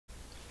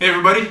Hey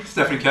everybody,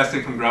 Stephan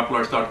Kesting from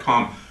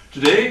grapplers.com.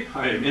 Today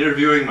I am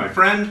interviewing my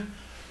friend,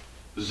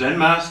 Zen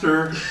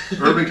master,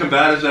 urban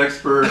combatives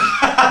expert,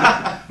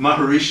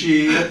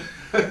 Maharishi,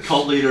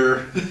 cult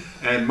leader,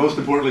 and most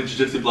importantly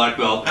Jiu-Jitsu black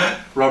belt,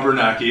 Rob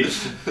Biernacki.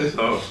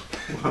 So,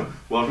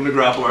 welcome to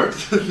Grapplers.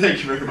 Thank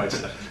you very much,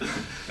 Stephan.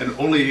 And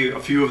only a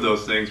few of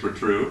those things were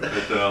true.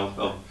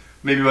 But,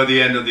 maybe by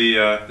the end of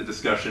the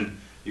discussion,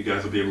 you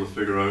guys will be able to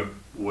figure out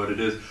what it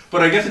is.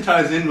 But I guess it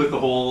ties in with the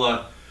whole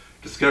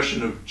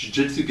discussion of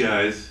Jiu-Jitsu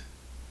guys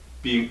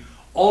being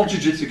all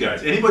Jiu-Jitsu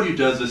guys. Anybody who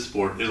does this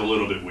sport is a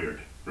little bit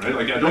weird, right?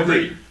 Like I don't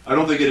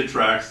think it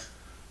attracts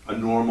a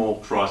normal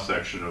cross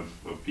section of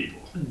people.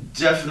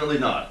 Definitely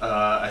not.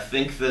 I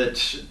think that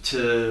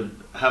to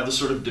have the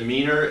sort of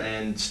demeanor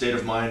and state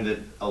of mind that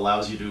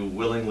allows you to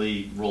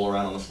willingly roll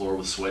around on the floor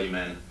with sweaty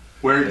men.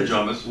 Wearing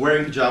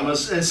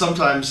pajamas, and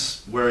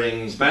sometimes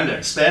wearing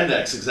spandex.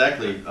 Spandex,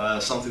 exactly.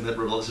 Something that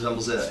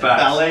resembles a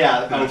ballet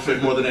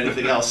outfit more than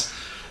anything else.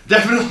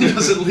 Definitely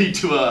doesn't lead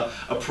to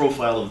a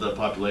profile of the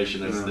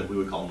population that we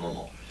would call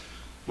normal.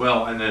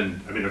 Well, and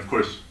then, I mean, of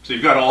course, so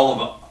you've got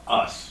all of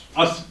us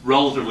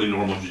relatively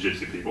normal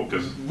Jiu-Jitsu people,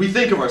 because we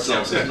think of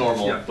ourselves as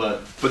normal,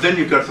 but then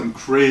you've got some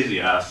crazy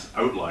ass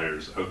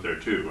outliers out there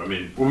too. I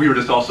mean, we were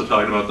just also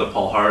talking about the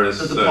Paul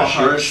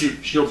Harris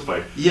Shields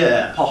fight.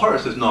 Yeah, Paul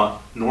Harris is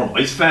not normal.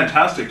 He's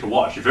fantastic to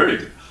watch.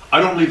 I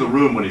don't leave the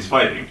room when he's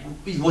fighting.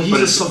 Well, he's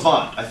a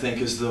savant, I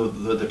think, is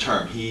the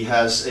term. He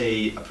has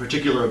a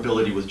particular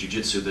ability with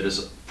Jiu-Jitsu that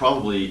is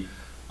probably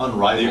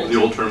unrivaled. The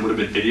old term would have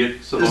been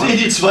idiot savant?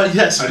 Idiot savant,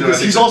 yes,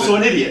 because he's also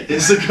an idiot.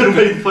 It's a good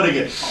way of putting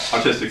it.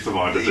 Autistic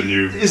savant is the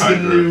new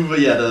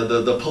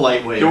the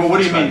polite way. Yeah, well, what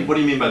do you mean? What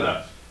do you mean by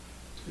that?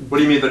 What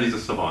do you mean that he's a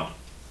savant?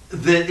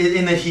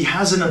 In that he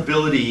has an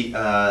ability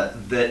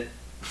that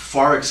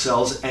far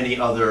excels any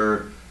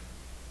other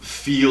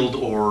field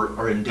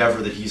or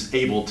endeavor that he's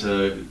able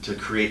to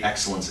create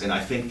excellence in.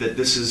 I think that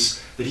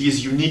he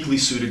is uniquely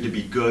suited to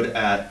be good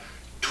at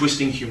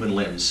twisting human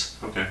limbs.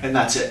 Okay. And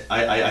that's it.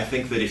 I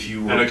think that if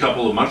you... And a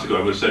couple of months ago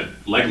I would have said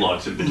leg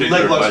locks in particular.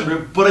 Leg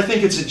locks, but I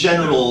think it's a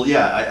general,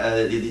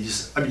 I mean,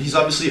 he's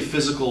obviously a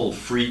physical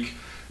freak.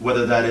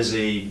 Whether that is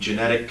a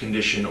genetic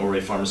condition or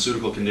a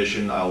pharmaceutical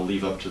condition, I'll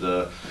leave up to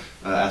the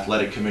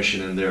athletic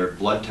commission and their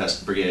blood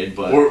test brigade.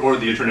 But or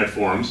the internet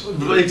forums.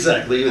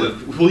 Exactly.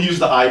 We'll use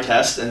the eye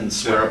test and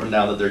swear up and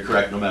down that they're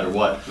correct no matter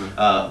what.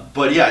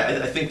 But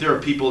yeah, I think there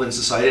are people in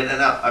society,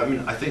 and I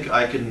mean, I think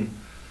I can,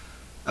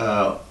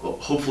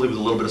 hopefully with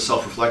a little bit of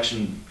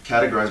self-reflection,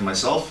 categorize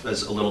myself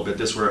as a little bit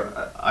this,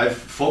 where I've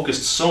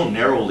focused so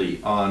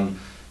narrowly on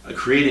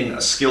creating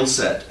a skill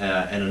set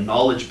and a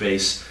knowledge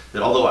base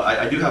that although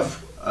I do have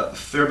a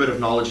fair bit of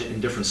knowledge in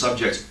different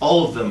subjects,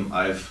 all of them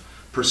I've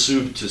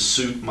pursued to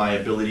suit my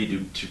ability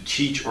to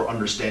teach or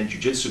understand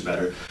Jiu-Jitsu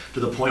better, to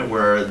the point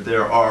where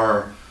there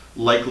are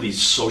likely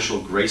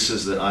social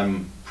graces that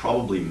I'm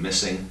probably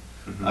missing.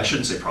 I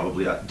shouldn't say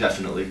probably,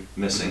 definitely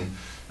missing.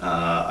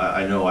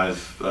 I know I've,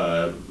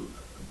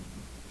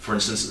 for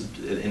instance,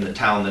 in the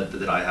town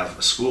that I have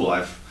a school,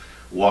 I've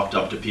walked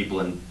up to people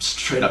and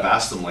straight up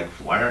asked them, like,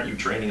 why aren't you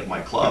training at my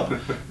club?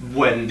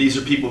 When these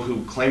are people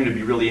who claim to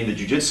be really into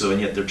Jiu-Jitsu, and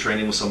yet they're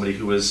training with somebody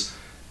who is,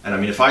 and I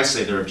mean, if I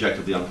say they're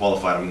objectively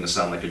unqualified, I'm going to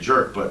sound like a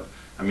jerk, but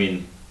I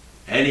mean,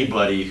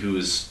 anybody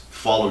who's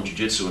followed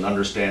Jiu-Jitsu and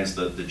understands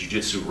the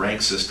Jiu-Jitsu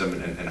rank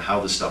system and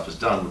how this stuff is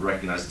done would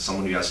recognize that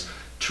someone who has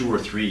 2 or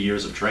 3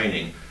 years of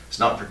training is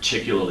not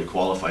particularly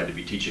qualified to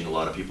be teaching a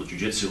lot of people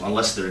Jiu-Jitsu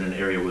unless they're in an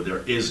area where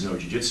there is no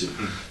Jiu-Jitsu.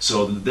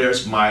 So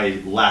there's my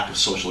lack of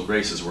social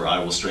graces, where I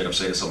will straight up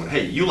say to someone,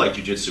 hey, you like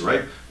Jiu-Jitsu,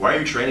 right? Why are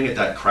you training at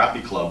that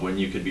crappy club when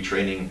you could be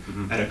training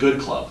at a good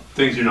club?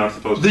 Things you're not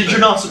supposed to say. You're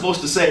not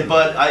supposed to say,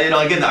 but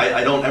again,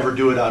 I don't ever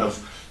do it out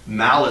of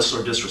malice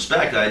or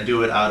disrespect. I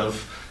do it out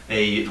of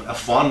a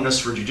fondness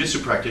for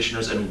Jiu-Jitsu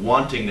practitioners and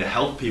wanting to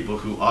help people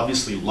who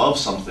obviously love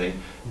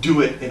something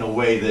do it in a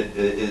way that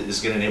is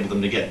going to enable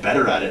them to get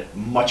better at it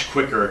much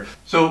quicker.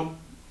 So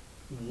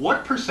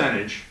what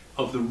percentage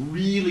of the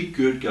really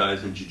good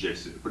guys in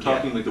Jiu-Jitsu, we're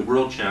talking like the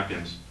world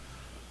champions,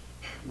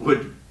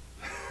 would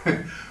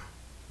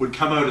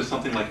come out as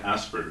something like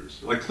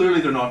Asperger's? Like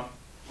clearly they're not,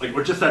 like,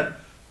 or just that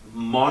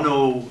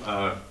mono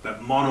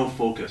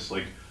focus,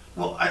 like.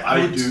 Well,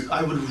 I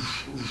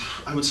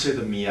would say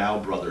the Meow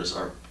Brothers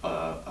are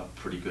a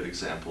pretty good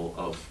example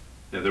of.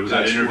 Yeah, there was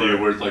that interview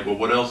where it's like, well,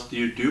 what else do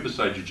you do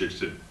besides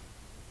Jiu-Jitsu?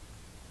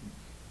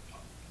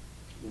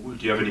 Do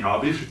you have any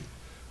hobbies?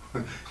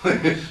 I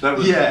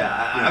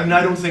mean,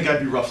 I don't think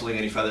I'd be ruffling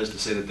any feathers to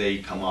say that they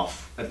come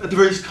off, at the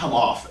very least, come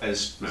off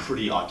as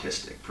pretty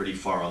autistic, pretty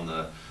far on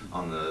the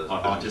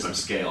autism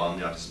scale, on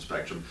the autism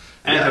spectrum,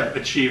 and have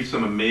achieved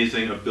some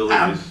amazing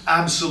abilities.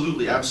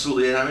 Absolutely,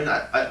 absolutely. And I mean,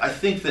 I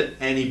think that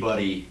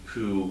anybody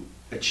who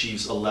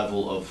achieves a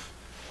level of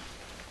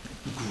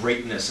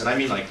greatness, and I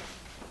mean like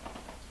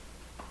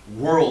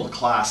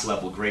world-class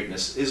level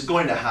greatness, is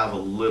going to have a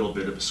little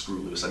bit of a screw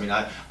loose. I mean,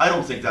 I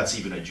don't think that's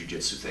even a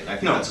Jiu-Jitsu thing. I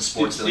think that's a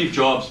sports thing. Steve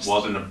Jobs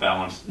wasn't a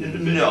balanced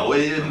individual. No, I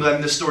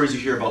mean, the stories you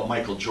hear about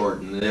Michael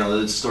Jordan,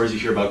 the stories you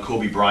hear about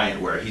Kobe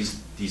Bryant, where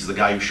he's he's the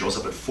guy who shows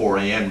up at 4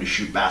 a.m. to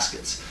shoot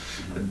baskets.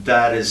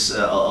 That is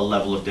a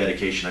level of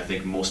dedication I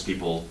think most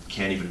people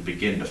can't even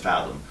begin to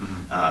fathom,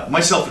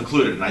 myself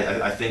included. And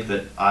I think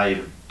that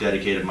I've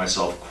dedicated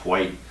myself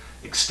quite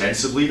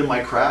extensively to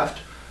my craft,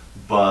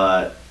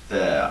 but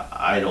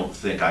I don't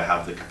think I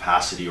have the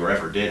capacity, or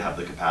ever did have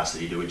the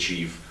capacity, to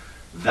achieve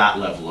that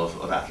level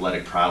of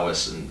athletic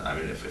prowess. And I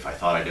mean, if I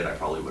thought I did, I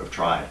probably would have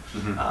tried.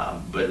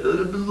 But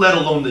let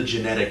alone the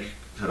genetic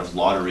kind of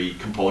lottery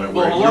component,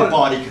 where your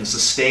body can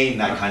sustain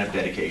that kind of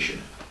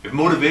dedication. If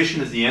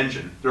motivation is the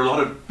engine, there are a lot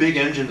of big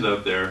engines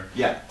out there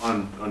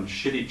on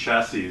shitty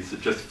chassis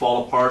that just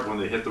fall apart when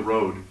they hit the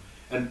road.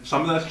 And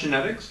some of that's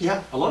genetics.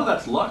 Yeah. A lot of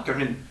that's luck. I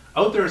mean,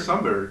 out there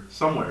somewhere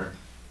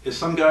is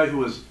some guy who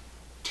was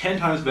 10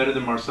 times better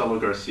than Marcelo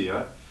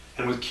Garcia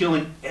and was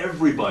killing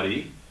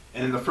everybody,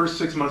 and in the first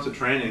 6 months of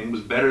training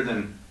was better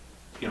than,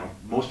 you know,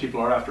 most people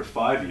are after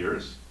 5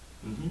 years,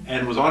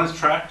 and was on his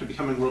track to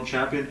becoming world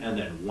champion, and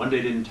then one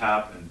day didn't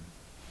tap and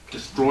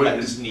destroyed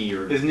his knee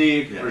or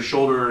his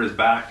shoulder or his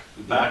back.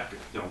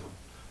 You know,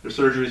 there's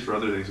surgeries for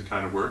other things that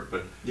kind of work,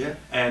 but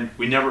and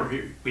we never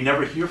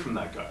hear from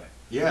that guy.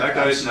 That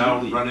guy is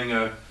now running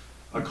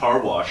a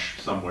car wash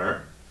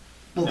somewhere.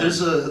 Well,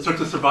 there's a sort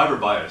of survivor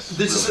bias.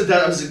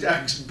 I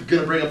was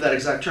going to bring up that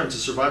exact term. It's a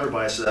survivor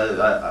bias.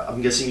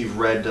 I'm guessing you've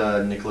read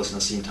Nicholas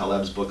Nassim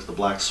Taleb's book, The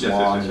Black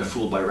Swan, and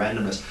Fooled by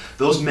Randomness.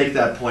 Those make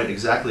that point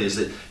exactly. Is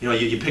that, you know,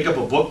 you pick up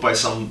a book by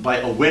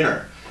a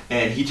winner,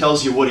 and he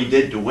tells you what he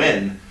did to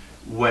win,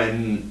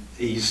 when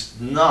he's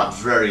not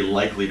very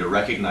likely to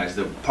recognize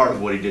that part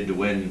of what he did to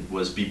win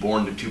was be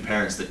born to 2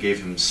 parents that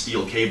gave him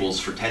steel cables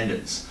for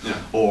tendons,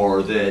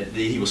 or that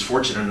he was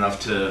fortunate enough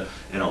to,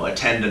 you know,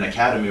 attend an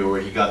academy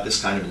where he got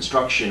this kind of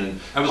instruction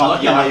and was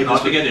lucky enough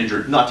not to get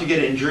injured. Not to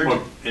get injured.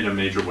 Or in a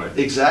major way.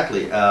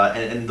 Exactly,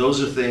 and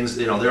those are things,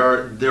 you know,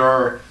 there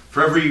are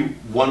for every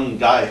one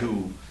guy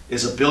who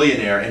is a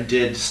billionaire and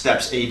did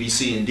steps A, B,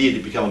 C, and D to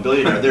become a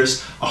billionaire,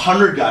 there's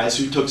 100 guys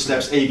who took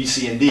steps A, B,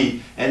 C, and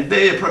D, and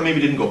they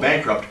maybe didn't go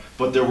bankrupt,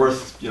 but they're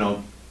worth, you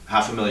know,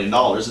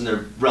 $500,000, and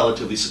they're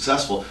relatively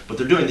successful, but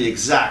they're doing the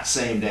exact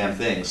same damn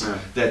things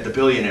that the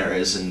billionaire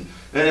is. And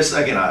it's,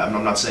 again,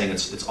 I'm not saying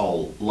it's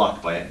all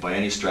luck by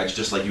any stretch,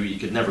 just like you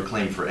could never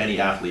claim for any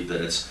athlete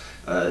that it's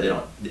you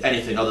know,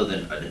 anything other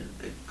than an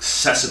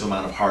excessive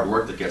amount of hard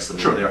work that gets them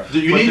where they are.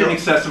 You need an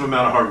excessive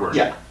amount of hard work.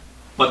 Yeah.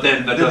 But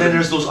then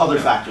there's those other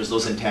factors,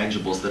 those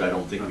intangibles that I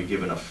don't think we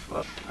give enough.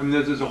 I mean,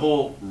 there's a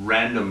whole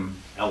random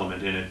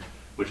element in it,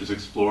 which is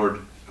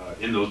explored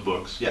in those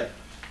books. Yeah.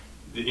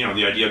 You know,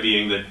 the idea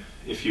being that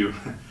if you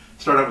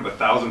start out with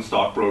 1,000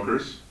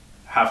 stockbrokers,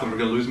 half of them are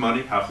going to lose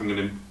money, half of them are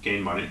going to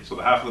gain money. So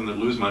the half of them that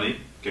lose money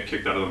get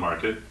kicked out of the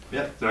market.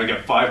 Yeah. Then I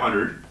get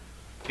 500.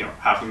 You know,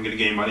 half of them are going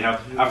to gain money.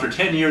 After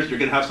 10 years, you're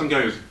going to have some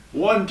guy who's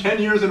won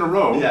 10 years in a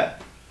row. Yeah.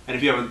 And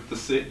if you have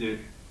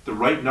the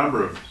right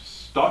number of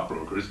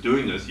stockbrokers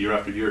doing this year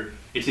after year,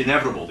 it's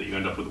inevitable that you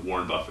end up with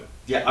Warren Buffett.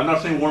 Yeah. I'm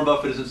not saying Warren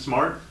Buffett isn't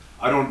smart.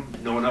 I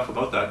don't know enough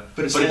about that.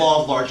 But it's the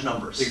law of large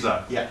numbers.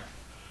 Exactly. Yeah.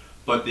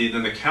 But the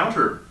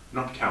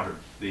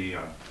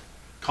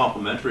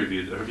complementary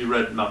view. Have you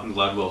read Malcolm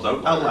Gladwell's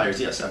Outliers?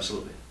 Outliers, yes,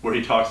 absolutely. Where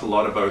he talks a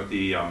lot about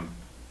the,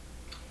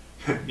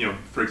 you know,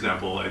 for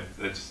example,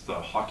 it's the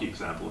hockey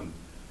example, and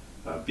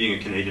being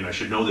a Canadian, I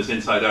should know this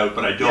inside out,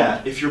 but I don't.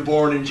 Yeah, if you're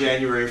born in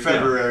January or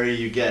February,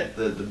 you get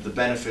the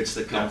benefits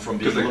that come from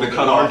being a little bit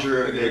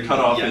larger. The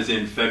cutoff is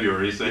in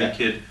February, so any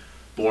kid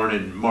born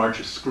in March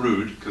is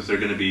screwed, because they're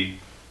going to be,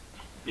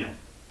 you know,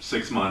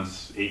 6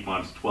 months, 8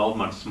 months, 12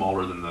 months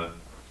smaller than the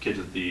kids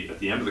at the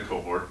end of the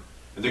cohort,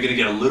 and they're going to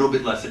get a little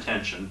bit less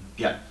attention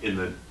in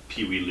the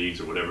Pee-wee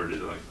leagues or whatever it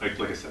is.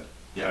 Like I said,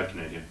 I'm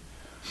Canadian.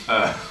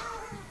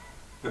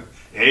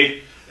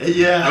 Hey.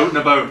 Yeah. Out and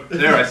about.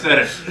 There, I said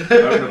it.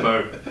 Out and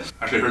about.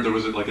 Actually, I heard there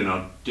was like an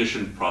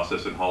audition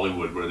process in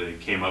Hollywood where they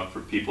came up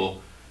for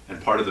people,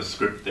 and part of the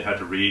script they had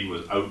to read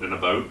was out and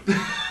about.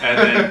 And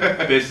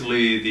then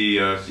basically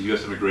the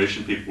U.S.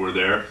 immigration people were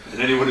there, and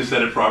anyone who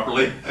said it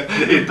properly,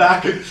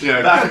 back on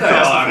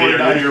here.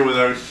 You're here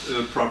without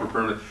a proper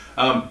permit.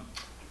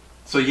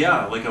 So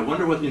yeah, like I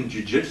wonder what in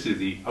Jiu-Jitsu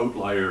the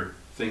outlier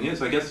thing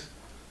is. I guess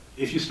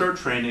if you start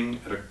training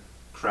at a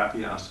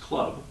crappy ass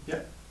club,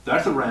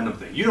 that's a random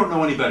thing. You don't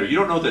know any better. You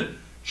don't know that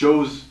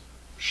Joe's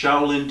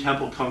Shaolin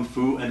Temple Kung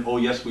Fu, and oh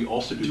yes, we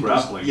also do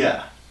grappling.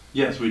 Yeah.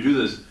 Yes, we do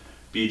this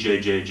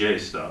BJJ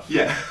stuff.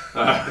 Yeah.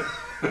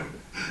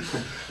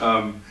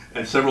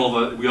 And several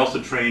of we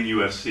also train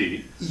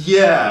UFC.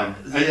 Yeah.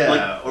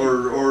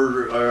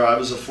 Or I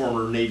was a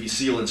former Navy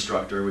SEAL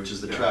instructor, which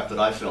is the trap that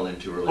I fell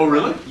into earlier. Oh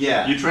really?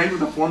 Yeah. You trained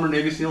with a former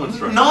Navy SEAL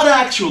instructor? Not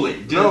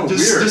actually. No,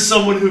 just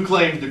someone who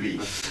claimed to be.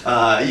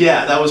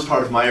 Yeah, that was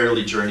part of my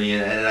early journey,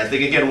 and I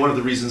think again one of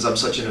the reasons I'm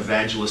such an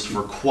evangelist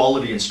for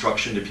quality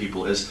instruction to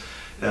people is.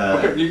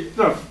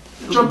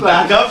 Jump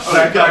back up.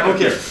 Okay.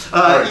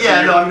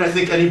 I mean, I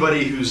think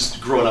anybody who's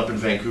grown up in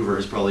Vancouver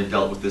has probably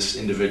dealt with this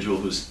individual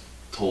who's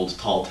told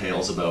tall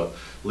tales about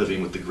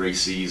living with the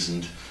Gracies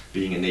and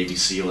being a Navy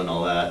SEAL and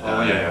all that.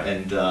 Oh, yeah.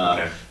 And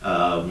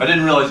I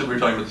didn't realize that we were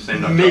talking about the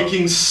same nut job.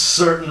 making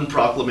certain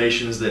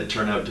proclamations that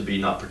turn out to be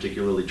not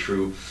particularly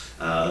true.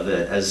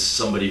 That as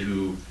somebody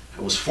who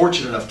was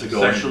fortunate enough to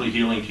go sexually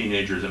healing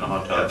teenagers in a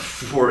hot tub.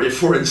 For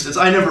instance,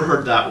 I never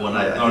heard that one.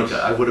 I think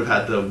I would have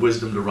had the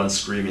wisdom to run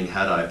screaming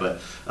had I.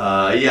 But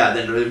yeah,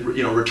 then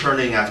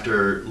returning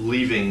after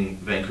leaving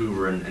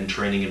Vancouver and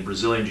training in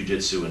Brazilian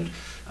Jiu-Jitsu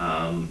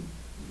and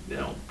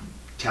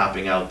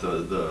tapping out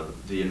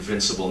the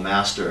invincible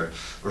master,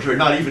 or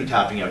not even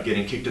tapping out,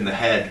 getting kicked in the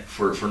head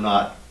for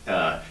not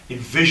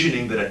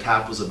envisioning that a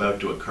tap was about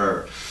to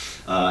occur.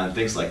 And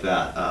things like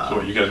that.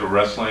 So you guys were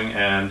wrestling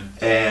and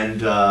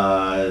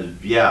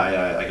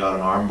yeah, I got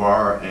an arm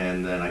bar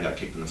and then I got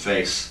kicked in the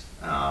face.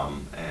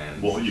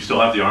 And well, you still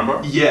have the arm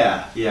bar?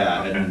 Yeah,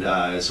 yeah. Okay.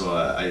 And so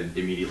I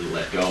immediately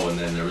let go, and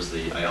then there was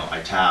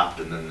I tapped,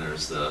 and then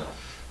there's the,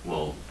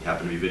 well, you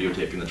happen to be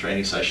videotaping the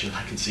training session.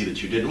 I can see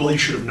that you didn't. Well, you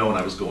should have known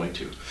I was going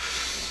to.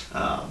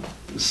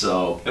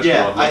 So yes,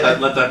 yeah,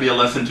 let that be a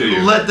lesson to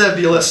you. Let that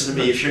be a lesson to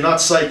me. If you're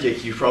not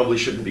psychic, you probably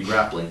shouldn't be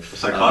grappling.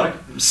 Psychotic?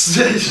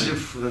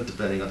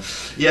 Depending on.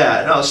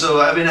 Yeah, no. So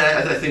I mean,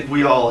 I think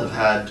we all have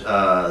had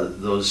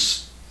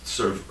those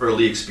sort of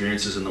early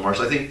experiences in the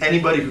martial. I think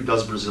anybody who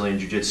does Brazilian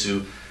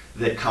Jiu-Jitsu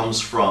that comes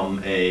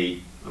from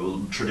a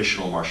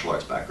traditional martial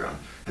arts background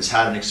has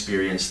had an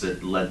experience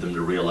that led them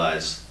to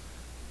realize,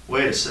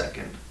 wait a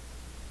second,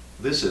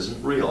 this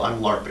isn't real.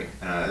 I'm LARPing.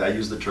 I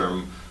use the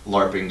term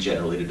LARPing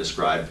generally to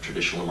describe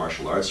traditional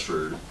martial arts.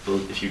 For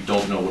if you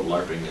don't know what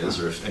LARPing is,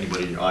 or if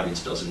anybody in your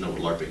audience doesn't know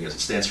what LARPing is,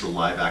 it stands for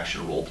live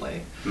action role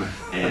playing.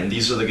 And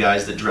these are the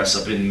guys that dress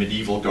up in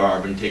medieval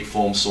garb and take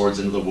foam swords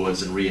into the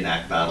woods and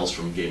reenact battles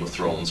from Game of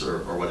Thrones or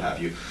what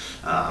have you.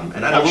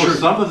 And I'm Although sure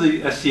some of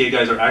the SCA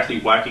guys are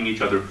actually whacking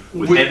each other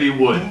with heavy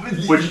wood,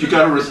 which you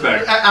gotta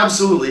respect.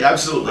 Absolutely,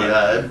 absolutely.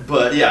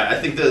 But yeah, I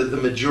think the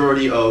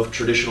majority of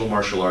traditional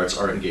martial arts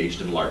are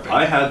engaged in LARPing.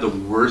 I had the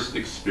worst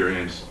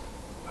experience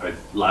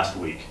last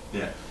week.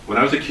 Yeah. When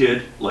I was a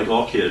kid, like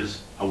all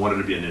kids, I wanted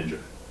to be a ninja.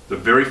 The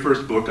very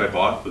first book I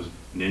bought was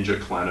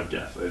Ninja Clan of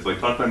Death. I was like,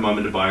 talked my mom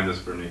into buying this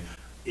for me,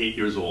 8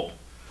 years old.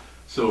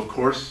 So of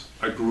course,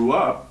 I grew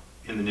up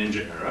in the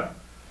ninja era.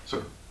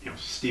 So,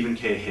 Stephen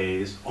K.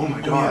 Hayes, oh my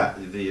God.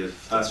 Yeah,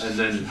 and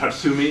then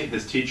Hatsumi,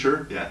 his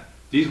teacher. Yeah.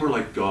 These were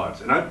like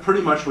gods. And I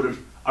pretty much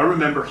I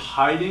remember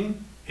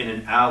hiding in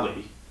an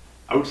alley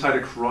outside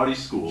a karate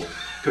school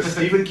because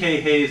Stephen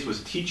K. Hayes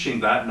was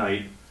teaching that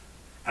night.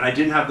 And I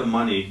didn't have the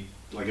money,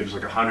 like it was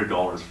like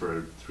 $100 for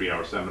a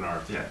 3-hour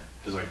seminar. Yeah.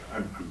 It was like,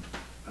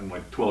 I'm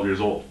like 12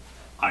 years old.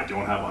 I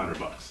don't have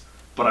 $100.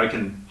 But I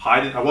can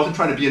hide it. I wasn't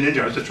trying to be a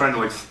ninja, I was just trying to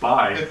like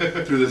spy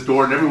through this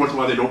door, and every once in a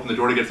while they'd open the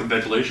door to get some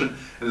ventilation,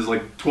 and this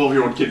like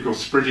 12-year-old kid goes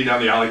sprinting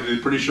down the alley because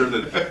he's pretty sure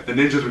that the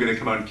ninjas were going to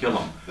come out and kill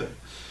him.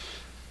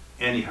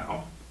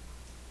 Anyhow,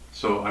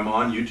 so I'm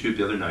on YouTube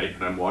the other night,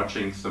 and I'm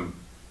watching some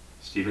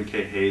Stephen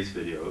K. Hayes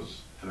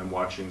videos, and I'm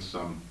watching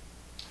some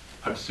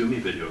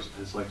Hatsumi videos,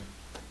 and it's like,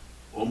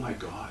 oh my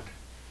God,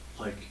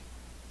 like,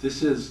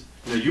 this is,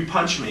 you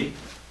punch me.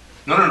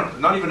 No,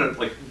 not even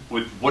like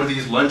with one of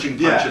these lunging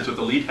punches with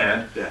the lead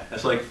hand. Yeah.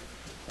 It's like,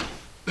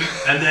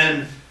 and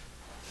then,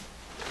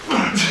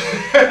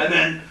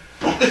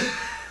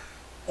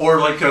 or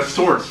like a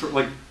sword,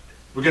 like,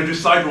 we're gonna do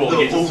side roll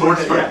against a sword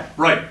strike. Yeah.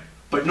 Right,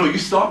 but no, you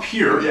stop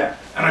here,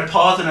 and I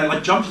pause and I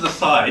like jump to the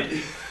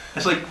side.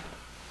 It's like,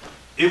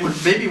 it would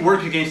maybe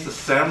work against a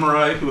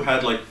samurai who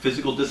had like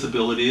physical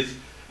disabilities,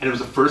 and it was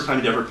the first time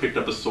he'd ever picked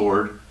up a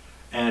sword,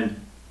 and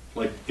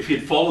like if he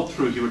had followed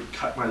through, he would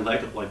cut my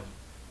leg like,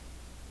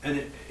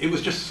 and it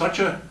was just such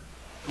a,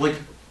 like,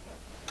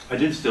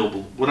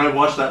 when I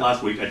watched that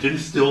last week, I didn't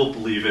still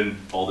believe in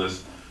all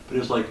this, but it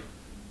was like,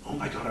 oh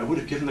my God, I would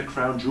have given the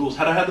crown jewels,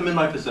 had I had them in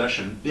my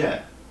possession,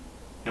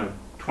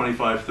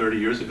 25, 30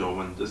 years ago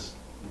when this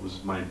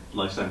was my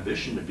life's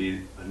ambition to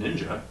be a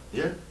ninja,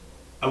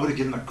 I would have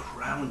given the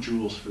crown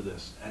jewels for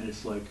this, and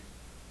it's like,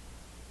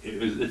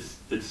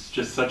 it's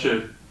just such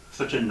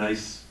a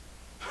nice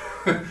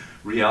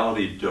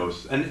reality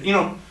dose. And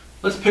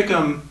let's pick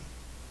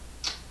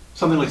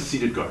something like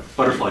seated guard,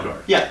 butterfly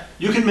guard. Yeah.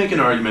 You can make an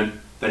argument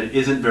that it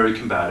isn't very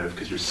combative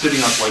because you're sitting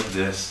up like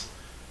this,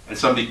 and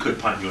somebody could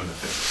punt you in the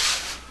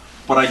face.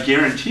 But I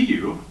guarantee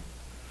you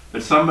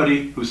that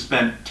somebody who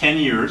spent 10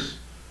 years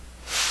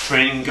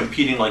training and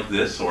competing like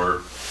this,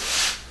 or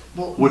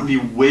would be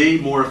way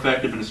more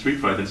effective in a street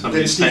fight than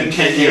somebody who spent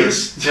 10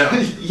 years.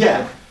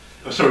 Yeah.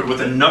 Sorry,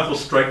 with a knuckle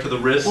strike to the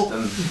wrist. Well,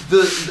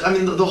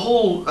 and the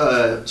whole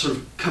sort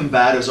of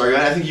combatives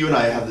argument, I think you and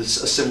I have a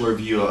similar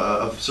view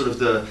of sort of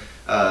the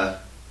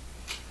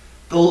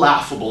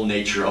laughable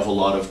nature of a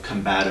lot of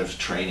combative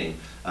training,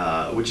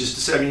 which is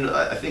to say,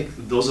 I think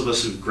those of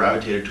us who've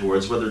gravitated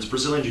towards, whether it's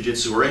Brazilian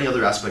Jiu-Jitsu or any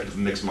other aspect of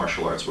mixed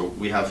martial arts, where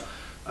we have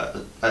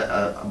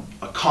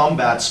a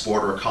combat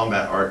sport or a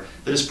combat art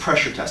that is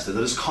pressure tested,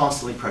 that is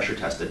constantly pressure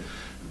tested,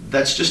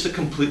 that's just a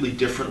completely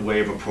different way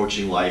of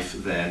approaching life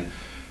than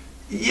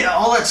yeah,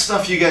 all that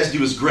stuff you guys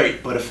do is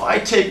great, but if I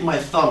take my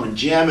thumb and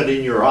jam it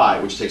in your eye,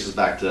 which takes us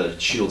back to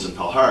Shields and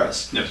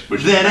Palhares, yes,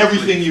 then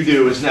everything you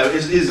do is now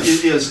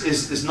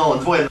is null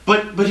and void.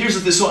 But here's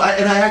the thing. So I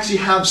actually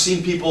have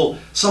seen people,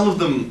 some of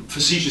them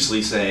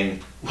facetiously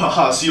saying,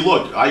 "Well, see,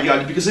 look, eye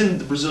gouge," because in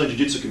the Brazilian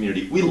Jiu-Jitsu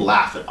community, we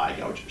laugh at eye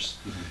gougers,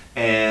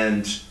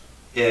 and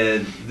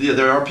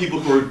there are people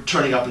who are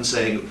turning up and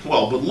saying,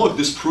 "Well, but look,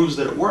 this proves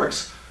that it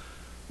works."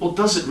 Well,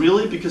 does it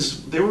really?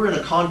 Because they were in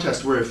a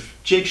contest where if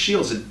Jake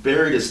Shields had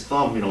buried his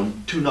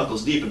thumb, 2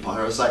 knuckles deep in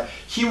Palhares' eye,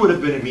 he would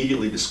have been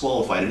immediately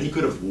disqualified, and he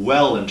could have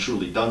well and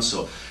truly done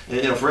so.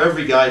 And for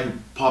every guy who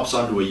pops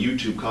onto a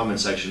YouTube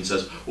comment section and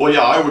says, "Well,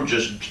 yeah, I would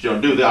just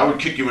do that. I would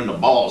kick you in the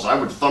balls. I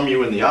would thumb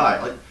you in the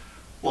eye." Like,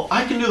 well,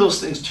 I can do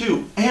those things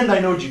too, and I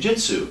know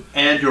jiu-jitsu.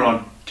 And you're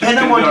on. And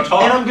I'm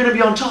going to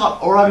be on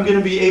top, or I'm going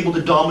to be able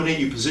to dominate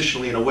you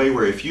positionally in a way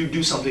where if you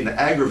do something to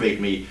aggravate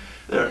me,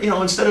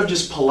 instead of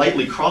just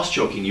politely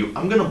cross-choking you,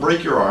 I'm going to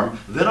break your arm,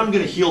 then I'm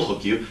going to heel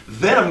hook you,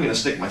 then I'm going to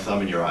stick my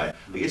thumb in your eye.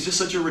 Like, it's just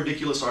such a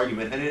ridiculous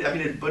argument, and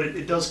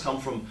it does come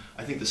from,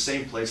 I think, the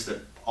same place that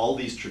all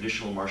these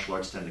traditional martial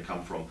arts tend to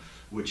come from,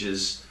 which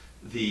is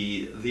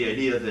the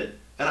idea that,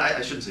 and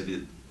I shouldn't say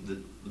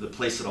the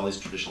place that all these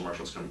traditional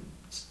martial arts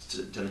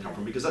tend to come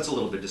from, because that's a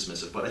little bit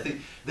dismissive, but I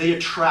think they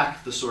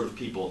attract the sort of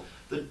people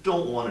that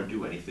don't want to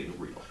do anything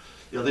real.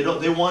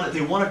 They want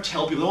to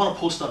tell people, they want to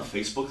post on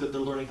Facebook that they're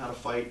learning how to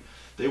fight.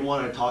 They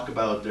want to talk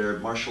about their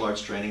martial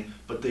arts training,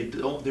 but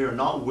they are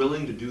not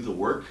willing to do the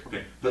work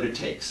that it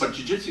takes. But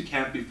jiu-jitsu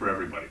can't be for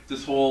everybody.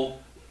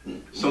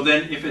 So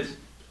then if it's,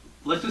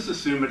 let's just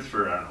assume it's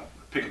for, I don't know,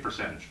 pick a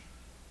percentage.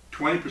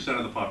 20%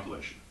 of the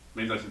population.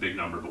 Maybe that's a big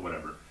number, but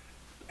whatever.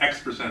 X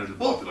percentage of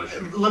the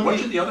population. What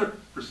should the other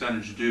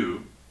percentage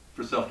do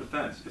for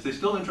self-defense? If they're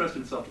still interested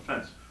in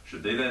self-defense,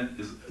 should they then,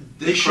 is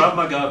Krav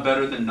Maga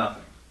better than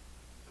nothing?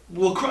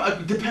 Well,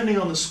 depending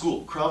on the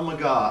school. Krav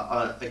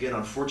Maga, again,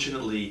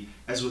 unfortunately,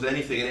 as with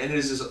anything, and it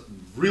is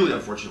really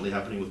unfortunately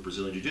happening with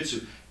Brazilian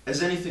Jiu-Jitsu,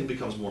 as anything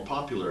becomes more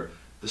popular,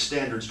 the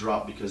standards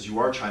drop because you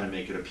are trying to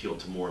make it appeal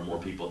to more and more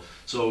people.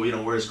 So,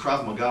 whereas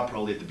Krav Maga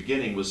probably at the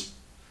beginning was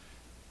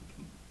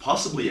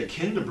possibly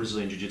akin to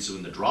Brazilian Jiu-Jitsu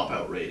in the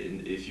dropout rate,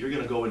 and if you're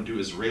going to go and do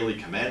Israeli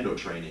commando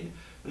training,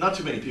 not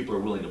too many people are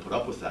willing to put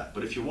up with that.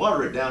 But if you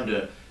water it down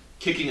to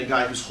kicking a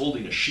guy who's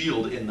holding a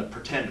shield in the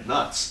pretend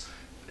nuts,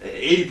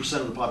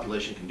 80% of the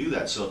population can do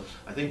that. So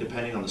I think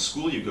depending on the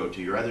school you go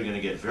to, you're either going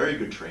to get very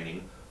good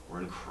training or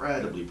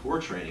incredibly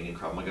poor training in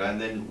Krav Maga. And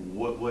then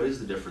what is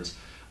the difference?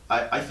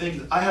 I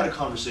think I had a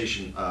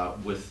conversation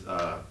with,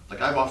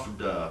 I've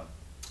offered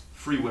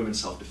free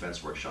women's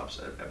self-defense workshops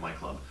at my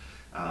club.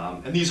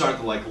 And these aren't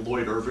the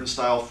Lloyd Irvin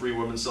style free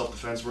women's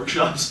self-defense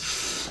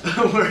workshops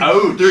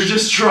where they're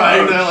just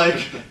trying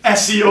to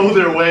SEO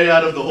their way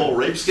out of the whole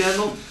rape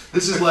scandal.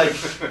 This is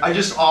I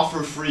just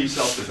offer free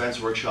self-defense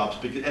workshops,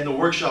 and the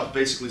workshops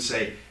basically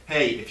say,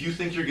 hey, if you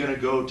think you're going to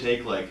go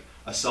take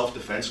a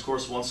self-defense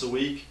course once a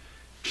week,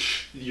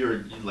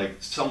 you're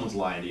someone's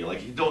lying to you.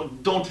 You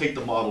don't take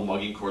the model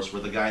mugging course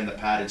where the guy in the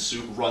padded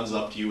suit runs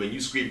up to you and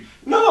you scream,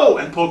 "No!"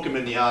 and poke him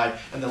in the eye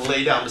and then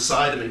lay down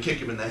beside him and kick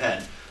him in the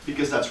head,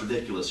 because that's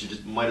ridiculous. You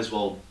just might as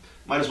well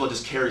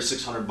just carry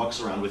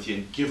 $600 around with you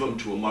and give them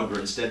to a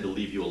mugger instead to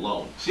leave you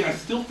alone. See, I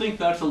still think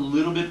that's a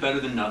little bit better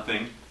than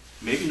nothing.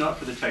 Maybe not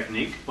for the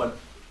technique, but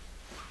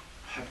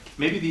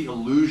maybe the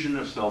illusion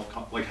of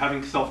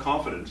having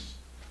self-confidence.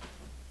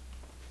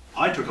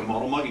 I took a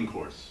model mugging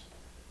course.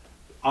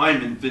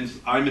 I'm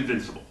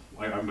invincible.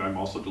 I'm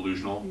also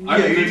delusional.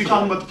 Yeah, you're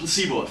talking about the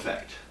placebo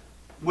effect.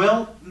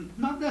 Well,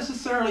 not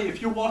necessarily. If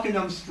you're walking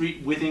down the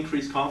street with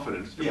increased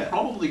confidence, you're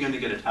probably going to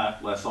get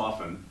attacked less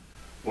often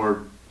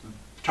or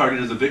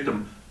targeted as a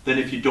victim than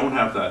if you don't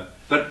have that.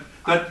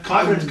 That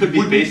confidence could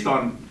be based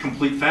on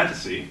complete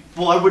fantasy.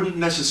 Well, I wouldn't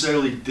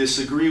necessarily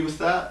disagree with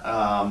that.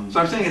 So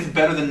I'm saying it's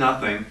better than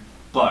nothing,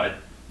 but...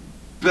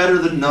 Better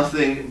than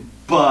nothing,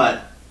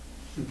 but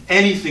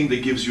anything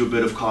that gives you a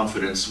bit of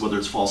confidence, whether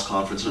it's false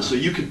confidence, or so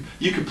you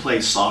could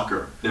play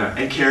soccer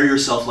and carry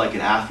yourself like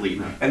an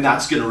athlete, and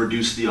that's going to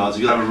reduce the odds.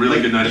 Have a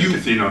really good night at the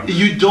casino.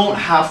 You don't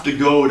have to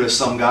go to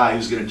some guy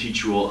who's going to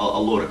teach you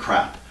a load of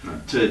crap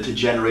to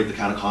generate the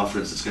kind of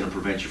confidence that's going to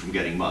prevent you from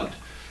getting mugged.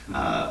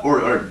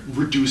 Or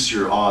reduce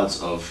your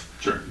odds of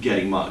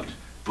getting mugged.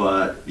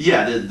 But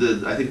yeah,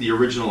 I think the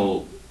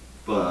original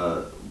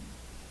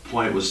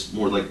point was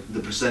more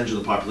the percentage of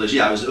the population.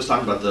 Yeah, I was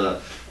talking about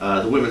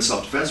the women's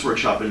self-defense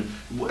workshop, and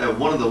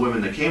one of the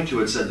women that came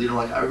to it said,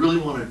 I really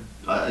want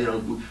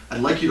to,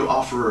 I'd like you to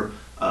offer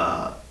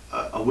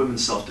a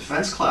women's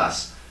self-defense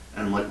class.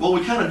 And I'm like, well,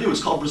 we kind of do.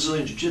 It's called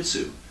Brazilian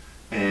Jiu-Jitsu.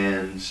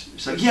 And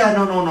she's like, yeah,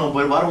 no,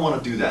 but I don't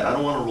want to do that. I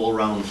don't want to roll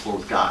around on the floor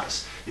with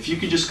guys. If you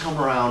could just come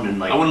around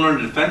and I want to learn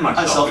to defend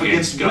myself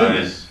against guys.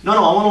 Women. No,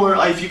 I want to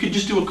learn. If you could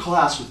just do a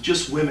class with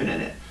just women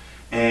in it,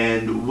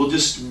 and we'll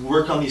just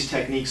work on these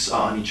techniques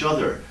on each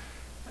other.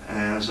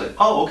 And I was like,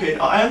 oh, okay,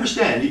 I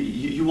understand.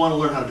 You want to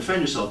learn how to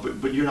defend yourself,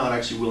 but you're not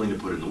actually willing to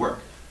put in the work.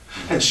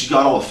 And she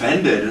got all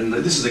offended, and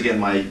this is again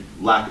my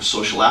lack of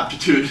social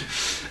aptitude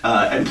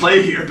and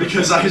play here,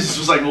 because I just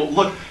was like, well,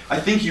 look, I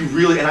think you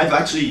really, and I've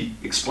actually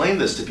explained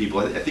this to people,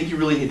 I think you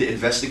really need to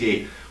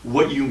investigate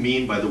what you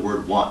mean by the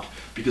word want.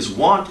 Because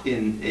want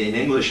in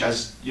English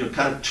has, you know,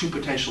 kind of two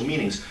potential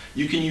meanings.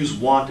 You can use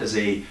want as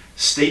a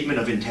statement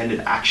of intended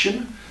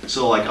action.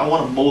 So like, I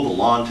want to mow the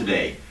lawn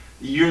today.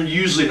 You're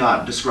usually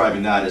not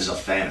describing that as a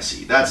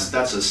fantasy. That's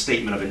a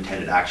statement of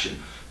intended action.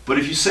 But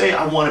if you say,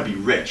 I want to be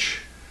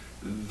rich,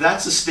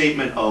 that's a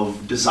statement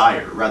of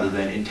desire rather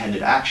than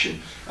intended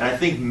action. And I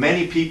think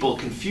many people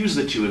confuse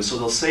the two, and so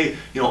they'll say,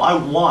 you know, I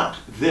want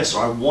this,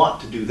 or I want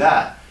to do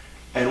that.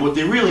 And what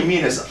they really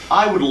mean is,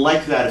 I would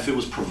like that if it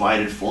was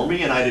provided for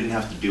me and I didn't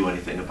have to do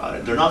anything about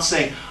it. They're not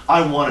saying,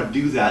 I want to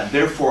do that,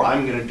 therefore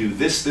I'm going to do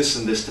this, this,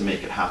 and this to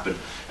make it happen.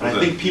 And I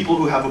think people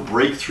who have a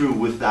breakthrough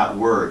with that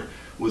word,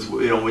 with,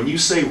 you know, when you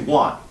say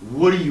want,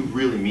 what do you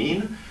really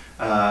mean?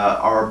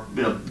 Are,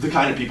 you know, the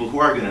kind of people who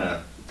are going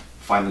to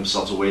find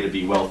themselves a way to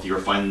be wealthy, or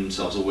find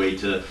themselves a way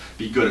to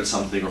be good at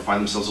something, or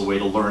find themselves a way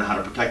to learn how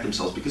to protect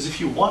themselves. Because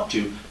if you want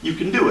to, you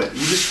can do it.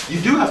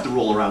 You do have to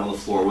roll around on the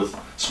floor with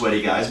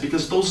sweaty guys,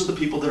 because those are the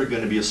people that are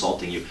going to be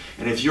assaulting you.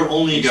 And if you're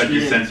only you got to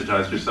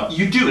desensitize yourself.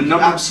 You do.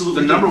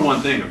 Absolutely. The number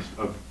one thing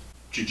of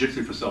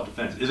jiu-jitsu for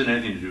self-defense isn't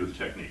anything to do with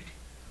technique.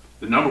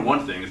 The number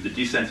one thing is to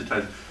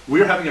desensitize.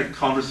 We're having a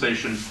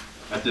conversation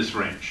at this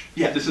range.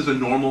 Yeah. This is a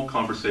normal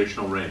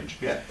conversational range.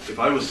 Yeah. If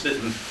I was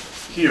sitting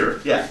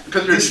here, yeah,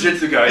 because you're a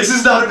jiu-jitsu guy, this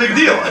is not a big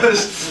deal.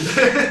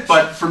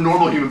 But for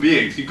normal human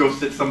beings, you go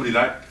sit somebody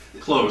that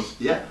close.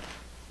 Yeah.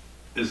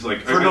 Is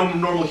like for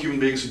normal human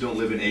beings who don't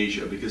live in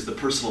Asia, because the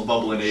personal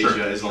bubble in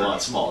Asia is a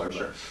lot smaller.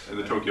 Sure. And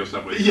the Tokyo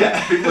subway.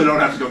 Yeah. People don't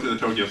have to go through the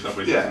Tokyo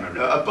subway system every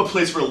day. A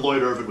place where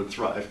Lloyd Irvin would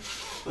thrive.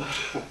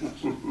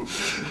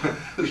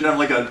 We should have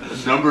like a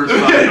number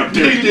sign up.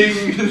 Ding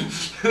ding.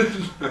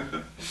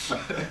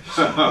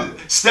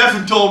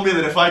 Stephan told me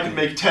that if I can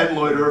make 10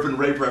 Lloyd Irvin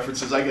rape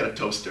references, I get a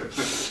toaster.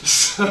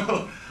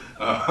 So,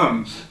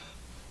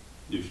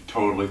 you've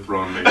totally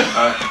thrown me.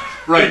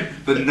 Right,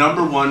 the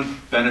number one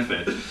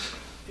benefit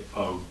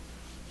of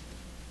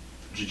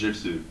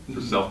jiu-jitsu for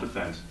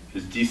self-defense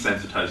is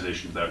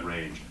desensitization of that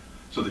range,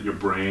 so that your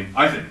brain,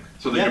 I think,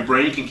 so that your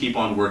brain can keep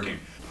on working.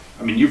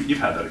 I mean, you've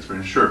had that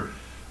experience, sure,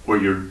 where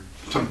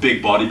some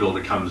big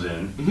bodybuilder comes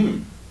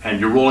in, and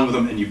you're rolling with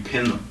them and you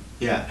pin them.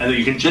 Yeah. And then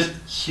you can just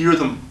hear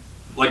them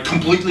like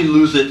completely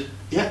lose it.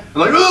 Yeah. And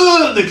like,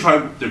 they try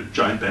their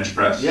giant bench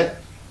press. Yeah.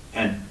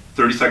 And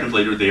 30 seconds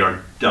later, they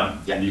are done.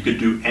 Yeah. And you could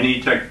do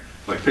any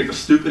like pick the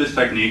stupidest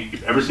technique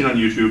you've ever seen on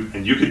YouTube,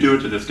 and you could do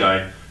it to this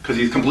guy because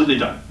he's completely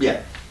done.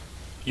 Yeah.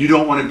 You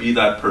don't want to be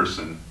that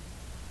person.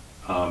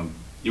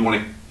 You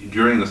want to,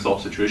 during an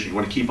assault situation, you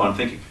want to keep on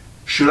thinking,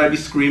 should I be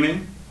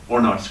screaming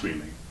or not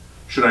screaming?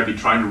 Should I be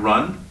trying to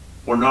run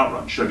or not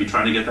run? Should I be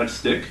trying to get that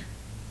stick?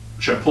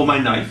 Should I pull my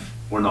knife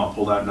or not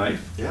pull that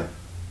knife? Yeah.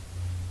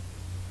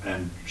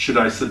 And should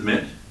I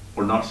submit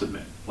or not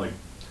submit? Like,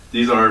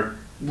 these are...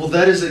 Well,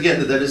 that is, again,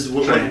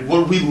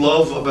 what we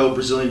love about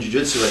Brazilian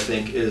Jiu-Jitsu, I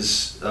think,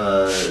 is,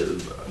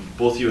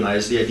 both you and I,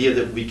 is the idea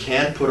that we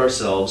can put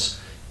ourselves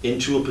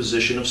into a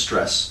position of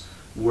stress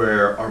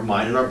where our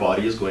mind and our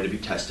body is going to be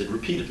tested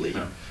repeatedly.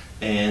 Yeah.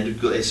 And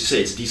as you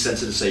say, it's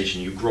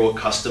desensitization. You grow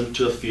accustomed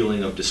to a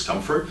feeling of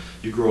discomfort.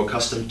 You grow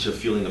accustomed to a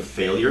feeling of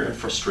failure and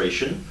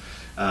frustration.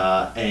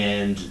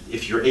 And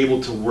if you're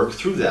able to work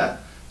through that,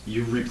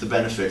 you reap the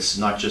benefits,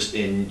 not just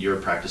in your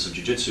practice of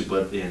jiu-jitsu,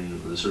 but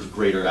in the sort of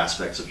greater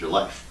aspects of your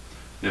life.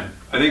 Yeah,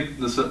 I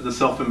think the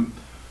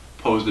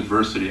self-imposed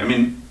adversity, I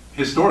mean,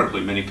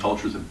 historically, many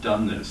cultures have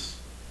done this.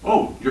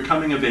 Oh, you're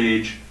coming of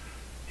age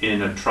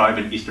in a tribe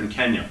in eastern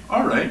Kenya.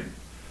 All right,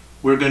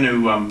 we're going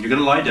to, you're going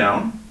to lie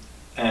down,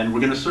 and we're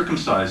going to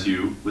circumcise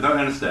you without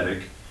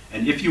anesthetic,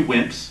 and if you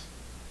wince,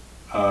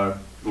 we're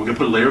going to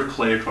put a layer of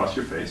clay across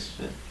your face.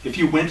 Yeah. If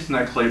you wince and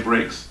that clay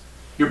breaks,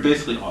 you're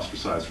basically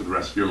ostracized for the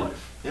rest of your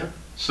life. Yeah.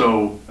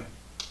 So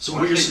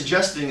what you're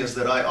suggesting is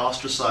that I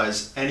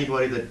ostracise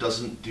anybody that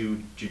doesn't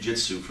do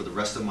jiu-jitsu for the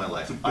rest of my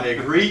life. I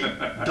agree.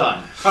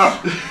 Done.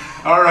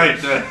 All right.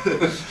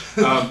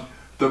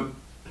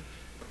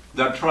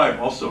 That tribe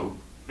also,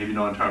 maybe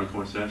not entirely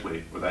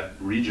coincidentally, or that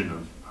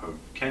region of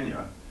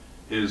Kenya,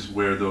 is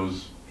where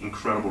those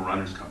incredible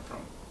runners come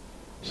from.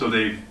 So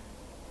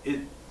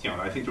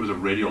I think there was a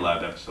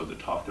Radiolab episode that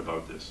talked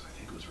about this. I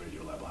think it was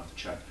Radiolab, I'll have to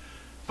check.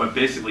 But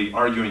basically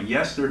arguing,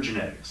 yes, they're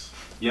genetics.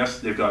 Yes,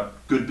 they've got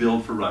good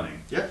build for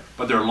running. Yeah.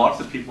 But there are lots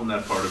of people in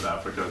that part of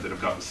Africa that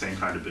have got the same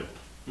kind of build.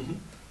 Mm-hmm.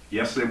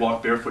 Yes, they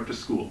walk barefoot to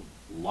school.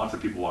 Lots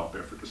of people walk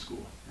barefoot to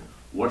school. Yeah.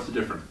 What's the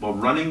difference? Well,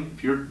 running,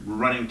 if you're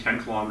running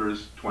 10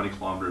 kilometers, 20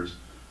 kilometers,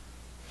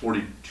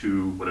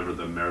 42, whatever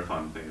the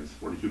marathon thing is,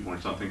 42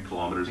 point something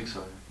kilometers, I think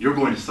so. You're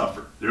going to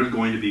suffer. There's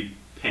going to be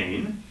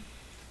pain.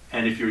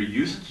 And if you're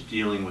used to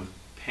dealing with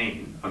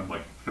pain, I'm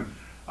like,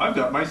 I've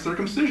got my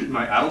circumcision,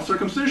 my adult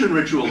circumcision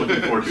ritual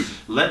looking forward to.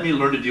 Let me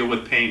learn to deal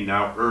with pain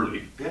now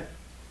early. Yeah.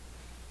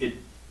 It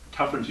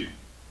toughens you.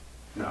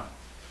 Now,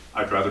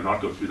 I'd rather not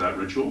go through that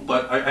ritual,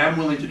 but I am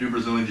willing to do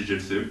Brazilian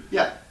Jiu-Jitsu.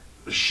 Yeah.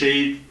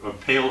 a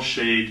pale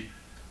shade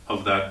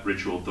of that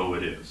ritual, though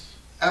it is.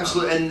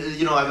 Absolutely, and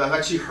you know, I've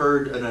actually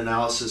heard an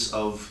analysis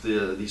of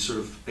these sort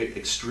of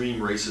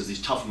extreme races,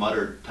 these Tough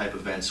Mudder type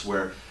events,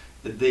 where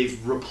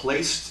they've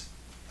replaced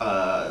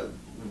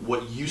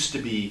what used to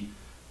be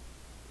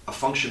a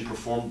function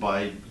performed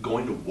by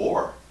going to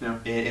war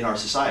in our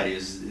society.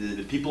 Is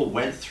people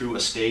went through a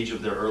stage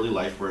of their early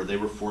life where they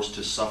were forced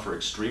to suffer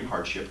extreme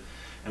hardship,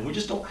 and we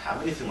just don't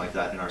have anything like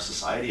that in our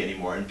society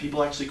anymore, and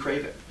people actually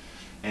crave it.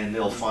 And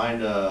they'll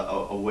find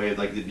a way,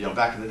 like, you know,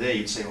 back in the day,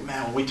 you'd say, oh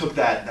man, when we took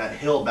that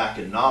hill back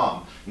in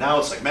Nam, now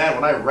it's like, man,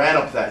 when I ran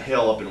up that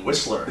hill up in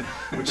Whistler,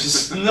 which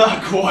is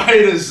not quite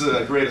as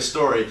great a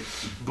story,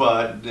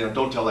 but, you know,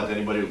 don't tell that to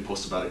anybody who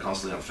posts about it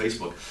constantly on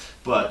Facebook.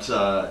 But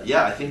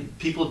yeah, I think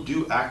people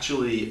do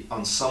actually,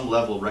 on some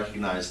level,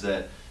 recognize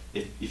that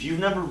if you've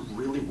never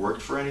really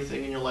worked for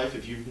anything in your life,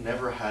 if you've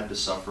never had to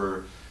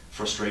suffer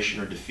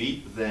frustration or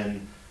defeat,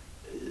 then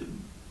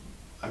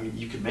I mean,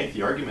 you could make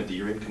the argument that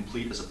you're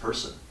incomplete as a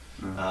person.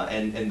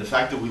 And the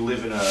fact that we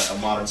live in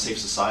a modern safe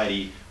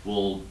society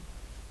will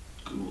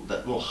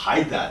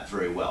hide that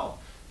very well.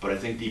 But I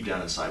think deep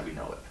down inside we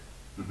know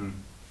it. Mm-hmm.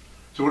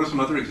 So what are some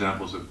other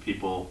examples of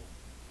people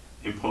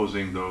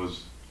imposing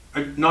those?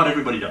 Not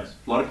everybody does.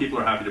 A lot of people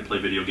are happy to play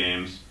video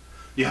games.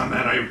 Yeah,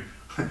 man,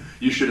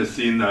 you should have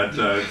seen that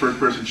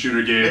first-person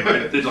shooter game.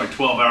 I did like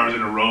 12 hours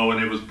in a row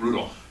and it was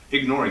brutal.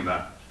 Ignoring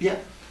that. Yeah.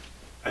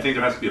 I think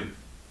there has to be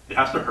it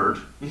has to hurt.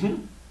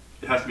 Mm-hmm.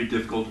 It has to be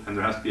difficult, and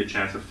there has to be a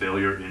chance of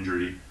failure,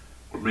 injury,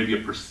 or maybe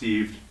a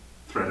perceived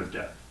threat of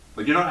death.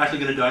 Like, you're not actually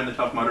going to die in the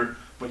Tough Mudder,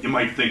 but you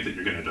might think that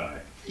you're going to die.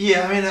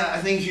 Yeah, I mean,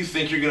 I think if you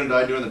think you're going to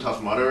die doing the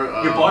Tough Mudder...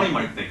 your body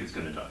might think it's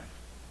going to die.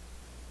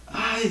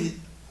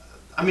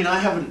 I mean, I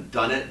haven't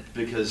done it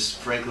because,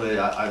 frankly,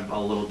 I'm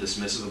a little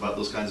dismissive about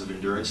those kinds of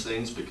endurance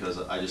things, because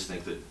I just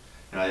think that,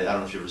 you know, I don't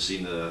know if you've ever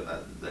seen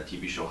that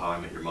TV show How I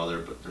Met Your Mother,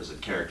 but there's a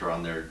character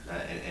on there,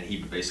 and he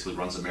basically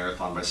runs a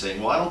marathon by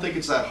saying, well, I don't think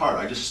it's that hard.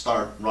 I just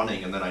start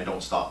running and then I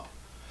don't stop.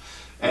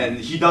 And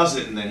he does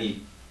it, and then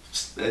he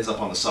ends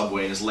up on the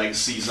subway and his legs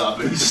seize up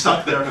and he's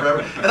stuck there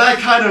forever. And I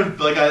kind of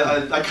like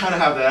I kind of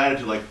have that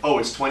attitude, like, oh,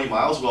 it's 20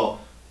 miles. Well,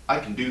 I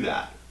can do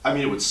that. I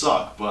mean, it would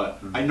suck,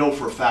 but I know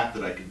for a fact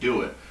that I could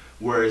do it.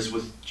 Whereas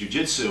with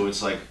jiu-jitsu,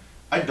 it's like,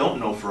 I don't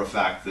know for a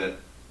fact that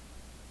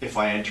if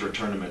I enter a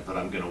tournament that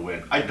I'm going to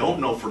win. I don't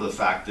know for the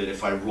fact that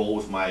if I roll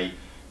with my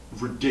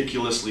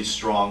ridiculously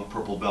strong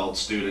purple belt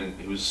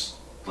student who's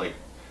like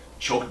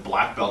choked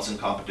black belts in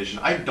competition,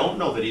 I don't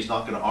know that he's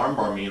not going to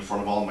armbar me in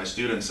front of all of my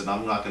students, and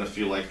I'm not going to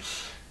feel like,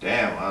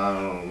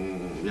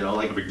 damn, you know,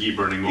 like a gi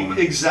burning moment.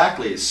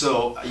 Exactly.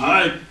 So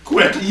I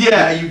quit.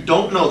 Yeah, you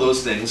don't know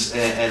those things,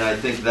 and I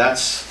think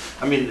that's,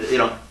 I mean, you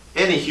know,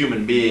 any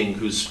human being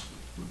who's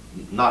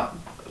not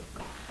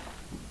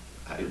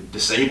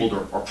disabled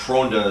or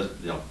prone to,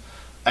 you know,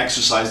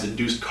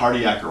 exercise-induced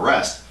cardiac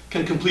arrest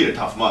can complete a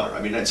Tough Mudder.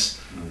 I mean,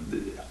 that's,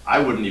 I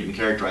wouldn't even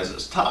characterize it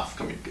as tough.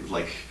 I mean,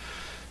 like,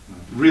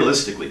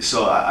 realistically.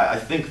 So I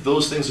think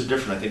those things are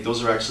different. I think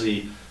those are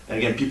actually, and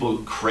again, people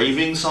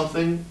craving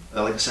something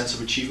like a sense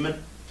of achievement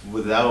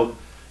without,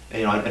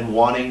 you know, and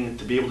wanting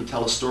to be able to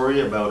tell a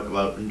story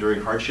about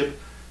enduring hardship,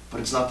 but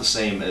it's not the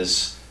same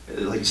as,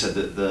 like you said,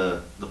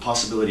 the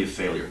possibility of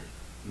failure.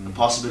 The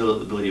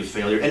possibility of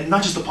failure, and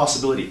not just the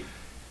possibility,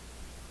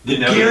 the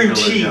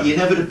guarantee, the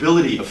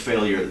inevitability of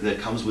failure that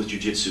comes with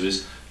jiu-jitsu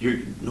is,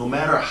 no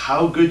matter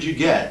how good you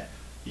get,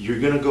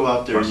 you're going to go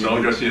out there.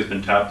 Marcelo Garcia has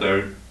been tapped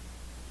out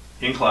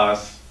in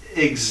class.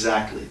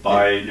 Exactly.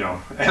 By, you know,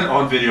 and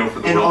on video for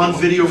the world. And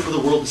on video for the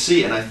world to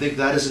see, and I think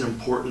that is an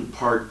important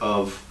part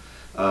of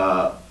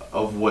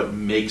what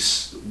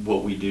makes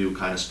what we do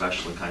kind of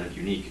special and kind of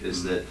unique,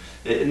 is that,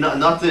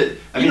 not that,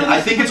 I mean,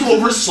 I think it's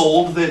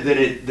oversold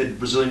that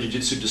Brazilian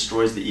Jiu-Jitsu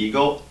destroys the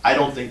ego. I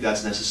don't think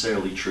that's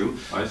necessarily true.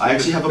 I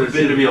actually have a bit,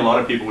 there seem to be a lot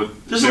of people with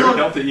very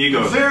healthy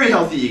egos. Very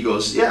healthy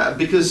egos, yeah,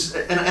 because,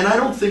 and I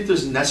don't think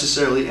there's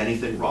necessarily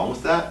anything wrong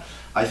with that.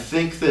 I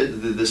think that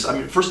this, I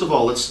mean, first of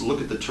all, let's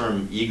look at the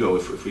term ego,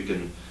 if we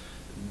can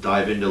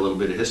dive into a little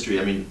bit of history.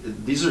 I mean,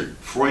 these are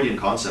Freudian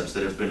concepts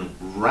that have been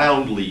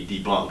roundly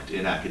debunked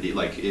in academia,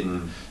 like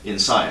in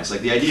science.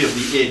 Like the idea of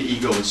the id,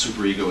 ego, and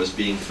superego as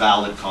being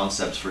valid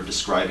concepts for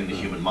describing the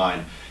human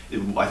mind,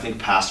 I think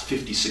passed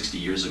 50, 60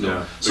 years ago.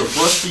 Yeah. So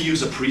for us to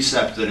use a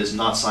precept that is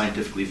not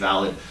scientifically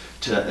valid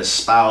to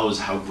espouse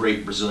how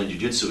great Brazilian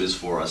Jiu-Jitsu is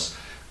for us,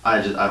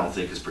 I don't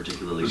think is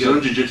particularly good.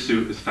 Brazilian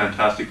Jiu-Jitsu is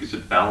fantastic because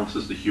it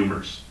balances the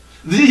humors.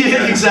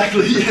 Yeah,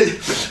 exactly.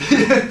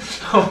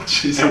 Oh,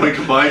 jeez. And when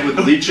combined with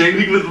leeching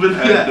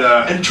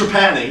and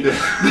trepanning,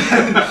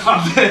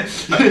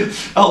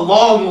 a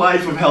long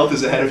life of health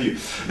is ahead of you.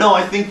 No,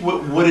 I think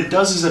what it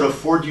does is it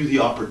affords you the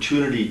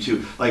opportunity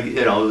to, like,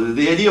 you know,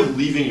 the idea of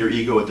leaving your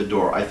ego at the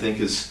door, I think,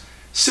 is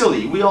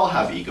silly. We all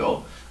have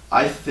ego.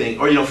 I think,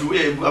 or, you know,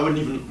 I wouldn't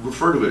even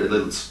refer to it,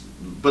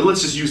 but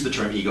let's just use the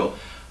term ego.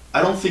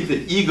 I don't think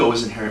that ego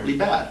is inherently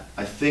bad.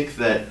 I think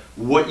that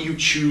what you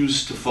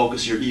choose to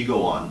focus your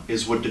ego on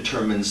is what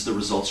determines the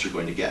results you're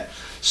going to get.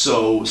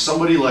 So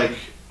somebody like,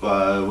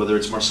 whether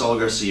it's Marcelo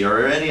Garcia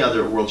or any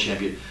other world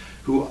champion,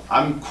 who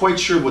I'm quite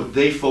sure what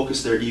they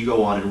focus their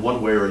ego on in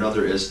one way or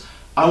another is,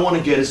 I want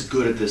to get as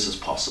good at this as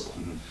possible.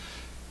 Mm-hmm.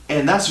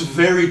 And that's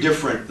very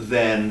different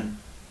than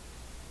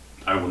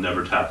I will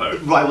never tap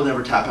out. I will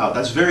never tap out.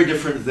 That's very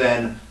different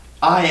than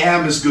I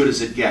am as good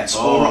as it gets,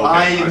 or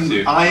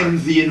okay.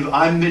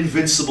 I'm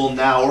invincible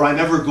now, or I'm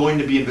never going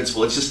to be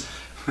invincible. It's just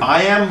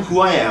I am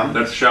who I am.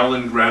 That's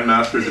Shaolin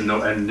grandmasters and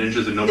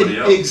ninjas and nobody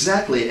else.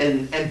 Exactly,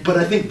 but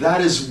I think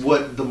that is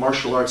what the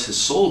martial arts has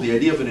sold. The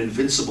idea of an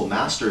invincible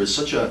master is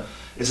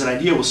an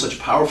idea with such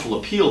powerful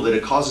appeal that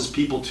it causes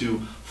people to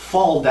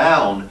fall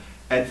down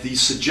at the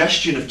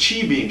suggestion of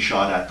chi being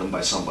shot at them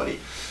by somebody.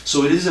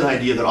 So it is an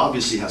idea that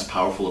obviously has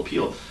powerful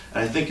appeal.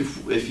 And I think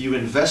if you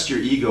invest your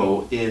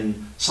ego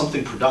in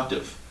something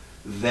productive,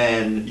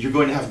 then you're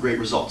going to have great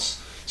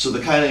results. So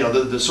the kind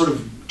of, the sort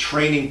of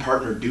training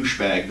partner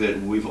douchebag that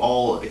we've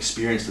all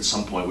experienced at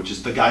some point, which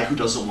is the guy who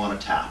doesn't want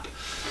to tap.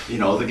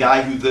 The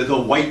guy who, the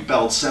white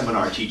belt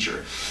seminar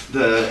teacher.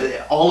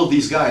 All of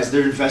these guys,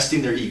 they're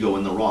investing their ego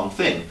in the wrong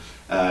thing.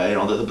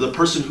 The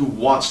person who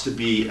wants to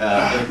be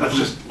let's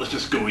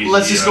just go easy.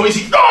 Let's just go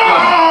easy.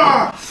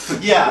 Ah!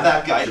 Yeah,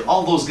 that guy.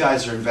 All those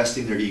guys are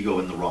investing their ego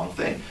in the wrong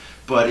thing.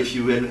 But if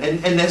you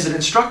and as an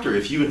instructor,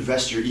 if you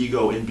invest your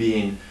ego in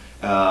being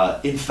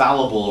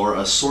infallible or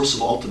a source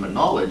of ultimate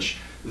knowledge,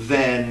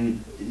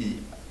 then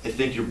I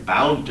think you're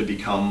bound to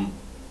become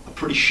a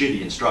pretty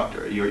shitty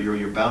instructor.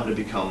 You're bound to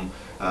become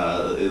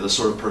the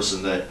sort of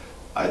person that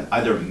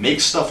either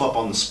makes stuff up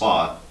on the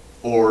spot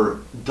or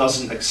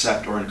doesn't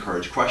accept or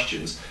encourage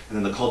questions, and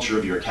then the culture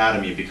of your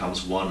academy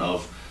becomes one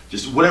of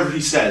just whatever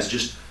he says,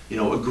 just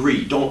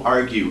agree, don't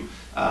argue,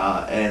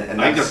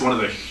 and I think that's one of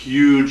the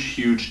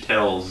huge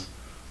tells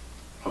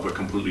of a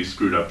completely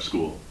screwed up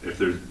school. If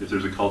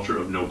there's a culture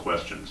of no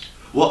questions.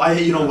 Well,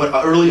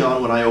 early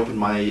on when I opened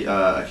my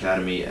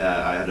academy,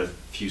 I had a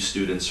few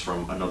students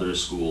from another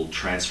school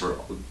transfer.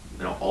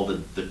 All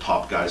the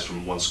top guys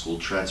from one school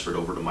transferred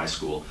over to my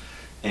school,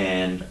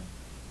 and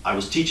I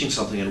was teaching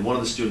something, and one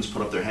of the students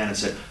put up their hand and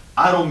said,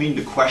 "I don't mean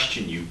to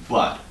question you,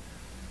 but,"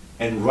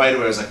 and right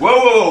away I was like,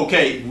 whoa,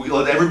 okay,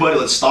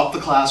 let's stop the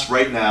class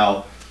right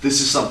now. This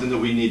is something that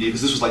we need to,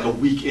 because this was like a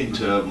week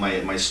into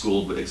my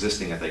school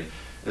existing, I think.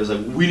 It was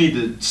like, we need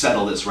to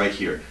settle this right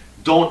here.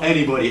 Don't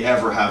anybody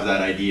ever have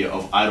that idea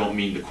of, I don't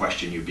mean to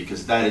question you,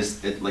 because that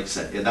is, like I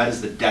said, that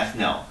is the death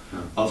knell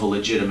of a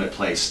legitimate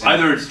place.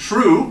 Either it's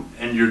true,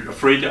 and you're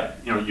afraid to,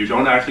 you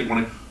don't actually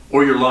want to,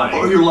 or you're lying.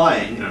 Or you're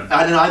lying. Yeah.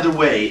 And either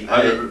way,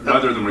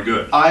 neither of them are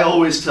good. I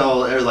always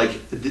tell,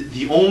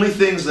 the only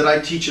things that I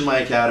teach in my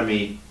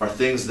academy are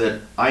things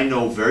that I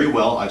know very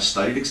well, I've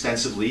studied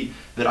extensively,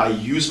 that I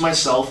use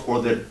myself,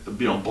 or that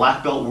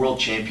black belt world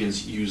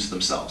champions use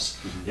themselves.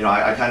 Mm-hmm.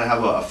 I kind of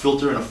have a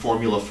filter and a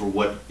formula for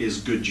what is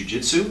good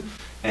jiu-jitsu,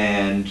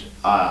 and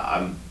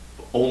I'm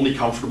only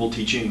comfortable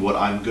teaching what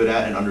I'm good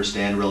at and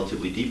understand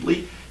relatively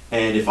deeply.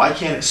 And if I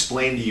can't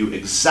explain to you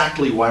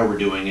exactly why we're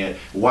doing it,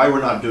 why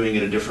we're not doing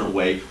it a different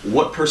way,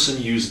 what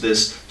person used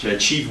this to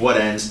achieve what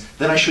ends,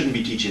 then I shouldn't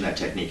be teaching that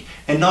technique.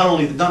 And not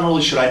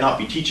only should I not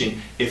be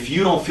teaching, if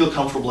you don't feel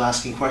comfortable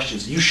asking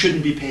questions, you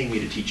shouldn't be paying me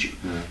to teach you.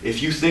 Yeah.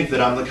 If you think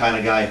that I'm the kind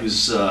of guy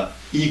whose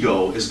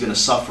ego is going to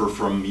suffer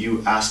from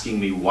you asking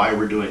me why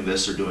we're doing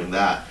this or doing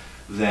that,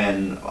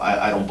 then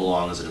I don't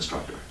belong as an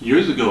instructor.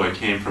 Years ago, I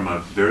came from a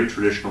very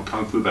traditional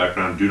Kung Fu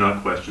background, do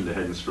not question the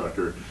head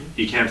instructor. Mm-hmm.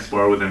 He can't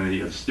spar with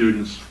any of the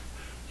students,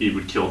 he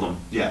would kill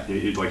them. Yeah.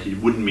 He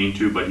wouldn't mean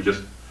to, but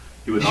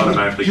he would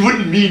automatically... He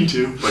wouldn't mean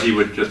to. But he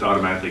would just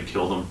automatically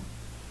kill them.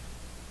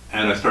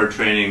 And I started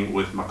training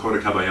with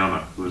Makoto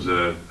Kabayama, who was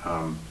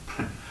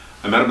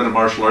I met him at a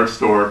martial arts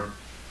store,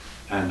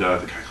 and the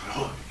guy goes,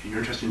 "Oh, you're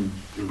interested in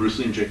Bruce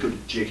Lee and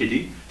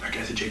JKD? That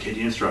guy's a JKD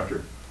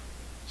instructor."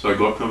 So I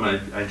go up to him,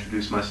 I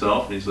introduce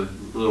myself, and he's a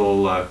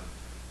little,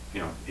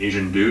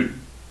 Asian dude.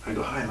 I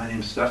go, "Hi, my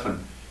name's Stephan."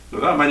 He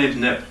goes, "Oh, my name's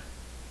Nip."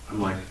 I'm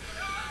like,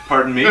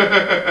 "Pardon me?" He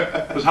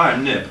goes, "Hi,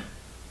 I'm Nip."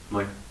 I'm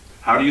like,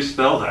 "How do you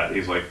spell that?"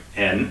 He's like,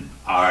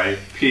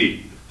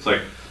 N-I-P. It's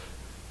like,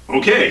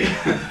 okay.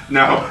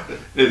 Now,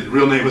 his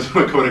real name was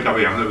Makoto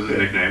Kabayama, that was his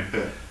nickname.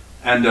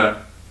 And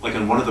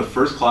in one of the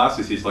first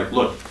classes, he's like,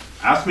 "Look,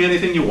 ask me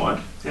anything you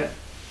want. Yeah.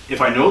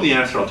 If I know the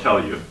answer, I'll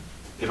tell you.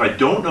 If I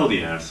don't know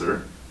the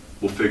answer,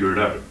 we'll figure it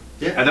out."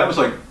 Yeah. And that was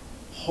like,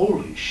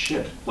 holy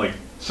shit. Like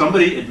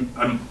somebody,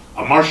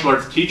 a martial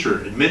arts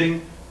teacher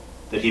admitting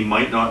that he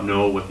might not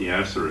know what the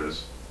answer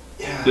is.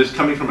 Yeah. This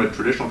coming from a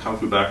traditional Kung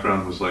Fu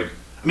background was like,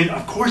 I mean,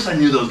 of course I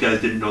knew those guys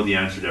didn't know the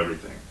answer to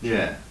everything.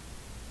 Yeah.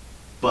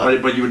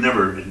 But you would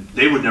never,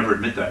 they would never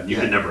admit that. And you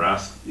could never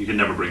ask, you could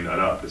never bring that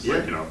up. It's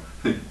like,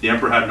 the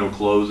emperor had no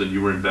clothes and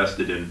you were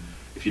invested in,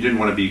 if you didn't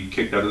want to be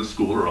kicked out of the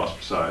school or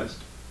ostracized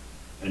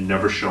and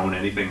never shown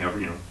anything ever,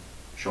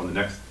 shown the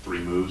next 3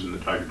 moves in the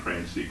Tiger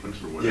Crane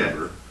sequence or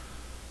whatever,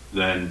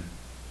 then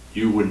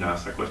you wouldn't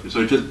ask that question.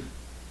 So it just,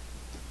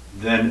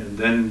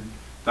 then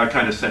that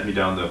kind of sent me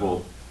down the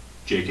whole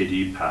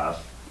JKD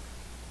path,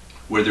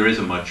 where there is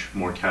a much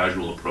more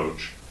casual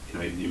approach.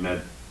 You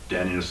met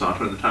Dan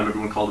Inosanto at the time,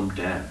 everyone called him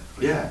Dan.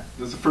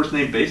 That's a first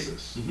name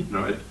basis. Mm-hmm.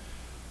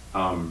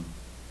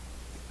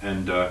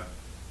 And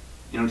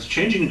you know, it's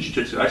changing in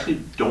Jiu-Jitsu. I actually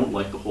don't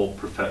like the whole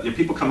professor. You know,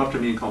 people come up to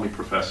me and call me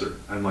professor.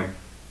 I'm like,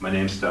 my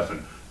name's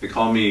Stephan. They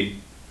call me,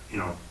 you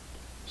know,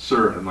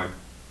 sir. I'm like,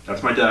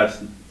 that's my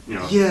dad's. You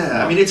know.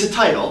 Yeah, I mean, it's a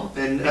title,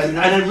 and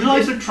I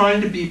realize they're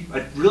trying to be.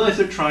 I realize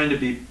they're trying to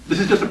be. This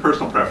is just a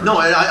personal preference. No,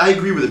 I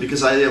agree with it,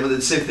 because I have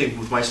the same thing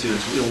with my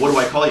students. You know, what do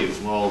I call you?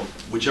 Well,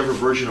 whichever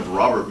version of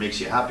Robert makes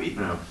you happy.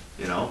 Yeah.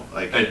 You know,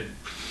 like.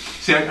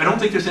 See, I don't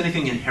think there's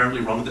anything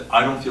inherently wrong with it.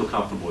 I don't feel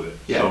comfortable with it.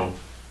 Yeah. So,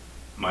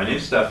 my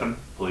name's Stephan.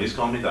 Please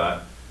call me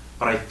that.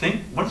 But I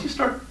think once you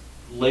start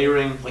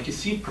layering, like you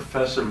see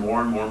professor more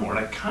and more and more,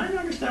 and I kind of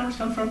understand where it's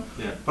coming from.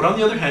 Yeah. But on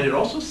the other hand, it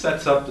also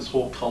sets up this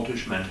whole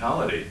cultish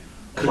mentality.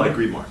 Couldn't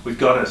agree more. We've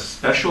got a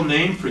special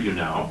name for you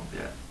now.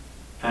 Yeah.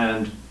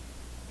 And,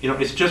 you know,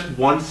 it's just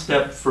one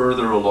step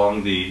further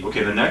along the,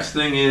 okay, the next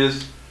thing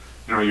is,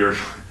 you know, you're,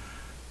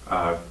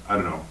 I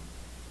don't know,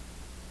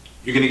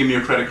 you're going to give me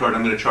your credit card,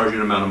 I'm going to charge you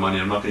an amount of money,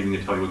 I'm not even going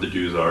to tell you what the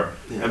dues are.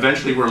 Yeah.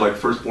 Eventually we're like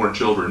firstborn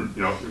children,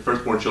 you know,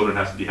 firstborn children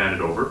has to be handed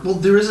over. Well,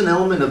 there is an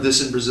element of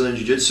this in Brazilian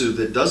Jiu-Jitsu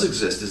that does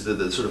exist, is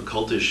the sort of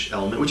cultish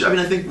element, which I mean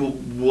I think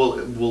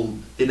will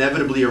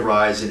inevitably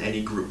arise in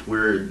any group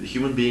where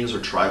human beings are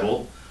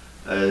tribal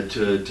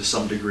to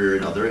some degree or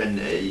another, and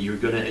you're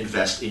going to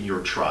invest in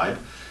your tribe.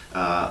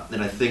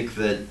 And I think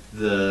that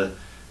the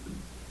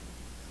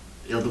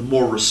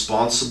more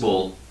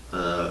responsible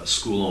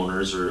school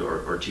owners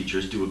or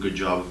teachers do a good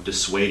job of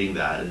dissuading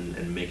that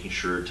and making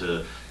sure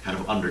to kind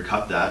of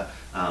undercut that,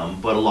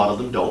 but a lot of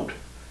them don't.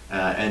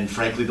 And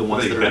frankly, the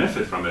ones that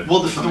benefit from it. Well,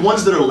 the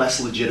ones that are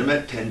less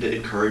legitimate tend to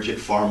encourage it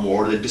far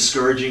more. They're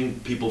discouraging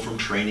people from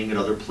training at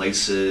other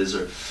places,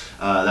 or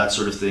that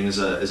sort of thing is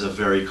a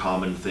very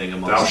common thing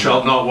amongst. Thou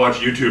shalt not watch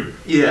YouTube.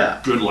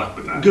 Yeah. Good luck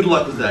with that. Good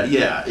luck with that.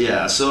 Yeah,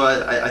 yeah. So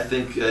I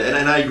think,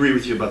 and I agree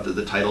with you about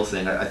the title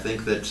thing. I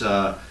think that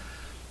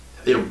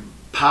you know,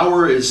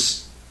 power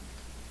is,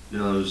 you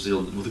know,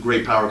 with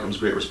great power comes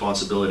great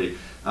responsibility.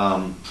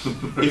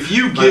 If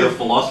you give the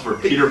philosopher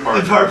Peter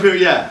Parker,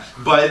 yeah,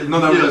 but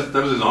no, that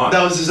was his aunt.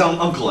 That was his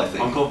uncle, I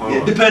think. Uncle,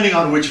 yeah, depending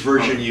on which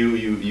version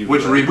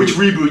which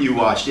reboot you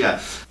watched,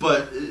 yeah.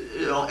 But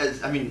you know,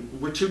 I mean,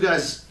 we're two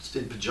guys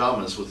in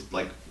pajamas with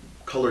like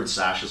colored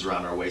sashes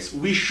around our waist.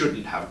 We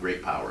shouldn't have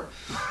great power,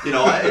 you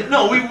know.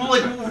 No, we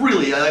like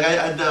really. Like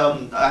I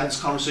had this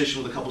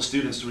conversation with a couple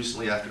students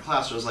recently after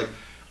class where I was like,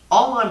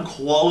 all I'm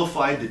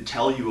qualified to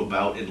tell you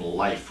about in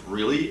life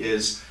really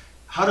is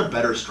how to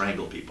better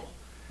strangle people.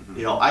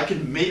 You know, I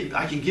can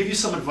give you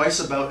some advice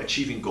about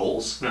achieving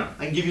goals. Yeah.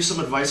 I can give you some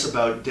advice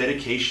about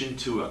dedication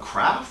to a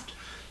craft.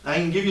 I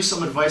can give you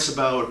some advice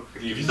about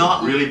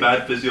not really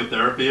bad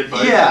physiotherapy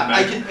advice. Yeah,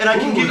 I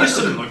can give you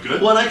some. Look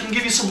good. Well, and I can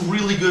give you some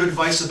really good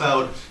advice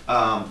about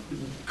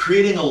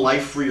creating a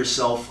life for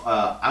yourself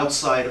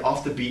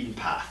off the beaten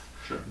path.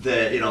 Sure.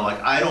 That, you know, like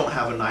I don't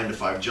have a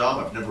 9-to-5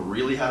 job. I've never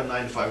really had a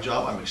 9-to-5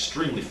 job. I'm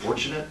extremely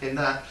fortunate in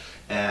that,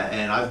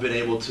 and I've been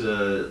able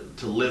to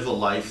live a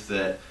life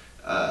that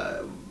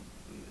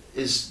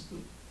is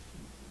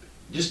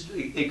just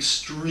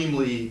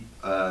extremely,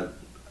 I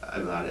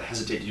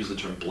hesitate to use the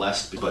term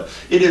blessed, but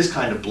it is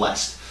kind of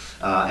blessed.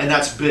 And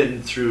that's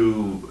been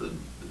through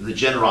the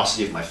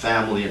generosity of my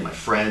family and my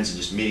friends and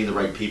just meeting the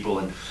right people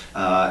and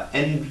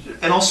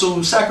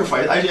also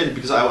sacrifice.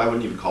 Because I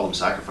wouldn't even call them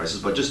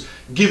sacrifices, but just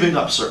giving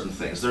up certain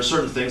things. There are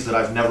certain things that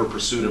I've never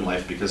pursued in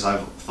life because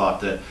I've thought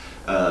that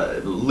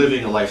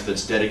living a life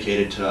that's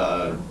dedicated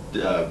to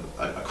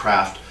a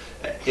craft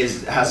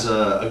has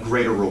a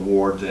greater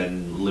reward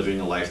than living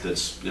a life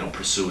that's, you know,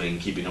 pursuing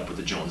keeping up with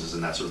the Joneses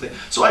and that sort of thing.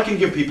 So I can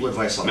give people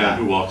advice on that. Man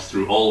who walks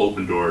through all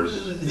open doors.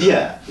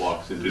 Yeah.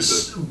 Walks into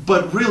the.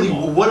 But really,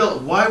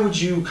 why would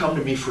you come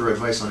to me for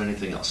advice on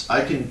anything else?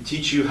 I can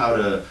teach you how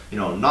to, you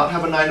know, not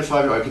have a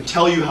 9-to-5 job. I can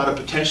tell you how to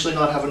potentially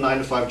not have a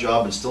 9-to-5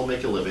 job and still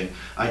make a living.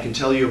 I can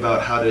tell you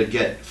about how to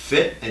get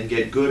fit and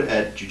get good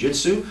at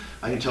jiu-jitsu.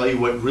 I can tell you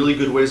what really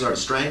good ways are to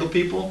strangle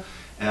people.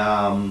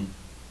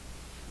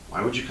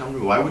 Why would you come to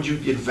me? Why would you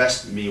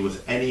invest in me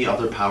with any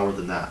other power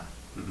than that?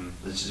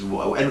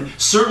 Mm-hmm. And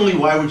certainly,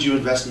 why would you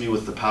invest in me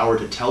with the power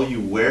to tell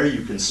you where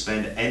you can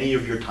spend any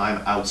of your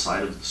time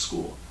outside of the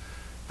school?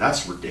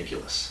 That's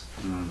ridiculous.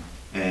 Mm.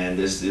 And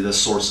is the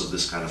source of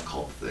this kind of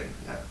cult thing.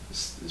 Yeah.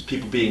 Is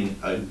people being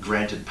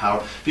granted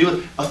power.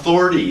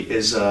 Authority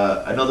is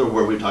another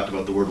word. We've talked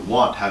about the word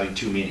want having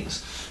two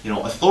meanings. You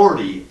know,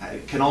 authority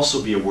can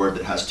also be a word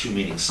that has two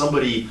meanings.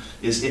 Somebody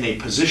is in a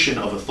position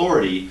of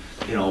authority.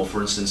 You know,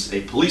 for instance,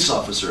 a police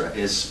officer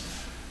is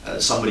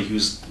somebody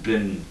who's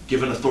been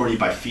given authority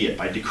by fiat,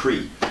 by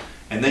decree.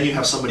 And then you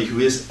have somebody who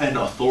is an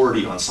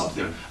authority on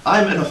something. Yeah.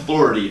 I'm an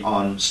authority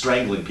on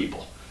strangling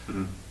people.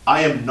 Mm-hmm.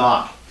 I am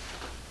not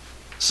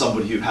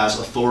somebody who has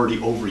authority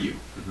over you.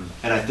 Mm-hmm.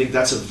 And I think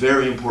that's a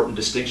very important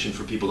distinction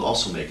for people to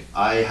also make.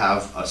 I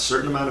have a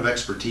certain amount of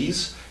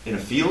expertise in a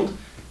field,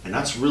 and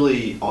that's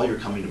really all you're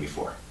coming to me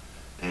for.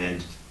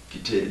 And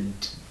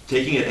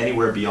taking it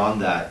anywhere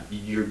beyond that,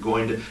 you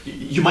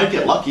might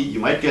get lucky.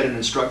 You might get an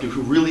instructor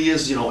who really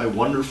is, you know, a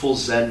wonderful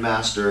Zen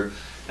master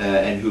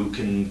and who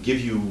can give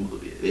you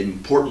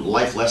important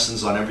life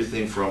lessons on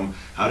everything from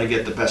how to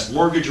get the best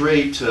mortgage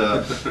rate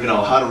to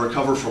how to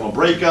recover from a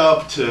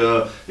breakup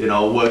to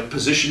what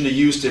position to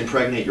use to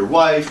impregnate your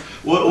wife,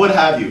 what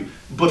have you.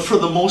 But for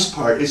the most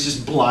part, it's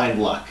just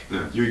blind luck.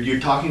 Yeah. You're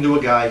talking to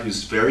a guy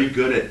who's very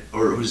good at,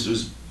 or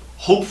who's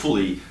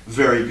hopefully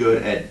very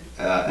good at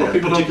a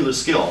particular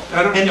skill.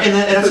 And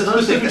that's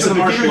another thing. As a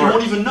beginner, you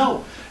won't even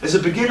know. As a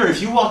beginner,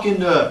 if you walk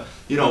into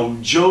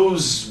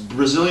Joe's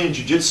Brazilian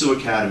Jiu-Jitsu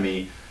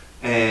Academy,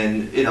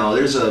 and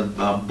there's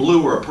a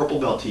blue or a purple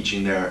belt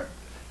teaching there,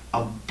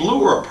 a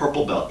blue or a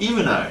purple belt,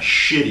 even a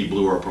shitty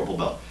blue or a purple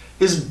belt,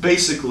 is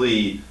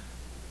basically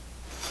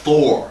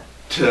Thor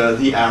to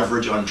the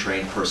average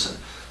untrained person.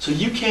 So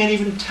you can't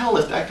even tell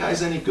if that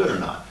guy's any good or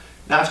not.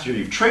 Now, after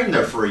you've trained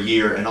there for a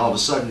year and all of a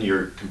sudden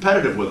you're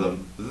competitive with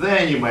them,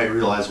 then you might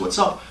realize what's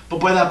up. But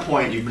by that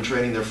point, you've been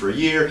training there for a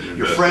year,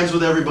 you're friends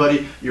with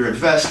everybody, you're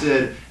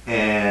invested,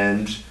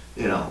 and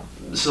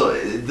so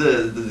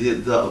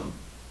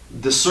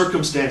the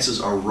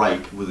circumstances are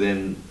ripe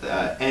within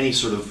any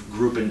sort of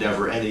group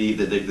endeavor, any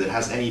that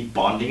has any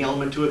bonding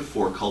element to it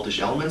for cultish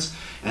elements,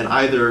 and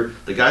either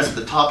the guys at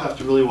the top have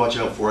to really watch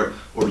out for it,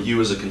 or you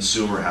as a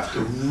consumer have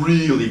to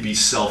really be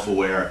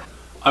self-aware.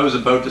 I was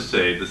about to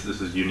say this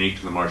is unique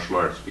to the martial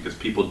arts because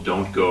people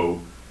don't go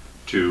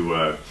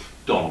to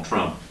Donald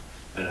Trump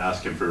and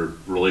ask him for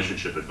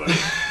relationship advice.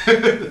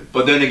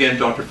 But then again,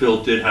 Dr.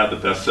 Phil did have the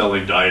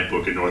best-selling diet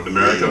book in North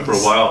America for a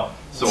while,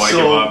 so I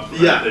give up.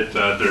 Yeah.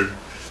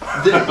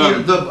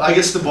 I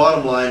guess the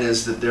bottom line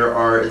is that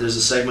there's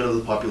a segment of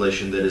the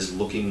population that is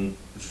looking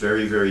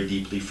very, very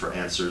deeply for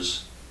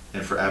answers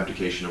and for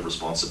abdication of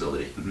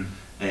responsibility. Mm-hmm.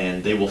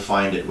 And they will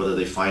find it, whether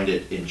they find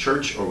it in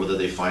church or whether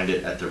they find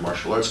it at their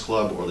martial arts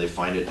club or they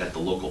find it at the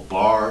local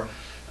bar.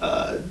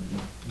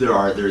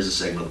 There is a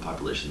segment of the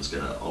population that's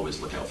going to always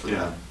look out for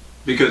that.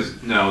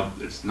 Because now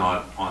it's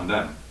not on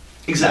them.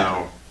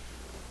 Exactly. Now,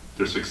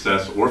 their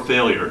success or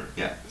failure,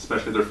 yeah,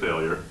 especially their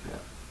failure.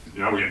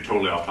 Yeah. We're getting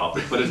totally off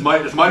topic, but it's my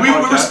podcast. We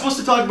were supposed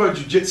to talk about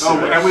jiu-jitsu. Oh,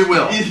 right? and we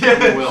will.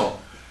 Yeah. We will.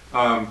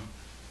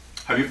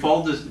 Have you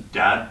followed this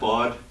dad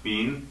bod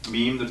meme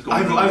that's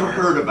going on? I've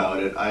heard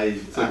about it.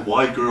 It's like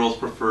why girls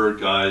prefer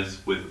guys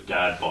with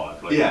dad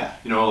bod. Like, yeah.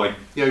 He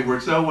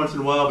works out once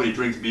in a while, but he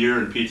drinks beer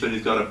and pizza, and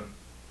he's got a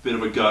bit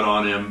of a gut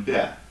on him.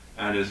 Yeah.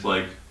 And it's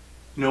like,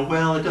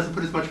 well, it doesn't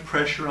put as much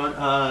pressure on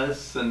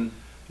us, and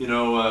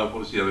what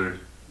was the other reason?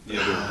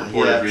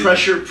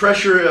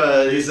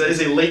 Pressure is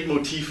a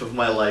leitmotif of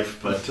my life,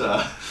 but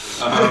I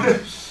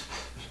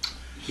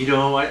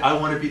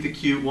want to be the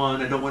cute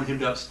one. I don't want him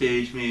to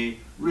upstage me.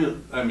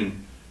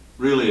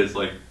 Really, it's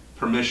like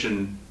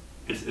permission.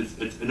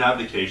 It's an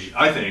abdication.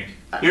 I think.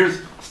 Here's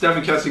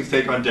Stephan Kesting's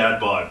take on dad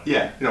bod.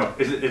 Yeah.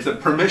 It's a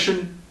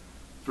permission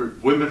for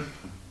women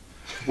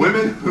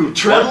who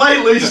tread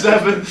lightly,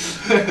 Stephan.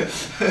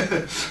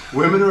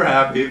 Women who are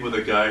happy with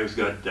a guy who's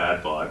got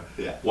dad bod.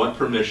 Yeah. Want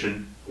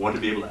permission. Want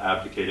to be able to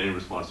abdicate any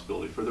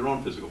responsibility for their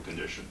own physical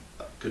condition.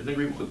 Couldn't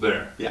agree more. So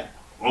there. Yeah.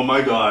 Oh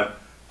my God.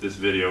 This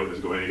video is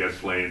going to get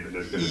flamed and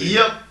it's going to be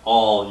yep.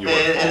 all your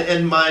fault.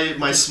 And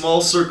my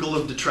small circle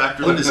of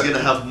detractors is going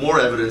to have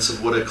more evidence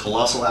of what a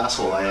colossal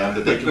asshole I am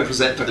that they can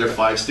present to their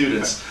 5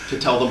 students to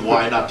tell them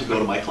why not to go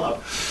to my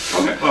club.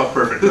 Okay, well,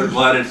 perfect. I'm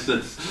glad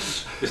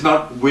it's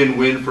not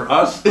win-win for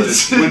us, but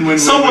it's win-win-win.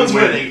 Someone's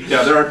winning.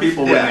 Yeah, there are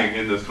people winning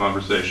in this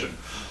conversation.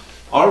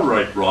 All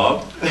right,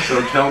 Rob,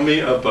 so tell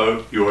me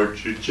about your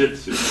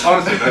jiu-jitsu.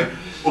 Honestly,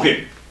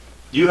 okay,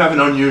 you have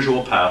an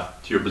unusual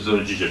path to your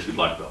Brazilian Jiu-Jitsu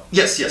black belt.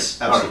 Yes,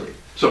 absolutely. Right.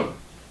 So,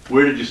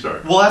 where did you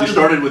start? Well, you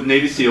started with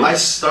Navy SEALs. I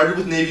started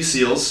with Navy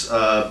SEALs,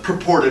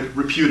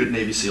 reputed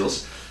Navy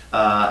SEALs,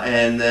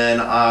 and then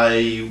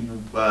I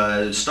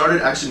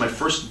started. Actually, my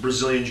first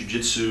Brazilian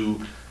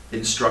Jiu-Jitsu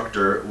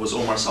instructor was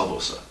Omar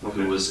Salvosa,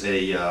 who was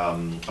a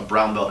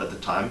brown belt at the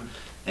time,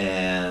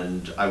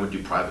 and I would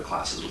do private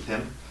classes with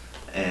him,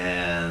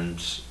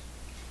 and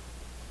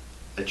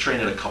I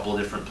trained at a couple of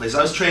different places.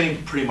 I was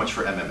training pretty much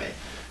for MMA.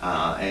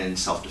 And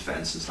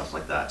self-defense and stuff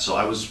like that. So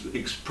I was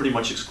pretty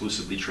much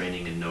exclusively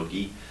training in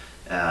no-gi.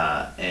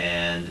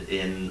 And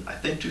in, I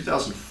think,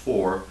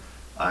 2004,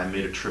 I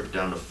made a trip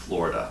down to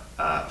Florida.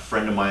 A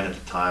friend of mine at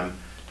the time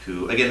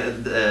who,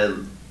 again,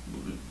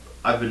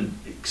 I've been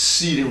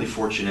exceedingly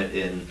fortunate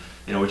in,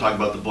 we talk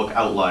about the book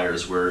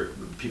Outliers, where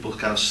people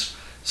kind of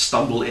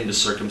stumble into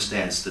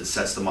circumstance that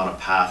sets them on a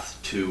path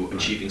to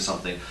achieving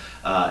something.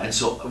 And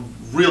so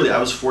really I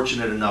was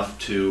fortunate enough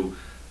to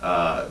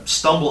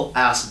stumble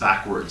ass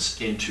backwards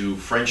into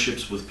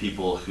friendships with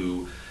people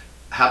who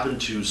happen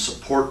to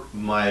support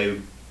my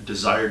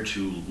desire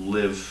to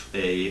live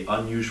a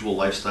unusual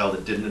lifestyle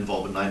that didn't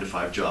involve a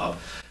 9-to-5 job,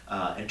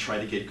 and try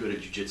to get good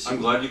at jiu-jitsu. I'm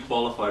glad you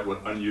qualified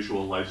what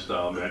unusual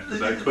lifestyle meant,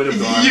 because I could have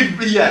gone in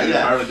an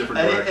entirely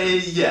different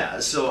direction. Yeah,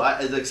 so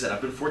like I said,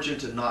 I've been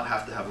fortunate to not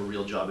have to have a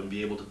real job and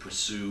be able to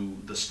pursue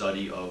the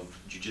study of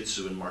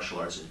jiu-jitsu and martial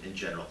arts in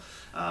general.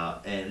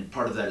 And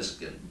part of that is,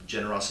 again,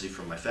 generosity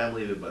from my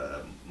family,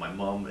 my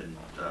mom and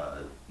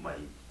my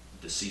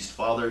deceased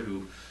father,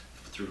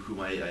 through whom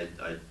I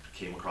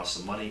came across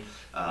some money,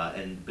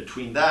 and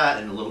between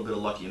that and a little bit of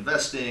lucky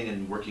investing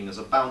and working as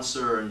a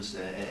bouncer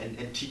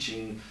and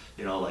teaching,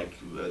 you know, like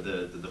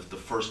the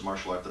first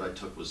martial art that I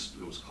took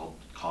was called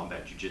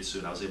combat Jiu-Jitsu,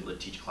 and I was able to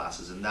teach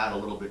classes in that a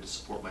little bit to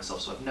support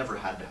myself. So I've never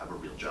had to have a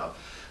real job.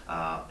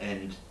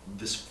 And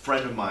this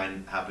friend of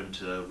mine happened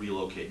to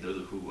relocate,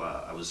 who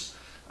I was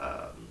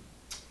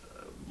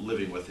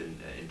living with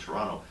in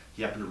Toronto.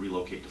 He happened to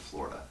relocate to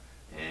Florida,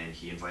 and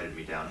he invited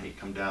me down. Hey,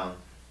 come down.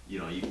 You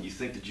know, you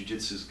think the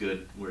jiu-jitsu is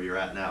good where you're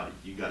at now.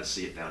 You got to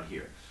see it down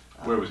here.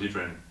 Where was he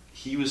training?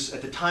 He was,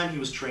 at the time, he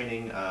was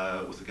training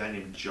with a guy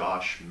named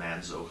Josh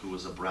Manzo, who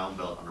was a brown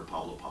belt under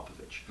Pablo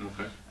Popovich.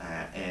 Okay.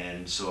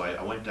 And so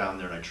I went down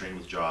there and I trained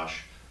with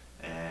Josh,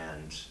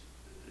 and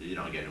you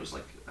know, again, it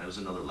was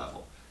another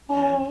level.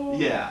 And,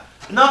 yeah,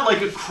 not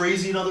like a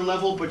crazy another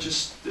level, but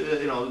just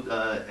you know,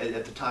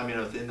 at the time, you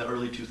know, in the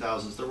early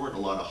 2000s, there weren't a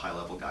lot of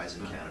high-level guys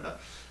in Canada.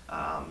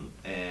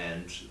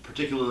 And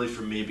particularly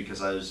for me,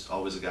 because I was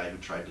always a guy who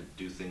tried to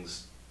do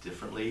things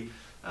differently.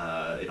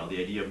 You know,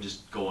 the idea of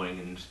just going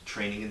and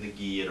training in the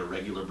gi at a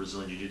regular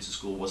Brazilian Jiu-Jitsu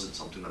school wasn't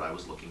something that I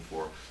was looking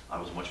for. I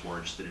was much more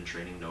interested in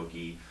training no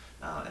gi,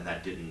 and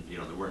that didn't, you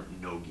know, there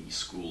weren't no gi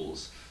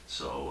schools.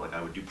 So like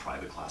I would do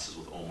private classes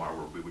with Omar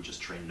where we would just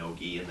train no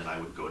gi, and then I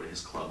would go to his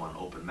club on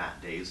open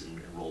mat days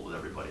and roll with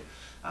everybody.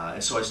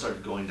 And so I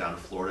started going down to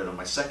Florida, and on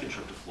my second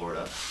trip to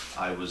Florida,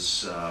 I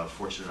was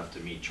fortunate enough to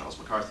meet Charles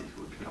McCarthy,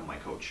 who would become my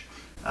coach.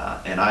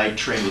 And I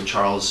trained with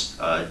Charles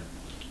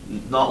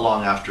not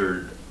long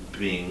after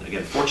being,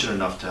 again, fortunate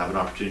enough to have an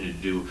opportunity to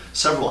do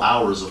several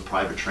hours of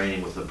private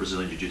training with a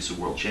Brazilian Jiu-Jitsu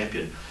world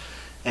champion.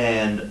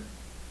 And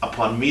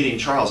upon meeting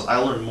Charles, I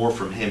learned more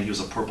from him. He was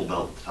a purple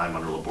belt at the time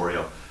under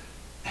Laborio.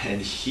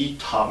 And he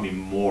taught me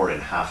more in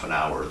half an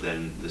hour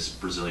than this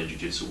Brazilian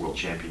Jiu-Jitsu world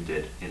champion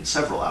did in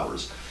several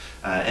hours.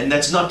 And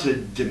that's not to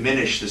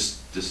diminish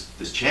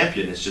this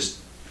champion. It's just,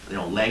 you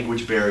know,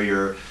 language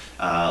barrier,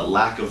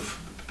 lack of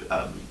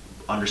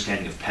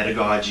understanding of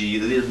pedagogy.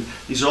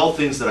 These are all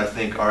things that I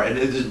think are, and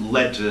it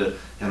led to,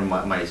 you know,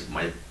 my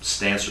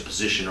stance or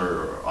position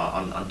or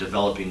on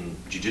developing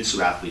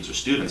jiu-jitsu athletes or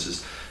students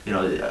is, you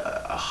know,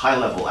 a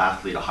high-level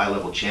athlete, a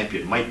high-level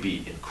champion might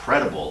be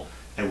incredible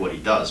at what he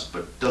does,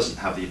 but doesn't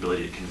have the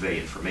ability to convey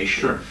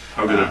information. Sure.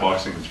 How good a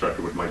boxing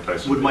instructor would Mike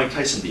Tyson be? Would Mike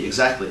Tyson be,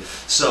 exactly.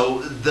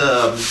 So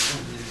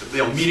you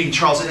know, meeting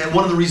Charles, and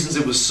one of the reasons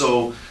it was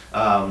so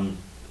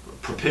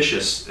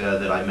propitious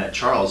that I met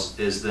Charles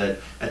is that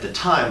at the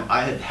time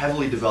I had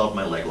heavily developed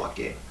my leg lock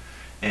game,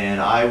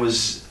 and I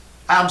was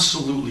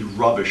absolutely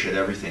rubbish at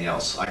everything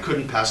else. I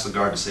couldn't pass the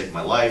guard to save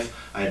my life.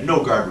 I had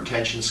no guard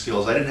retention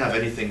skills. I didn't have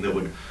anything that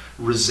would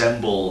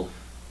resemble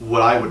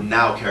what I would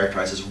now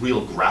characterize as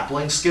real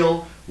grappling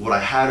skill. What I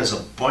had is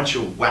a bunch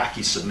of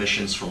wacky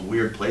submissions from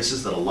weird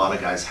places that a lot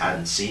of guys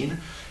hadn't seen.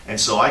 And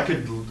so I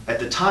could, at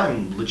the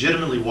time,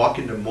 legitimately walk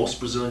into most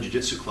Brazilian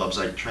Jiu-Jitsu clubs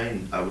I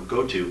would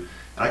go to,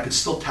 and I could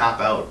still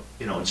tap out,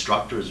 you know,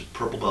 instructors,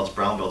 purple belts,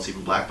 brown belts,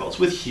 even black belts,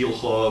 with heel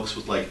hooks,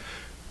 with like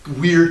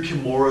weird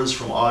kimuras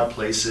from odd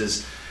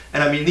places.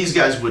 And I mean, these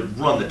guys would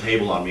run the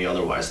table on me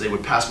otherwise. They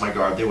would pass my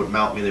guard, they would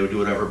mount me, they would do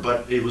whatever,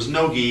 but it was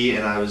no gi,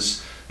 and I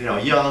was, you know,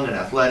 young and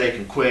athletic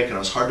and quick, and I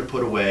was hard to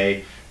put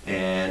away.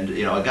 And,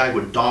 you know, a guy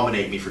would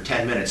dominate me for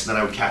 10 minutes, and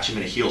then I would catch him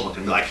in a heel hook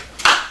and be like,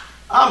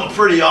 I'm a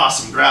pretty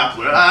awesome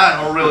grappler.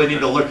 I don't really need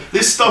to learn.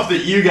 This stuff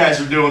that you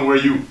guys are doing where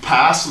you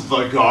pass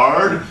the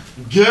guard,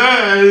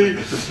 gay,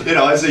 you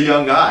know, as a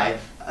young guy,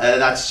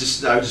 that's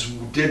just, I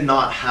just did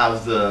not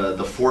have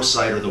the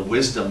foresight or the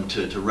wisdom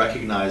to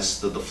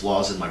recognize the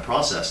flaws in my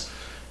process.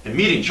 And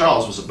meeting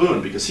Charles was a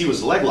boon because he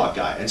was the leg lock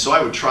guy. And so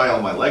I would try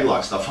all my leg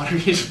lock stuff on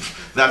him.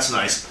 That's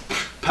nice.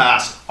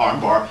 Pass,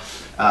 armbar.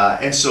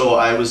 And so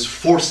I was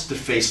forced to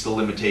face the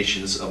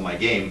limitations of my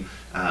game,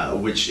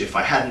 which if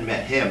I hadn't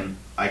met him,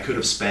 I could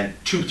have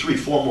spent 2, 3,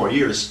 4 more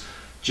years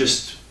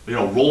just, you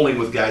know, rolling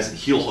with guys and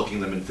heel hooking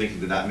them and thinking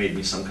that that made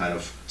me some kind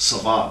of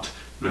savant,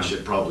 which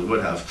it probably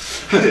would have,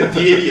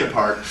 the idiot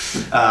part.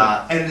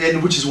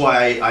 And which is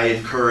why I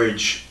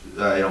encourage you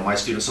know, my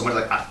students so much.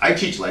 Like I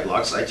teach leg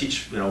locks. I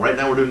teach, you know, right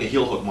now we're doing a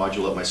heel hook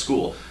module at my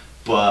school,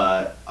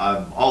 but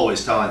I'm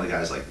always telling the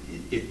guys, like,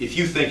 if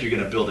you think you're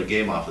going to build a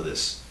game off of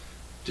this,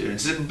 dude,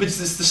 it's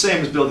the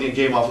same as building a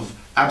game off of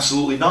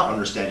absolutely not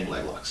understanding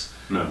leg locks.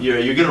 No.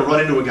 You're going to run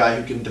into a guy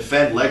who can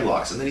defend leg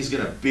locks, and then he's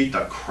going to beat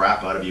the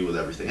crap out of you with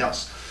everything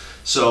else.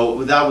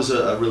 So that was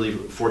a really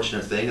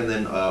fortunate thing, and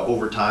then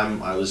over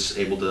time I was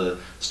able to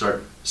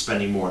start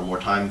spending more and more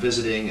time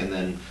visiting, and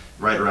then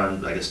right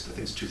around, I think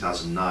it's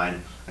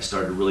 2009, I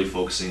started really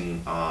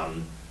focusing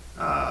on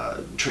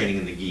training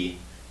in the gi.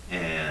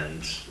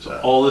 And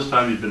so all this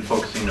time you've been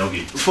focusing no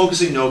gi?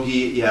 Focusing no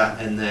gi, yeah,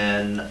 and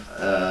then...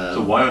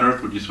 so why on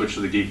earth would you switch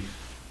to the gi?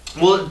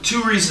 Well,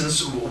 2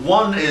 reasons.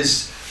 One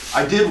is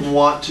I did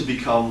want to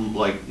become,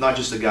 like, not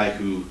just a guy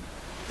who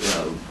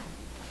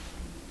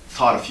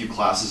taught a few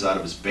classes out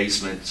of his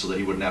basement so that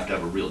he wouldn't have to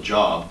have a real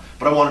job,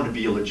 but I wanted to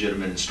be a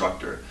legitimate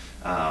instructor.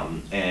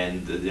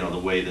 And you know, the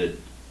way that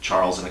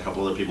Charles and a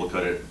couple other people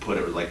put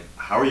it was like,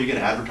 how are you going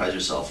to advertise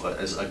yourself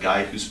as a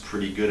guy who's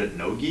pretty good at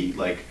no gi?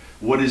 Like,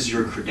 what is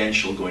your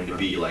credential going to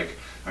be? Like,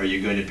 are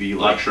you going to be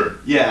black like shirt?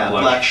 Yeah,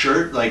 black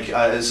shirt. Like, so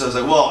I was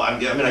like, well, I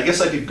mean, I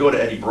guess I could go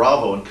to Eddie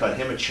Bravo and cut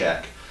him a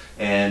check,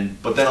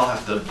 but then I'll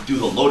have to do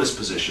the lotus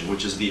position,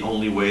 which is the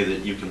only way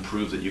that you can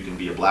prove that you can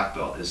be a black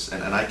belt.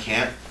 And I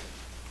can't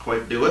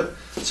quite do it.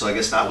 So I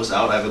guess that was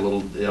out. I have a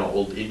little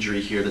old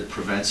injury here that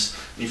prevents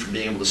me from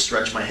being able to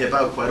stretch my hip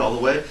out quite all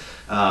the way.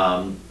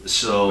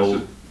 So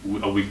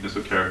that's a weakness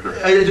of character.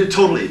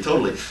 Totally.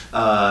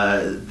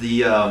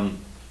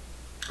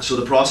 So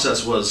the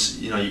process was,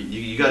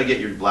 you got to get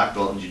your black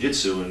belt in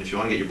Jiu-Jitsu, and if you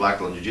want to get your black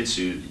belt in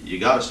Jiu-Jitsu, you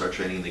got to start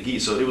training in the gi.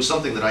 So it was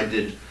something that I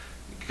did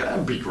kind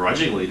of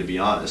begrudgingly, to be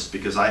honest,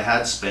 because I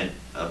had spent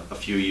a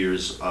few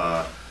years,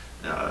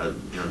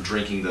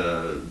 drinking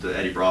the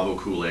Eddie Bravo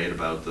Kool-Aid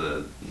about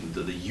the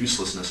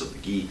uselessness of the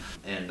gi,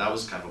 and that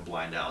was kind of a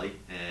blind alley.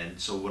 And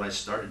so when I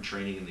started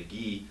training in the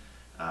gi,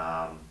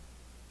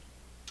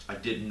 I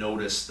did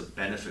notice the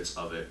benefits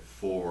of it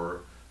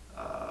for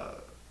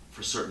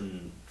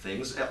certain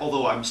things,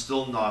 although I'm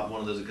still not one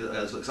of those,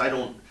 because I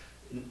don't,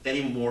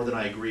 any more than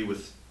I agree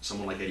with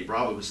someone like Eddie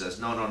Bravo who says,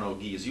 no,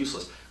 gi is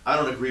useless. I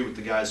don't agree with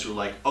the guys who are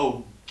like,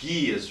 oh,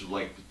 gi is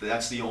like,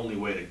 that's the only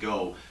way to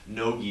go.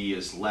 No gi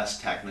is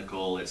less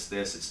technical, it's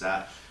this, it's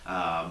that.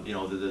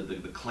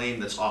 The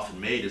claim that's often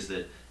made is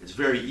that it's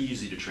very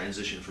easy to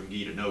transition from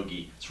gi to no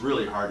gi. It's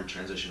really hard to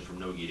transition from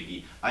no gi to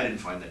gi. I didn't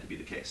find that to be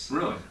the case.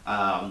 Really?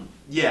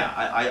 Yeah,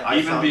 I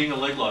even being a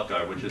leg lock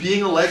guy, which is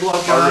being a leg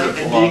lock guy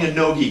and being a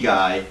no gi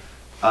guy.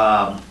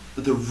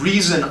 The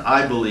reason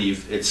I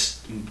believe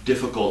it's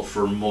difficult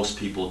for most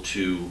people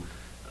to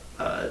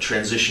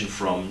transition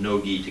from no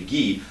gi to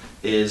gi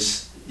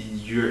is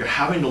you're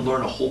having to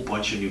learn a whole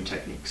bunch of new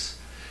techniques,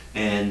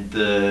 and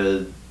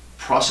the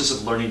process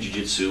of learning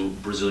Jiu-Jitsu,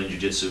 Brazilian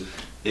Jiu-Jitsu,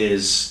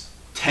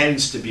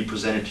 tends to be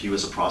presented to you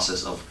as a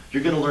process of,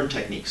 you're going to learn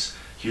techniques.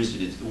 Here's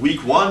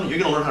week one, you're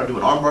going to learn how to do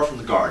an armbar from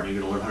the guard, and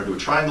you're going to learn how to do a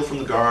triangle from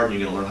the guard, and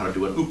you're going to learn how to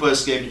do an upa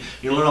escape.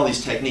 You're going to learn all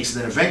these techniques,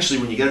 and then eventually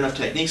when you get enough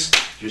techniques,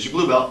 here's your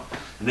blue belt,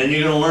 and then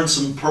you're going to learn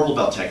some purple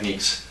belt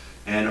techniques.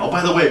 And oh,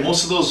 by the way,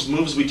 most of those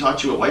moves we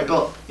taught you at white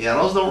belt, yeah,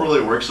 those don't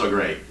really work so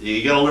great.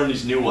 You got to learn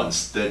these new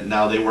ones that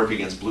now they work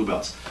against blue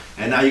belts.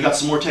 And now you got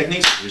some more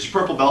techniques, here's your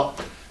purple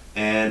belt.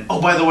 And oh,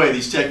 by the way,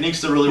 these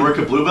techniques that really work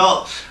at blue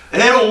belt,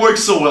 and they don't work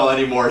so well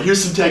anymore.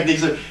 Here's some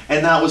techniques,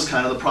 and that was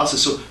kind of the process.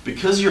 So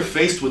because you're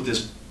faced with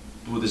this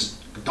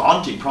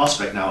daunting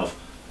prospect now of,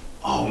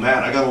 oh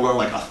man, I got to learn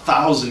like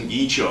 1,000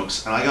 gi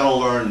chokes, and I got to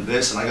learn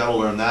this, and I got to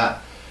learn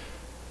that.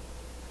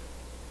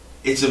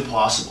 It's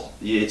impossible.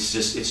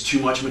 It's too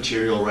much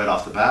material right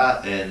off the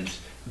bat, and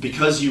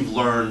because you've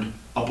learned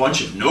a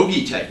bunch of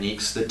no-gi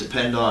techniques that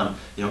depend on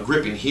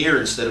gripping here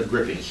instead of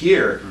gripping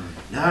here.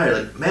 Now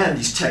you're like, man,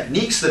 these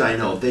techniques that I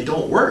know, they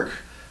don't work.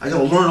 I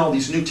gotta learn all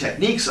these new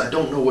techniques. I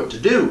don't know what to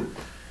do.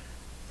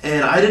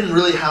 And I didn't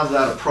really have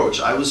that approach.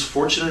 I was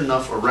fortunate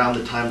enough around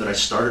the time that I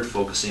started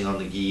focusing on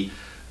the gi,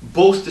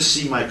 both to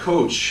see my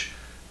coach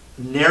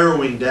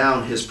narrowing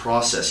down his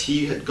process.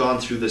 He had gone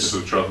through this.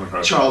 This was Charles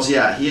McCarthy. Charles,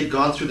 yeah, he had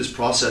gone through this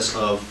process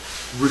of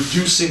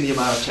reducing the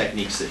amount of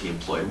techniques that he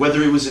employed,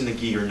 whether it was in the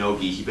gi or no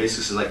gi. He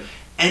basically said, like,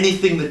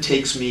 anything that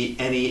takes me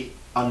any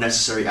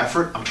unnecessary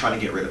effort, I'm trying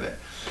to get rid of it.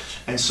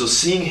 And so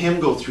seeing him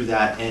go through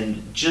that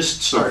and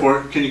just start...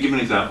 can you give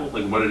an example?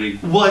 Like, what did he...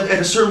 Well, at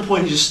a certain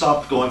point, he just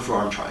stopped going for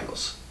arm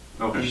triangles.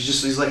 Okay.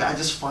 He's like, I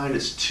just find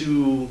it's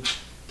too...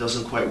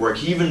 doesn't quite work.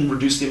 He even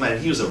reduced the amount.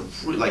 He was a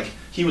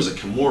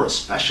Kimura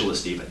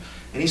specialist even.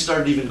 And he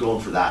started even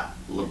going for that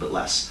a little bit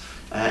less.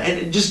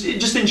 And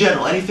just in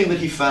general, anything that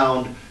he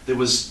found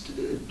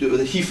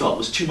that he felt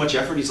was too much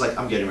effort, he's like,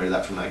 I'm getting rid of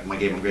that from my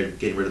game. I'm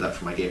getting rid of that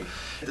from my game.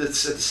 At the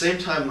same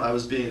time, I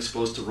was being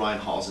exposed to Ryan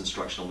Hall's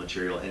instructional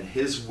material and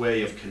his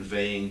way of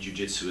conveying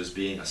jiu-jitsu as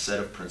being a set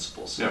of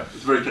principles. Yeah,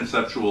 it's very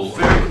conceptual.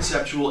 Very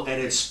conceptual,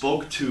 and it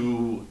spoke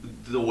to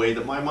the way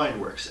that my mind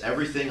works.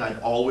 Everything I'd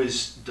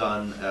always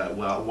done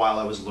while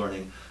I was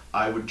learning,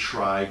 I would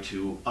try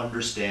to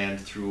understand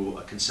through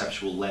a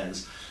conceptual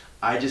lens.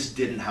 I just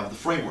didn't have the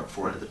framework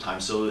for it at the time.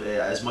 So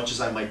as much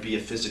as I might be a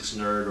physics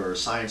nerd or a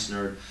science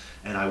nerd,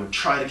 and I would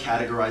try to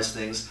categorize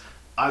things,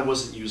 I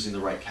wasn't using the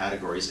right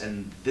categories,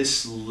 and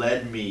this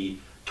led me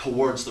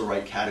towards the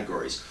right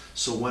categories.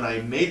 So when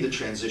I made the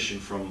transition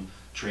from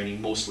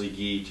training mostly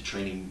gi to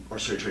training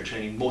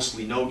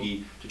mostly no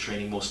gi to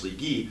training mostly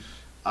gi,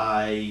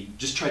 I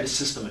just tried to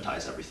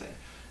systematize everything.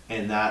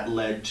 And that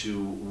led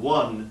to,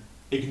 one,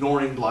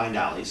 ignoring blind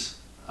alleys,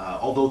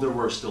 although there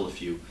were still a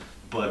few,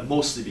 but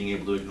mostly being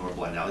able to ignore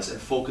blind alleys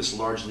and focus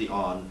largely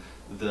on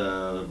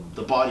the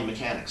body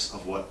mechanics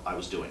of what I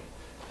was doing.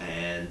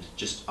 And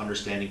just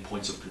understanding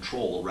points of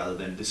control rather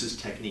than this is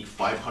technique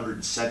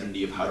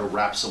 570 of how to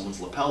wrap someone's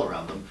lapel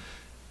around them.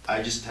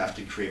 I just have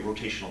to create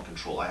rotational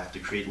control. I have to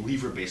create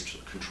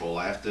lever-based control.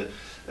 I have to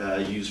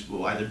use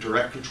either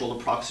direct control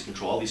or proxy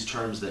control. All these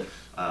terms that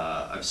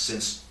I've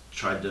since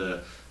tried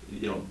to,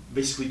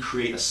 basically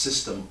create a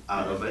system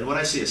out of. And when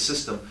I say a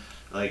system,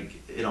 like,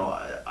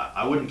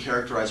 I wouldn't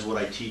characterize what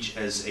I teach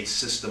as a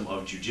system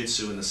of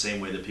jiu-jitsu in the same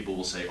way that people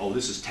will say, oh,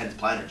 this is 10th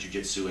planet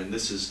jiu-jitsu and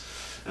this is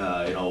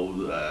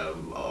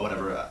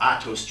whatever,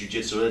 Atos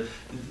Jiu-Jitsu,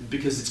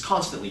 because it's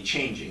constantly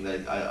changing.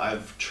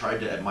 I've tried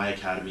to, at my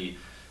academy,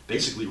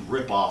 basically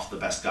rip off the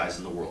best guys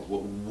in the world.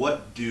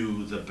 What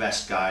do the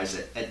best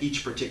guys at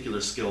each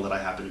particular skill that I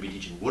happen to be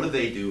teaching, what do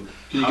they do?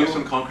 Can you give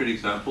some concrete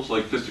examples?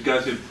 Like just the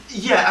guys who...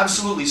 Yeah,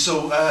 absolutely.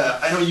 So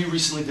I know you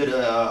recently did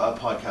a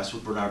podcast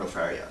with Bernardo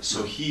Faria.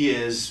 So he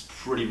is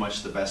pretty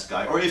much the best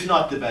guy, or if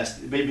not the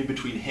best, maybe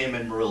between him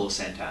and Murillo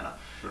Santana,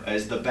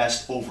 as the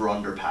best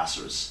over-under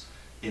passers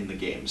in the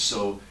game.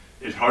 So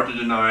it's hard to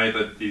deny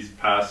that these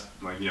past,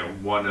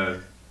 won a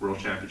world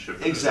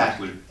championship.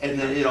 Exactly. And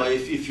then,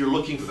 if you're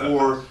looking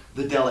for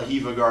the De La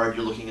Riva guard,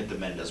 you're looking at the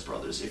Mendes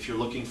brothers. If you're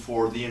looking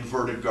for the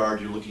inverted guard,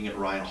 you're looking at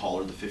Ryan Hall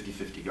or the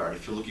 50-50 guard.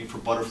 If you're looking for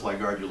butterfly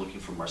guard, you're looking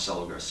for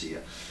Marcelo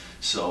Garcia.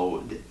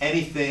 So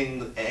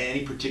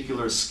any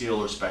particular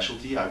skill or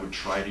specialty, I would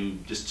try to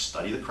just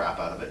study the crap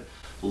out of it,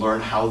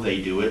 learn how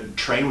they do it,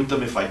 train with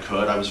them if I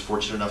could. I was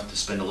fortunate enough to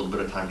spend a little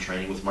bit of time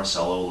training with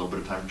Marcelo, a little bit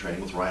of time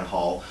training with Ryan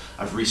Hall.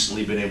 I've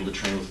recently been able to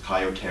train with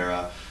Kai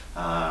Otera.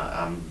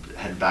 I'm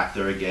heading back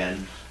there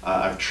again.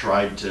 I've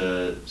tried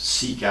to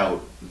seek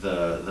out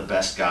the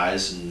best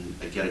guys and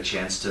get a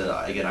chance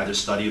to, again, either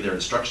study their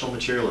instructional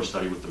material or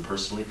study with them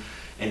personally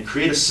and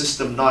create a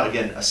system, not,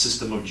 again, a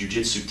system of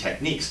jiu-jitsu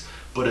techniques,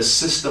 but a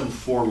system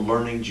for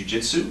learning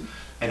jiu-jitsu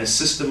and a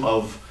system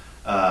of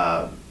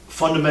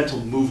fundamental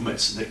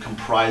movements that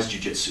comprise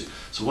jiu-jitsu.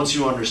 So once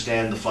you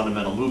understand the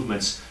fundamental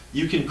movements,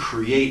 you can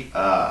create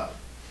a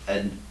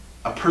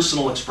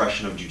personal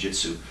expression of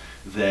jiu-jitsu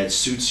that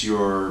suits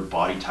your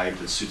body type,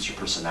 that suits your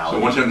personality.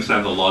 So once you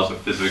understand the laws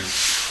of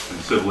physics and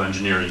civil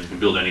engineering, you can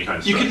build any kind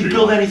of structure. You can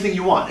build anything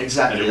you want,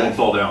 exactly. And it won't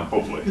fall down,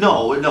 hopefully.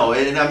 No,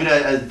 and I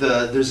mean,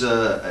 there's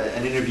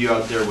an interview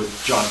out there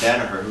with John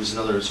Danaher, who's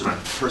another sort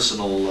of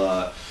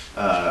personal,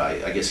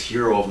 I guess,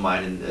 hero of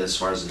mine as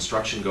far as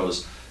instruction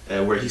goes,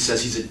 where he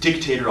says he's a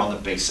dictator on the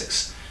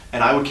basics.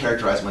 And I would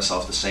characterize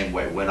myself the same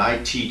way. When I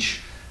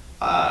teach,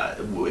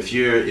 if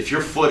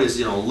your foot is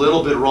a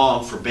little bit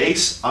wrong for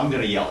base, I'm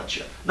gonna yell at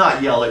you.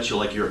 Not yell at you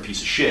like you're a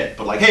piece of shit,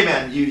 but like, hey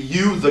man,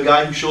 you the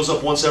guy who shows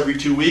up once every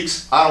 2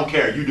 weeks, I don't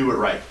care, you do it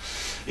right.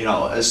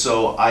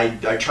 So I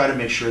try to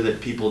make sure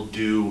that people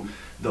do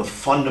the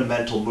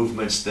fundamental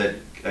movements that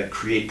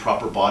create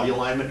proper body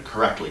alignment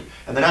correctly.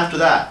 And then after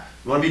that,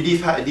 you want to be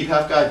a deep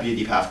half guy, be a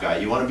deep half guy.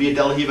 You want to be a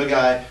De La Riva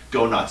guy,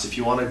 go nuts. If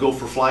you want to go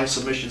for flying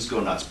submissions, go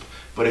nuts.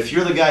 But if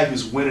you're the guy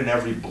who's winning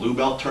every blue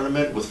belt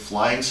tournament with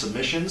flying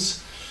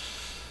submissions,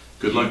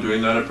 good luck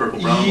doing that at purple,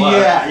 brown, black.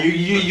 Yeah,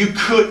 you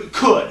could.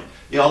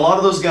 A lot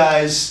of those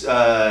guys,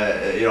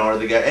 are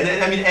the guy.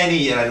 And I mean,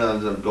 and I know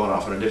I'm going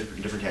off on a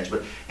different tangent,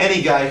 but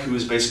any guy who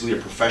is basically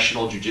a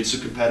professional jiu-jitsu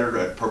competitor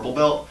at purple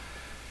belt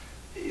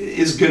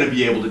is going to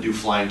be able to do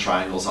flying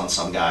triangles on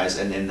some guys,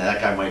 and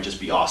that guy might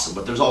just be awesome.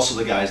 But there's also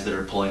the guys that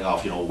are pulling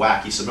off,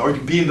 wacky, or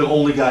being the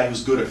only guy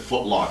who's good at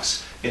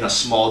footlocks in a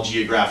small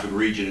geographic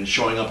region and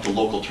showing up to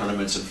local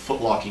tournaments and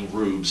footlocking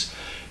rubes.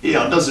 It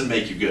doesn't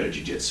make you good at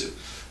jiu-jitsu.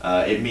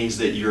 It means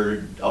that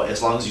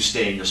as long as you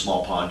stay in your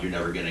small pond, you're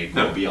never going to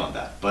go beyond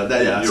that. But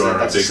that's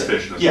a big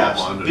fish in a small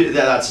pond. Yeah,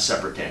 that's a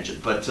separate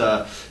tangent. But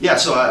so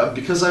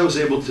because I was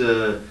able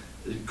to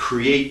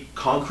create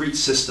concrete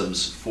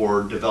systems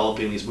for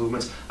developing these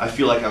movements, I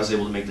feel like I was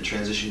able to make the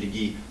transition to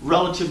gi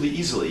relatively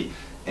easily.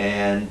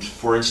 And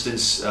for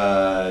instance,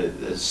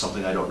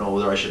 something I don't know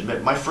whether I should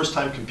admit, my first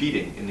time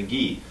competing in the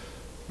gi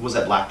was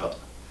at black belt.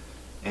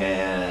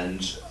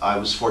 And I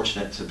was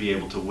fortunate to be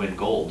able to win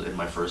gold in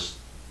my first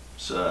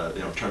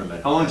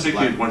tournament. How long did it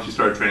take you once you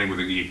started training with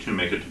the gi to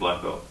make it to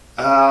black belt?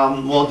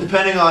 Well,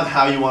 depending on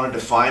how you want to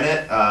define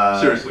it.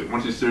 Seriously,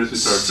 once you seriously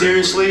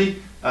started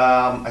training.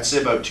 I'd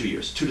say about 2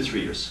 years, 2 to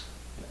 3 years.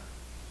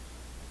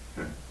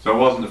 Yeah. Okay. So it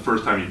wasn't the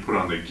first time you put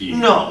on the gi?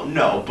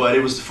 No, but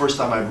it was the first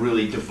time I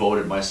really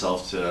devoted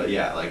myself to,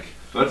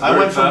 I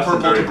went from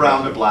purple to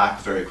brown to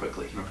black very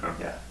quickly. Okay.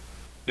 Yeah.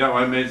 Yeah,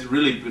 well, I mean,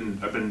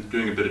 I've been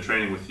doing a bit of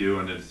training with you,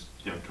 and it's,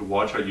 to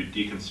watch how you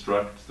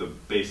deconstruct the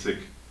basic,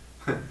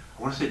 I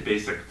want to say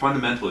basic,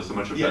 fundamental is so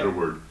much a better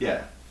word.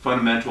 Yeah.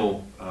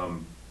 Fundamental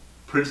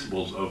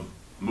principles of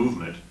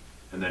movement,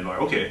 and then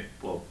okay,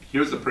 well,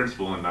 here's the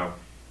principle, and now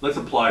let's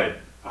apply it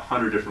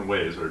 100 different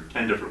ways or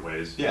 10 different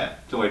ways. Yeah.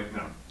 To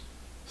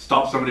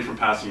stop somebody from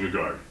passing your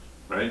guard,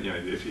 right?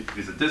 If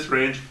he's at this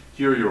range,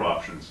 here are your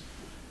options.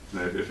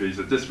 And if he's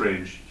at this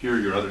range, here are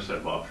your other set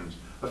of options.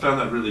 I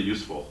found that really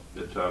useful.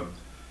 It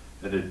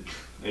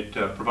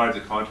provides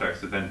a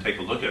context to then take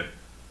a look at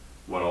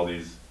what all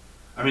these.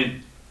 I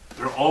mean,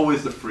 there are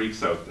always the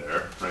freaks out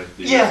there, right?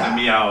 The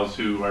meows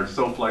who are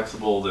so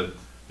flexible that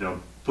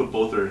put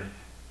both their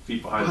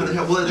feet behind their.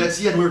 Well,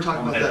 we were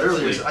talking about that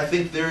earlier. I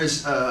think there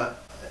is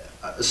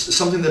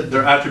something that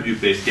they're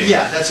attribute-based games.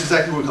 Yeah, that's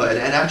exactly what we call it,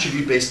 an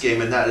attribute-based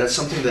game, and that's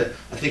something that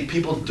I think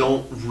people who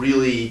don't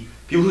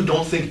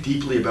think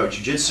deeply about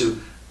jiu-jitsu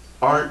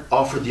aren't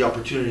offered the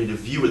opportunity to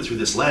view it through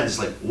this lens.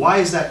 Like, why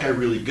is that guy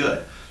really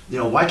good?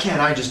 Why can't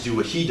I just do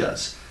what he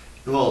does?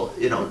 Well,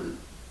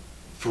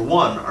 for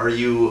one, are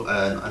you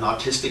an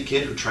autistic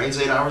kid who trains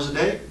 8 hours a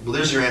day? Well,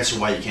 there's your answer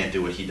why you can't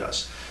do what he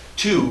does.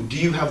 2, do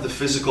you have the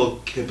physical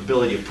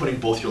capability of putting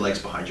both your legs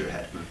behind your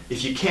head?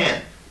 If you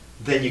can't,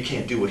 then you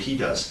can't do what he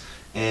does.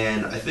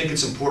 And I think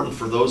it's important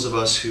for those of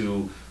us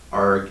who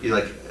are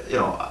like, you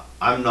know,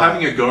 I'm not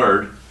having a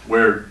guard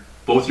where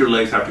both your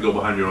legs have to go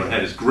behind your own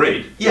head is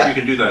great. Yeah, you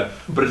can do that.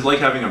 But it's like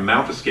having a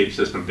mount escape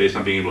system based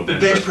on being able to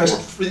bench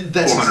press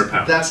 400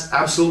 pounds. That's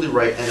absolutely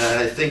right, and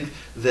I think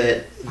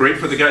that great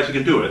for the guys who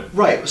can do it.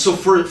 Right. So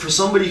for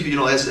somebody who, you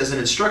know, as an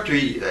instructor,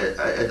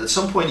 at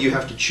some point you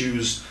have to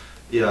choose.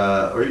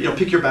 Or, you know,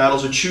 pick your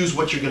battles or choose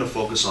what you're going to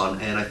focus on.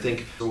 And I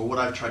think what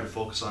I've tried to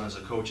focus on as a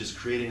coach is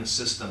creating a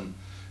system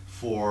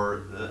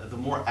for the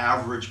more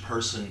average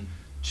person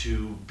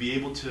to be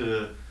able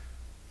to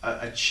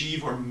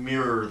achieve or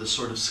mirror the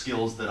sort of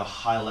skills that a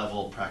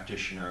high-level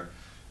practitioner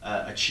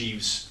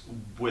achieves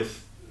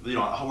with, you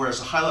know, whereas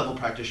a high-level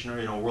practitioner,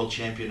 you know, a world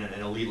champion and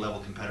an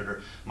elite-level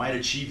competitor might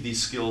achieve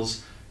these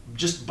skills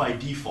just by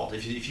default.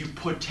 If you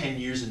put 10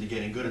 years into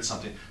getting good at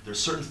something, there's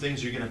certain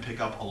things you're going to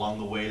pick up along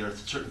the way.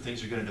 There's certain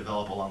things you're going to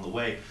develop along the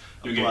way.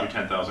 You're getting your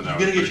 10,000 hours. You're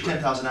going to get your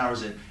 10,000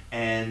 hours in,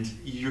 and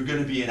you're going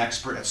to be an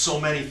expert at so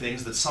many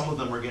things that some of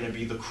them are going to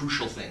be the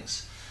crucial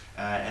things.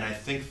 And I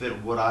think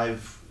that what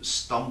I've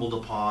stumbled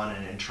upon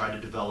and tried to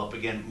develop,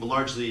 again,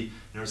 largely, you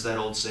know, it's that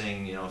old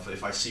saying, you know,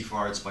 if I see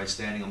far, it's by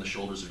standing on the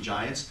shoulders of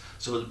giants.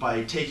 So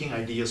by taking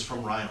ideas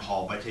from Ryan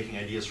Hall, by taking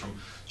ideas from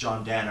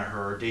John Danaher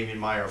or Damien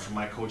Meyer, from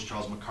my coach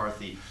Charles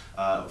McCarthy,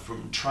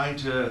 from trying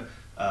to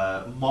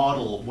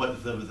model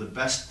what the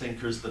best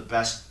thinkers, the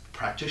best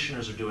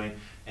practitioners are doing,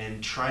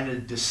 and trying to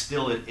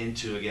distill it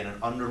into, again,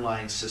 an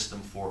underlying system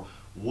for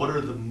what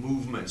are the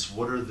movements,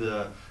 what are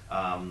the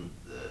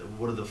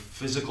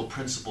physical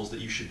principles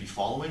that you should be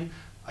following.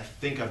 I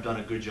think I've done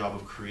a good job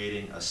of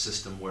creating a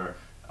system where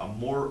a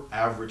more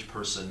average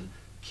person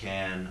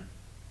can,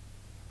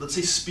 let's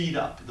say, speed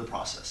up the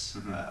process.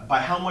 By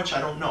how much, I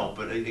don't know,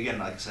 but again,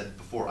 like I said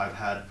before, I've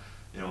had,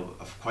 you know,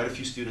 quite a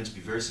few students be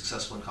very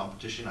successful in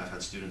competition. I've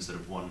had students that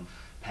have won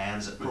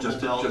pans at purple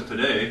belt. Just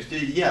today.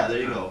 Yeah,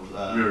 there you go.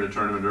 We were at a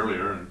tournament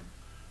earlier, and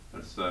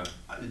that's what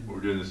we're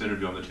doing this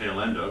interview on the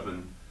tail end of.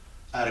 And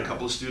I had a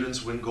couple of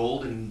students win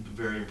gold in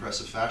very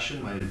impressive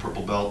fashion. My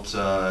purple belt,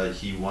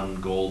 he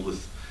won gold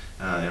with,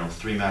 you know,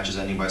 3 matches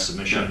ending by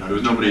submission. Yeah, there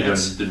was nobody who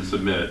didn't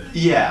submit.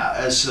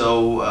 Yeah,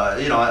 so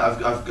you know,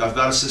 I've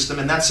got a system,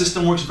 and that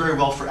system works very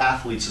well for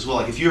athletes as well.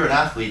 Like if you're an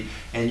athlete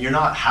and you're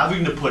not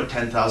having to put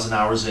 10,000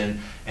 hours in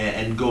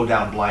and go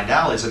down blind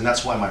alleys, and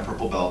that's why my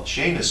purple belt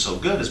Shane is so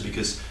good, is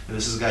because, you know,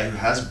 this is a guy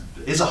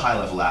who is a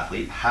high-level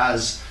athlete,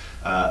 has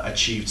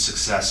achieved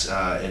success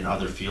in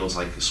other fields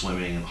like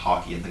swimming and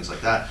hockey and things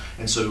like that.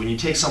 And so when you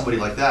take somebody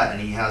like that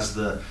and he has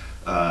the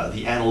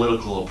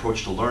analytical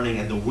approach to learning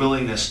and the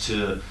willingness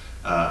to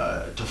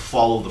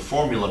follow the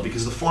formula,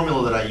 because the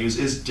formula that I use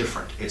is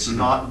different. It's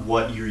not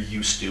what you're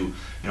used to.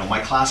 You know, my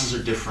classes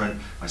are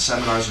different, my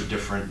seminars are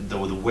different, the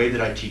way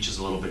that I teach is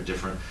a little bit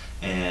different.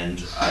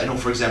 And I know,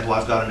 for example,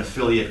 I've got an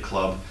affiliate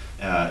club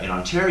in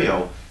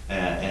Ontario,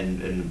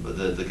 and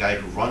the guy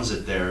who runs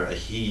it there,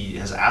 he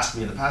has asked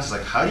me in the past, he's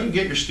like, how do you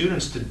get your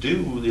students to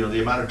do, you know,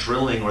 the amount of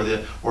drilling or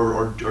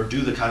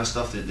do the kind of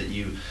stuff that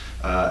you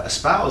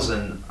espouse?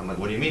 And I'm like,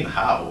 what do you mean,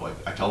 how?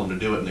 I tell them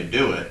to do it and they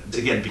do it.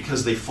 Again,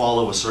 because they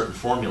follow a certain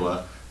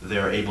formula,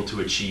 they're able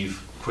to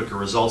achieve quicker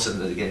results.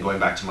 And again, going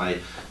back to my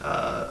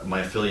my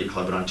affiliate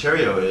club in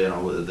Ontario, you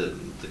know,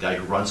 the guy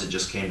who runs it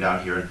just came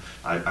down here, and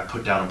I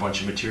put down a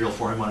bunch of material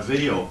for him on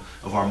video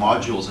of our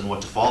modules and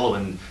what to follow.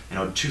 And, you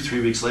know,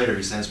 2-3 weeks later,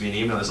 he sends me an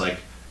email. He's like,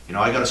 you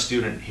know, I got a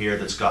student here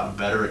that's gotten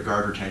better at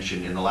guard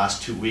retention in the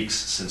last 2 weeks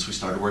since we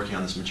started working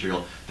on this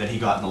material than he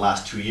got in the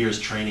last 2 years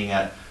training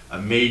at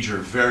a major,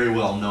 very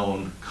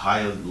well-known,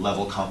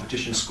 high-level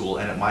competition school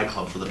and at my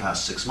club for the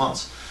past 6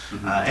 months.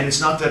 And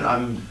it's not that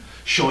I'm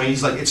showing,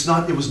 he's like,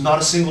 it was not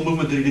a single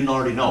movement that he didn't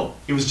already know.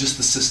 It was just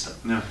the system.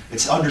 No.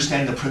 It's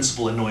understanding the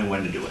principle and knowing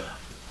when to do it.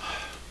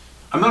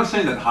 I'm not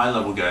saying that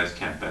high-level guys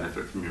can't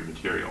benefit from your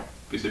material,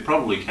 because they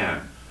probably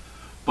can.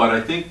 But I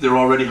think they're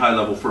already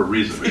high-level for a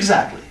reason.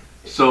 Exactly.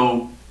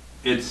 So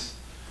it's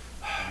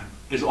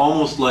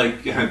almost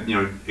like, you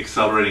know,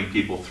 accelerating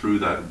people through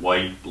that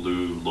white,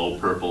 blue, low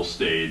purple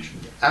stage.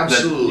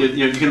 Absolutely. That,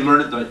 you know, you can learn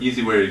it the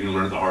easy way, or you can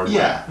learn it the hard way.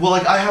 Yeah. Well,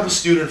 like I have a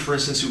student, for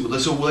instance,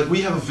 so like we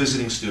have a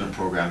visiting student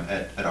program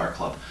at our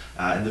club,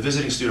 and the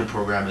visiting student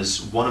program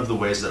is one of the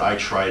ways that I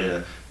try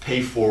to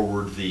pay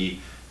forward the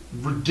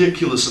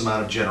ridiculous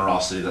amount of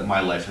generosity that my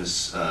life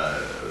has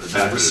that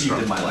I've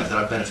received in my life, that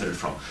I've benefited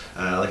from.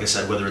 Like I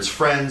said, whether it's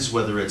friends,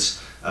 whether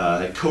it's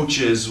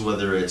coaches,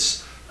 whether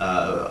it's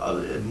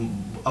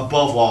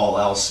above all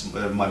else,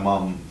 my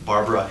mom,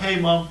 Barbara, hey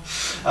mom,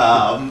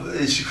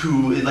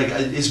 who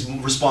is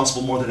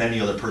responsible more than any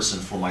other person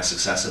for my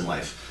success in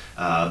life,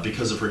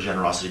 because of her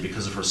generosity,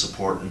 because of her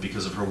support, and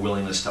because of her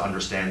willingness to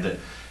understand that,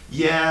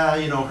 yeah,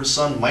 you know, her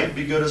son might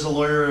be good as a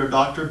lawyer or a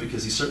doctor,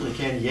 because he certainly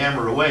can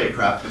yammer away at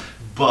crap,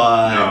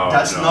 but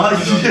that's not.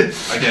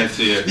 I can't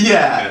see it.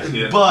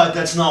 Yeah, but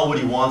that's not what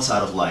he wants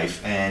out of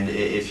life. And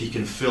if he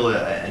can fill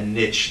a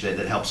niche that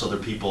helps other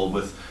people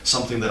with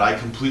something that I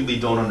completely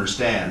don't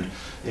understand,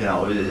 you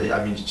know,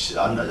 I mean,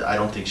 I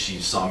don't think she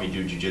saw me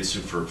do jiu-jitsu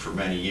for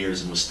many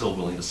years and was still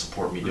willing to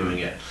support me doing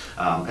it.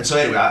 And so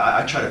anyway,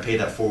 I try to pay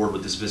that forward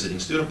with this visiting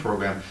student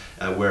program,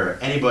 where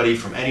anybody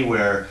from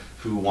anywhere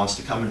who wants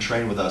to come and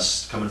train with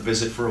us, come and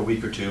visit for a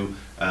week or two,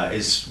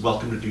 is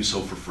welcome to do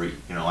so for free.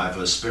 You know, I have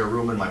a spare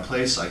room in my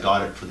place. I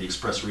got it for the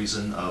express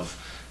reason of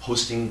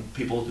hosting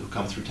people who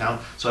come through town.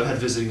 So I've had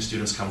visiting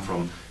students come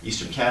from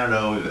Eastern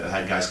Canada. We've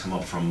had guys come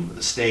up from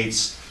the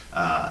States,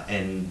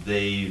 and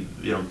they,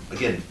 you know,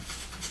 again,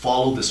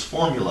 follow this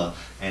formula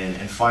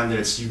and find that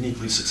it's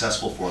uniquely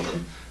successful for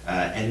them.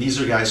 And these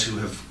are guys who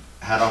have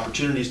had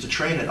opportunities to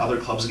train at other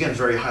clubs, again,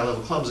 very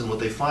high-level clubs, and what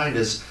they find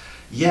is,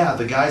 yeah,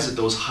 the guys at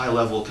those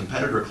high-level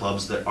competitor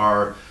clubs that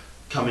are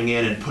coming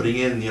in and putting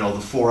in, you know, the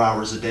 4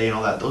 hours a day and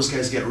all that, those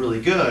guys get really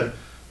good.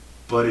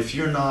 But if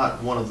you're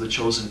not one of the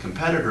chosen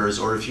competitors,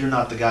 or if you're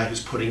not the guy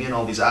who's putting in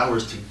all these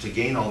hours to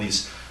gain all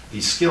these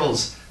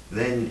skills,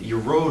 then your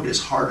road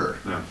is harder.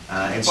 Yeah.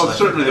 And well,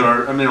 certainly there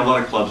are. I mean, a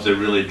lot of clubs, they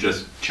really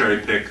just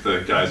cherry pick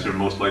the guys who are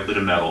most likely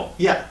to medal.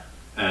 Yeah.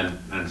 And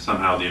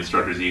somehow the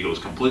instructor's ego is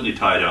completely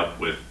tied up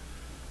with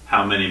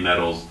how many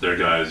medals their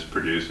guys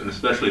produce, and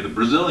especially the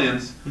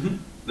Brazilians,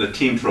 the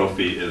team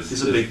trophy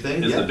is a big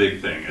thing. Is a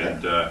big thing,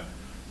 and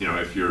you know,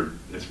 if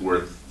it's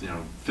worth, you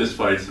know, fist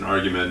fights and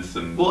arguments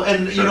and. Well,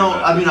 and you know,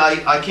 I mean,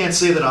 I can't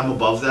say that I'm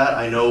above that.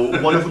 I know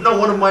one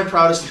of my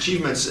proudest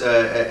achievements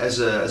as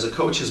a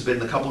coach has been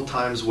the couple of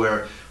times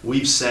where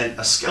we've sent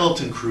a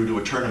skeleton crew to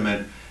a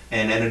tournament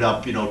and ended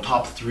up, you know,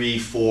 top 3,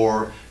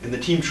 4 in the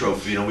team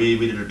trophy. You know, we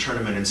did a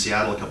tournament in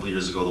Seattle a couple of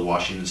years ago, the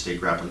Washington State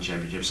Grappling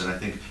Championships,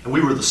 and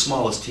we were the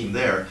smallest team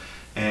there,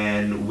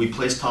 and we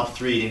placed top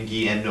 3 in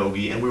gi and no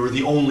gi, and we were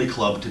the only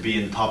club to be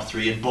in the top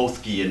 3 in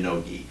both gi and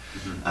no gi.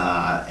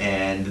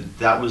 And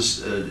that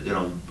was, you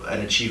know, an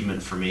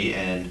achievement for me,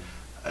 and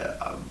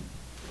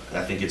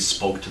I think it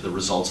spoke to the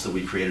results that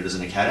we created as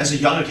an academy. As a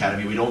young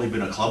academy, we'd only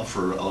been a club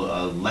for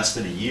less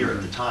than a year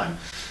at the time.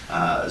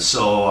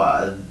 So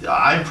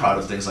I'm proud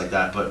of things like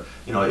that, but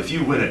you know, if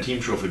you win a team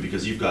trophy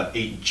because you've got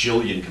 8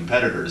 jillion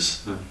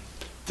competitors,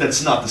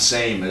 that's not the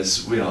same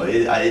as, you know,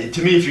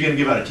 to me, if you're going to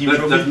give out a team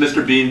trophy... That's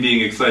Mr. Bean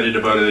being excited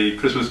about a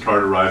Christmas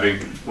card arriving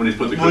when he's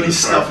put the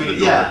Christmas card through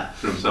the door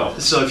for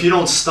himself. So if you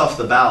don't stuff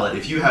the ballot,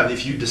 if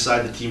you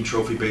decide the team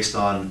trophy based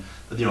on,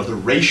 you know, the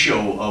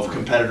ratio of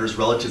competitors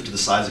relative to the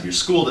size of your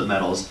school that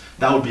medals,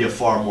 that would be a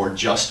far more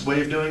just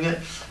way of doing it.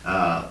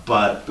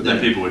 But then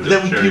people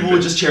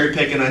would just cherry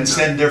pick and then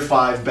send their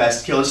 5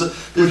 best killers. So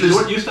which is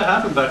what used to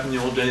happen back in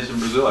the old days in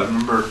Brazil. I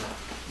remember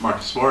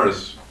Marcos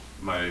Suarez,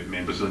 my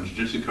main Brazilian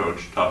Jiu-Jitsu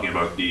coach, talking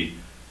about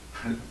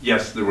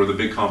yes, there were the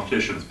big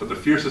competitions, but the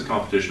fiercest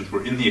competitions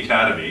were in the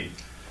academy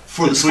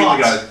for the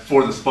spots.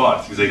 For the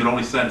spots, because they could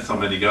only send so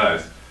many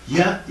guys.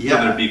 Yeah. So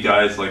there'd be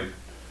guys like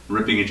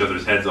ripping each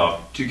other's heads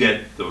off to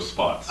get those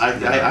spots.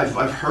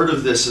 I've heard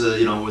of this,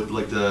 you know, with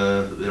like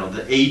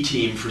the A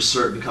team for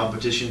certain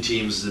competition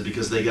teams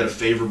because they get a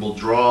favorable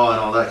draw and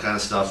all that kind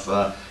of stuff.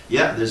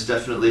 Yeah, there's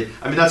definitely.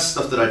 I mean, that's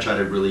stuff that I try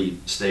to really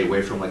stay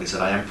away from. Like I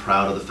said, I am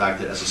proud of the fact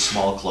that as a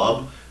small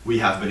club, we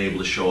have been able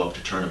to show up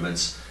to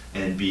tournaments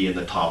and be in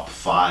the top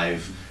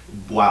 5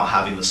 while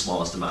having the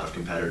smallest amount of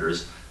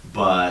competitors.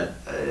 But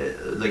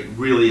like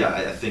really,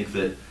 I think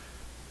that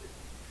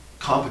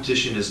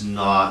competition is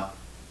not.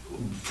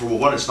 For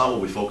one, it's not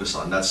what we focus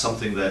on. That's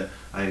something that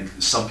I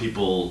think some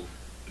people,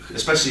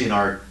 especially in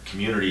our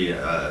community,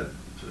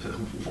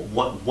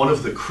 one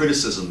of the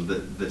criticism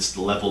that's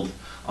leveled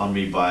on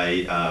me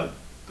by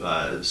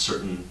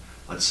certain,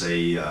 let's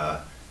say,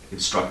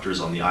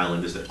 instructors on the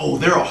island is that, oh,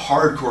 they're a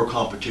hardcore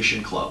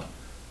competition club.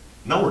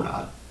 No, we're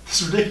not.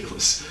 It's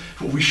ridiculous.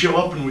 We show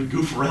up and we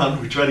goof around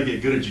and we try to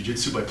get good at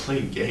jiu-jitsu by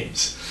playing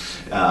games.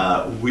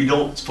 We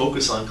don't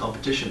focus on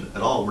competition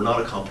at all. We're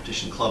not a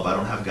competition club. I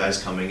don't have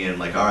guys coming in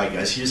like, all right,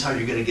 guys, here's how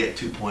you're going to get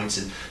 2 points,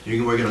 and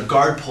we're going to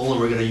guard pull, and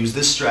we're going to use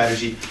this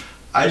strategy.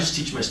 I just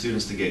teach my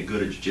students to get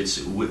good at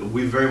jiu-jitsu.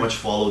 We very much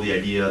follow the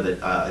idea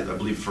that I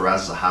believe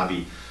Faraz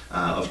Zahabi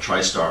of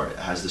TriStar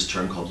has this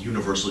term called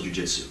universal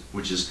jiu-jitsu,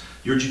 which is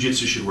your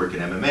jiu-jitsu should work in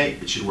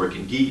MMA, it should work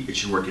in gi, it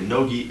should work in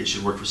no gi, it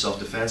should work for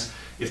self-defense.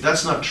 If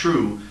that's not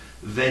true,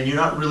 then you're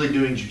not really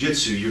doing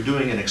jiu-jitsu, you're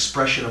doing an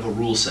expression of a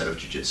rule set of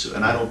jiu-jitsu,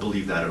 and I don't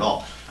believe that at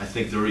all. I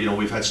think there, you know,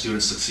 we've had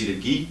students succeed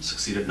at gi,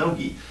 succeed at no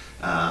gi,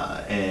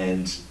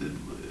 and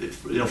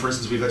you know, for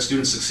instance, we've had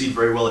students succeed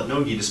very well at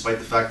no gi despite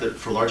the fact that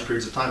for large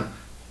periods of time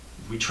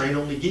we train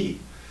only gi.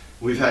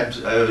 We've had,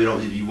 you know,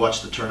 you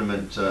watch the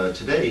tournament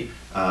today.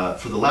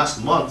 For the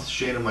last month,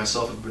 Shane and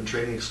myself have been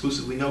training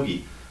exclusively no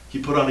gi. He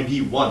put on a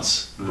gi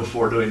once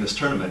before doing this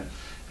tournament.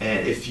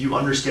 And if you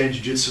understand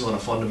jiu-jitsu on a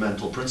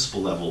fundamental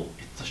principle level,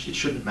 it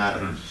shouldn't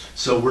matter.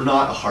 So we're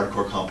not a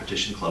hardcore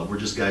competition club. We're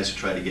just guys who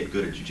try to get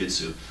good at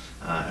jiu-jitsu.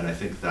 And I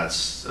think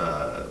that's,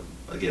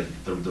 again,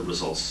 the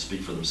results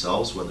speak for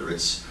themselves, whether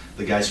it's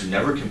the guys who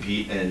never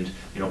compete and,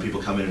 you know,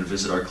 people come in and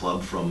visit our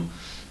club from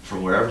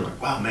from wherever. Like,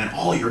 wow, man,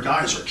 all your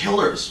guys are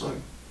killers. Like,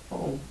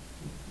 oh,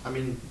 I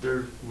mean,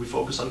 we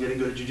focus on getting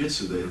good at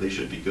jiu-jitsu. They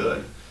should be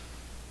good.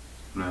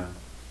 Yeah.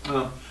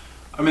 Well,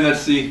 I mean,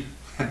 that's the.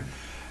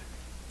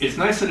 It's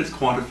nice that it's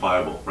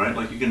quantifiable, right?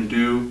 Like you can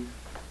do,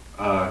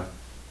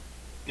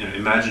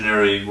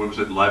 imaginary, what was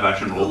it, live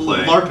action role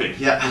play? LARPing,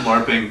 yeah.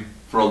 LARPing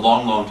for a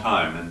long, long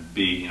time, and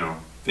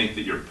think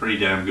that you're pretty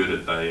damn good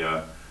at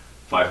the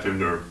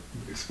five-finger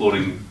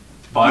exploding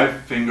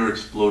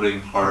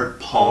hard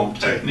palm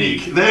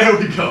technique. There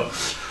we go.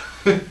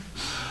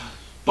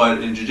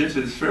 But in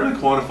jiu-jitsu, it's fairly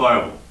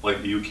quantifiable.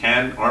 Like you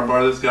can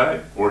armbar this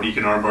guy, or he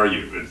can armbar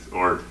you,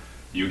 or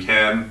you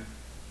can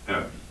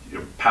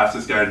pass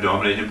this guy and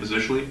dominate him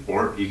positionally,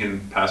 or he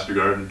can pass your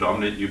guard and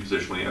dominate you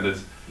positionally, and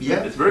it's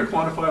very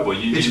quantifiable.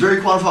 It's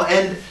very quantifiable,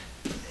 and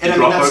you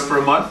drop out for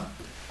a month,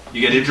 you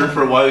get injured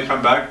for a while, you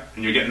come back,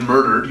 and you're getting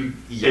murdered.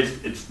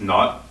 It's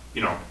not,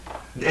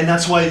 And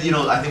that's why, I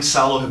think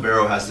Saulo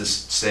Ribeiro has this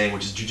saying,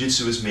 which is,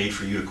 jiu-jitsu is made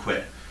for you to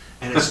quit.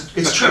 And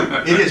it's true.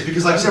 It is,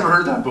 because like I've never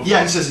heard that before.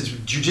 Yeah, he says it's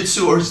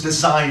jiu-jitsu or it's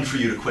designed for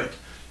you to quit.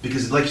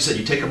 Because like you said,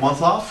 you take a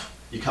month off,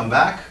 you come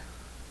back,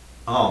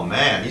 oh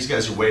man, these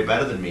guys are way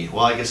better than me.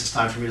 Well, I guess it's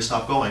time for me to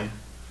stop going.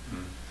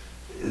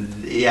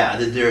 Yeah,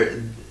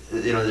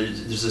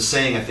 there's a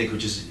saying, I think,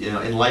 which is,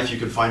 in life you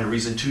can find a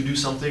reason to do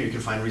something, you can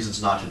find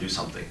reasons not to do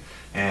something.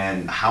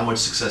 And how much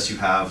success you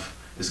have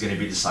is going to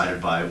be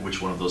decided by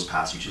which one of those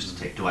paths you choose to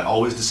take. Do I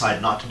always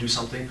decide not to do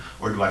something,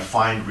 or do I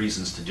find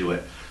reasons to do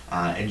it?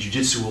 And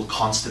jiu-jitsu will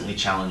constantly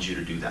challenge you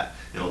to do that.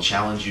 It'll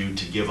challenge you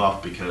to give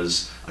up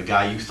because a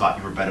guy you thought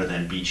you were better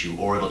than beat you,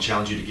 or it'll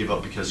challenge you to give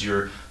up because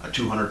you're a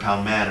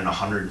 200-pound man and a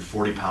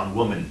 140-pound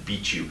woman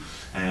beat you,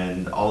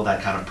 and all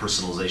that kind of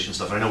personalization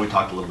stuff. And I know we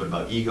talked a little bit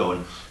about ego,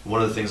 and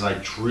one of the things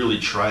I really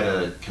try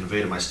to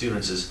convey to my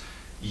students is,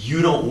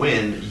 you don't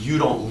win, you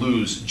don't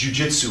lose.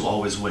 Jiu-jitsu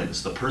always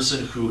wins. The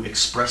person who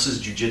expresses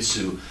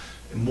jiu-jitsu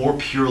more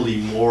purely,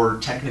 more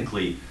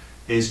technically,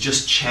 is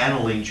just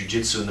channeling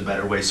jiu-jitsu in the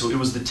better way. So it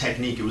was the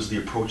technique, it was the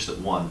approach that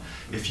won.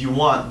 If you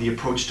want the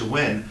approach to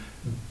win,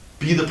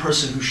 be the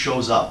person who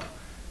shows up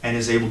and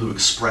is able to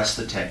express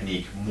the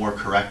technique more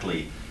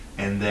correctly,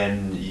 and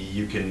then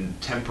you can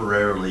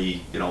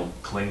temporarily,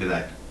 cling to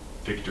that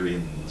victory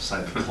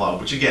inside the club,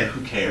 which again,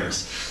 who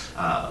cares?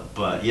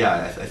 But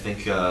yeah, I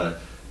think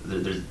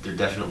there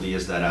definitely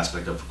is that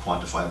aspect of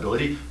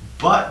quantifiability.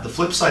 But the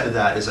flip side of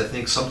that is, I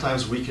think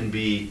sometimes we can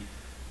be,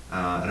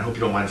 and I hope you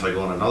don't mind if I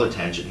go on another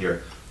tangent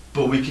here,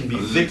 but we can be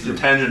victims.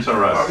 Tangents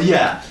are us.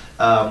 Yeah,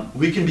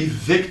 we can be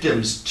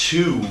victims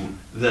to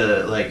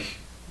the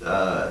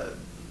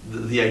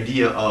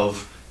idea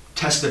of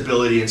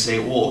testability and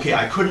saying, well, okay,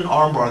 I couldn't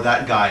armbar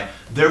that guy,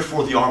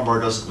 therefore the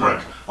armbar doesn't work.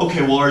 Right.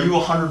 Okay, well, are you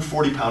a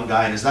 140-pound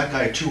guy, and is that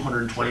guy a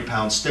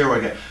 220-pound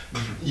steroid guy?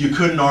 You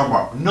couldn't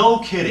armbar. No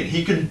kidding.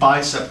 He can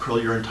bicep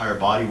curl your entire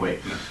body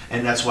weight. Yeah.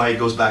 And that's why it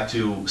goes back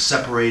to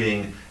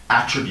separating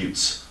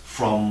attributes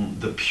from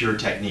the pure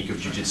technique of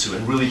jiu-jitsu,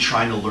 and really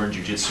trying to learn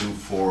jiu-jitsu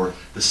for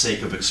the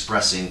sake of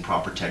expressing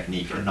proper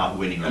technique and not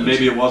winning. And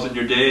maybe it wasn't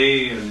your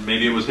day, and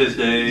maybe it was his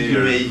day,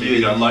 or maybe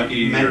you got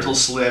lucky. Mental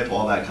slip,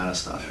 all that kind of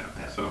stuff.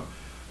 Yeah. So,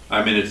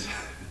 I mean,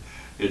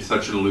 it's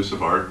such an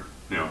elusive art.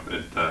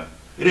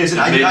 It is,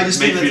 and I just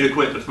think made for you to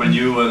quit. That's when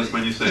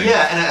you say.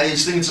 Yeah, and I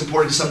just think it's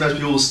important, because sometimes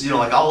people will,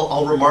 like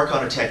I'll remark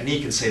on a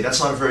technique and say that's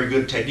not a very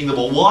good technique. They'll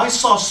go, well, I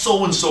saw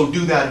so and so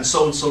do that in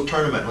so and so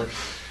tournament. Like,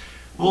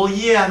 well,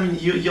 yeah, I mean,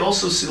 you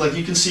also see, like,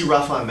 you can see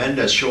Rafa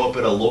Mendes show up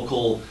at a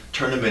local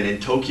tournament in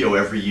Tokyo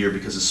every year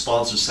because his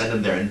sponsors send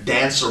him there, and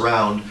dance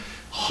around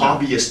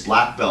hobbyist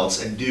black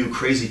belts and do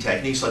crazy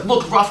techniques. Like,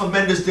 look, Rafa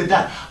Mendes did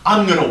that.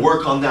 I'm gonna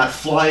work on that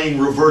flying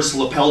reverse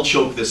lapel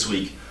choke this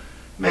week.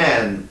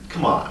 Man,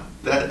 come on.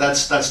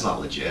 That's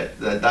not legit.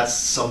 That's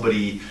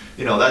somebody,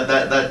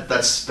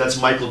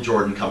 that's Michael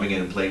Jordan coming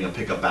in and playing a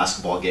pickup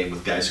basketball game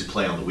with guys who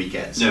play on the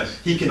weekends. Yes,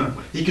 he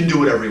can do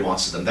whatever he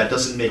wants to them. That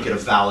doesn't make it a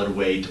valid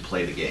way to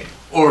play the game.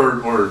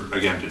 Or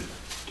again, to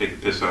take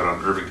the piss out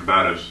on urban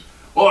combatives.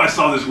 Oh, I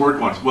saw this work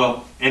once.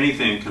 Well,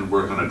 anything can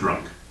work on a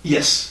drunk.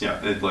 Yes.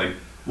 Yeah, it's like,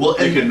 well,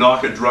 you can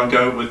knock a drunk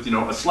out with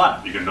a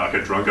slap. You can knock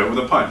a drunk out with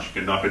a punch. You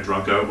can knock a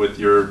drunk out with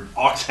your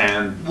ox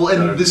hand. Well,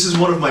 and this is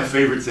one of my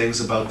favorite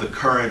things about the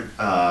current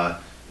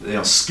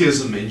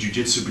schism in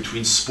jiu-jitsu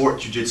between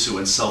sport jiu-jitsu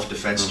and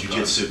self-defense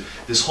jiu-jitsu.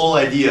 This whole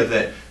idea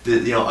that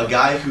a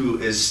guy who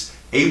is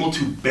able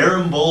to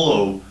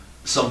berimbolo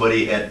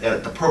somebody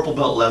at the purple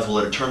belt level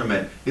at a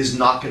tournament is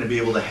not going to be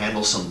able to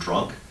handle some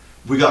drunk.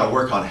 We got to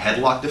work on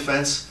headlock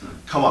defense.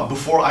 Come on,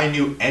 before I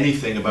knew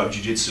anything about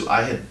jiu-jitsu,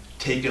 I had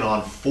taken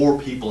on 4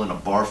 people in a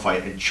bar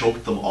fight and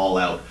choked them all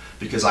out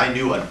because I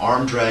knew an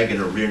arm drag and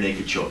a rear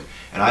naked choke.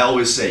 And I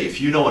always say, if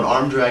you know an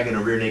arm drag and a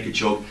rear naked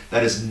choke,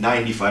 that is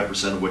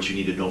 95% of what you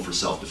need to know for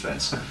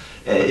self-defense.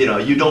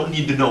 You don't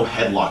need to know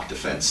headlock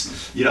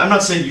defense. I'm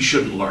not saying you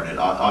shouldn't learn it,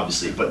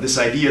 obviously, but this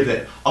idea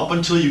that up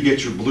until you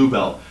get your blue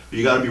belt,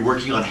 you got to be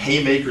working on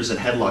haymakers and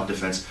headlock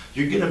defense,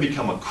 you're going to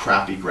become a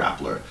crappy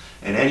grappler.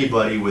 And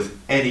anybody with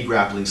any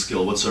grappling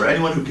skill whatsoever,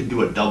 anyone who can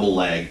do a double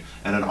leg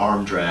and an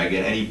arm drag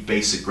and any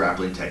basic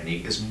grappling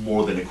technique is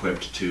more than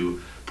equipped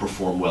to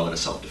perform well in a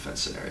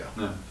self-defense scenario.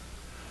 Yeah.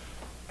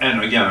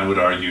 And again, I would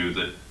argue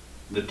that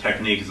the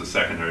technique is a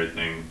secondary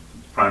thing.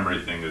 The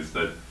primary thing is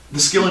that the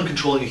skill in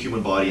controlling a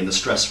human body and the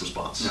stress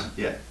response.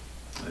 Yeah.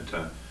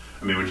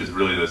 I mean, which is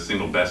really the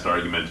single best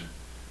argument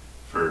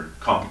for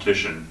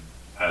competition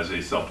as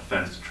a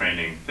self-defense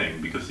training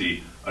thing, because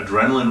the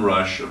adrenaline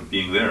rush of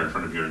being there in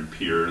front of your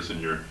peers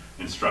and your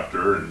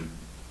instructor and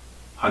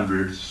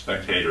hundreds of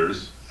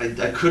spectators.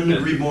 I couldn't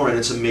agree more, and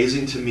it's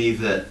amazing to me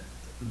that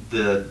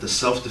the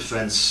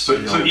self-defense...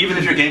 So even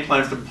if your game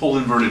plan is to pull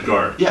inverted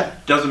guard,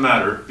 doesn't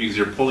matter, because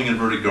you're pulling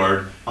inverted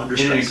guard under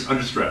stress.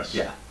 Under stress.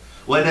 Yeah.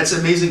 Well, and that's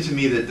amazing to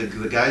me that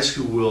the guys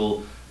who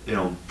will,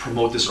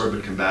 promote this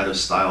urban combative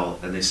style,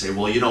 and they say,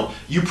 well,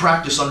 you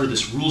practice under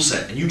this rule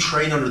set, and you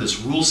train under this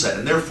rule set,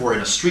 and therefore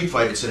in a street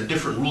fight it's in a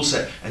different rule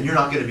set, and you're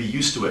not going to be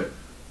used to it.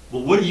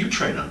 Well, what do you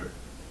train under?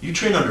 You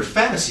train under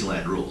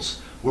Fantasyland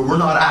rules, where we're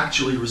not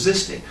actually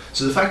resisting.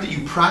 So the fact that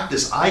you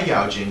practice eye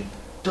gouging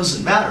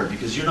doesn't matter,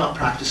 because you're not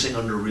practicing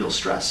under real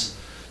stress.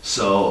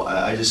 So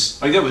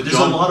there's a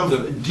lot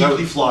of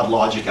deeply flawed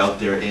logic out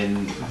there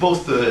in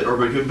both the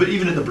urban, but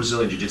even in the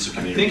Brazilian Jiu-Jitsu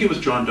community. I think it was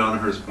John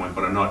Danaher's point,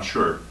 but I'm not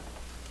sure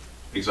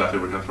exactly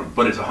where it comes from.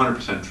 But it's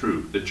 100%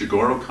 true that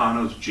Jigoro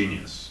Kano's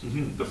genius,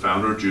 the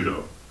founder of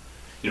Judo,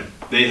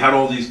 they had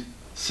all these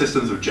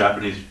systems of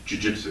Japanese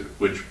Jiu-Jitsu,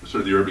 which were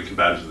sort of the urban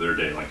combatives of their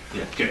day, like,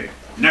 okay,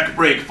 neck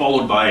break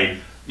followed by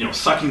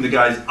sucking the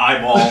guy's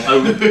eyeball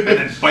out and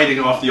then biting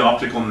off the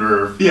optical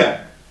nerve,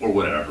 or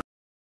whatever.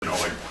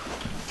 Like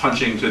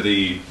punching to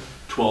the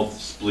 12th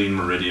spleen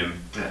meridian.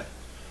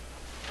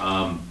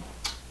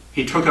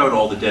 He took out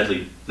all the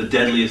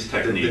deadliest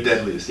techniques. The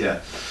deadliest,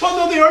 Well,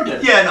 no, they are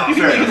deadly. Yeah, no, you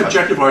can make an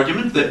objective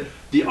argument that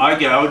the eye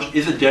gouge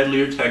is a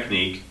deadlier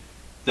technique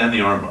than the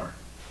armbar.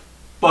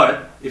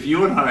 But if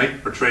you and I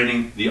are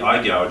training the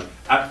eye gouge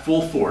at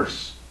full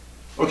force,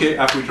 okay,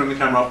 after we turn the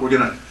camera off, we're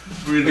gonna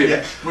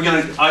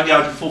eye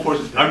gouge at full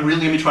force. I'm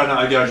really gonna be trying to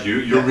eye gouge you.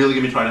 You're really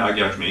gonna be trying to eye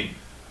gouge me.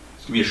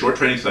 It's gonna be a short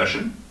training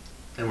session.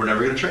 And we're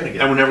never going to train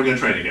again. And we're never going to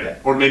train again.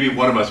 Or maybe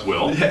one of us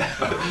will.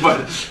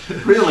 But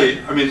really,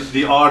 I mean,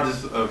 the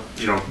odds of,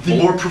 the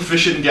more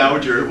proficient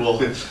gouger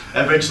will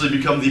eventually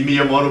become the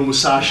Miyamoto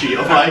Musashi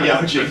of eye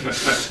gouging.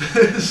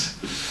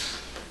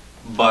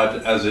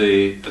 But as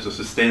a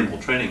sustainable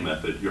training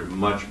method,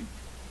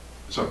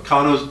 so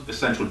Kano's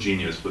essential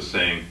genius was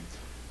saying,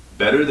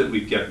 better that we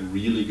get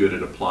really good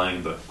at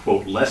applying the,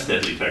 quote, less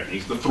deadly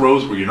techniques, the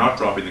throws where you're not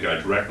dropping the guy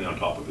directly on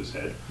top of his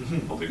head.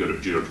 Well, they go to a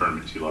judo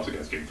tournament, you see lots of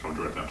guys getting thrown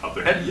directly on top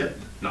of their head.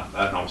 Not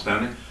that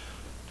notwithstanding.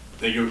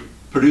 That you're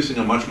producing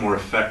a much more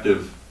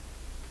effective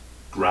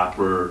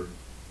grappler,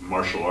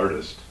 martial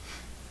artist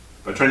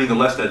by training the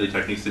less deadly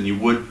techniques than you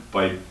would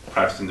by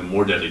practicing the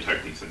more deadly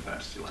techniques in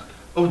Fantasyland.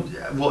 Oh,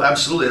 well,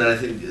 absolutely, and I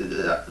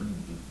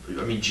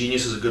think,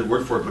 genius is a good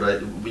word for it,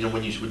 but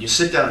when you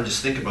sit down and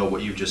just think about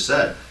what you've just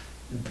said,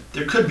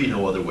 there could be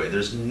no other way.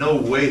 There's no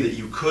way that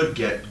you could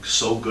get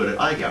so good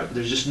at eye gouging.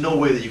 There's just no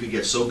way that you could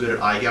get so good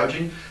at eye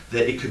gouging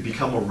that it could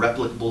become a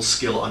replicable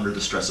skill under the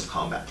stress of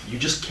combat. You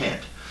just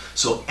can't.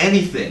 So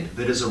anything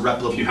that is a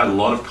replicable... If you had a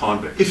lot of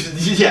convicts.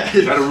 If you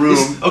had a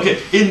room... Okay,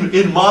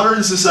 in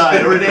modern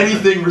society, or in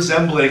anything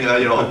resembling a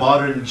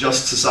modern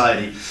just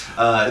society,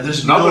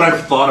 there's Not that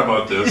I've thought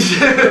about this.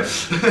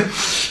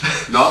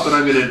 Not that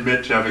I'm going to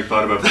admit to having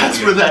thought about this.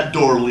 That's where that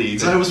door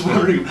leads. I was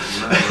wondering...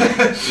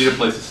 Need a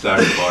place to stack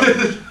the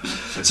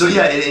bodies. So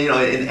yeah,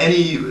 in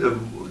any...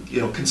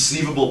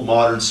 conceivable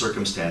modern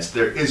circumstance,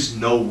 there is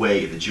no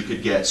way that you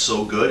could get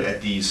so good at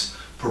these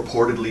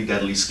purportedly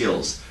deadly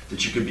skills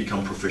that you could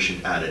become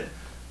proficient at it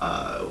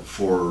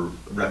for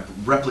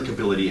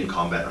replicability in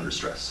combat under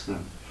stress.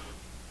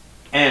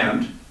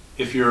 And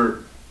if you're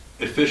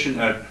efficient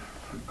at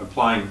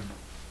applying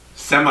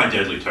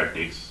semi-deadly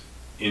techniques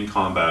in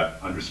combat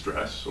under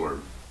stress or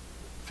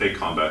fake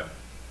combat,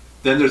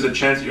 then there's a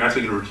chance that you're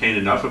actually going to retain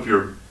enough of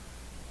your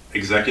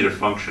executive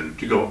function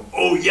to go,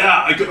 oh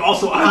yeah, I could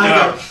also eye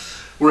gouge.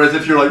 Whereas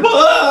if you're like,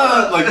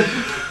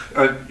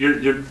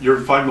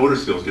 your fine motor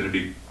skill is going to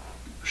be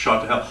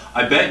shot to hell.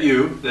 I bet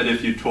you that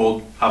if you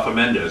told Rafa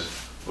Mendes,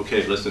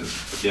 okay, listen,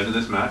 at the end of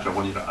this match, I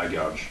want you to eye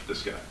gouge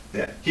this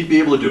guy. He'd be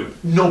able to do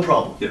it. No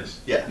problem.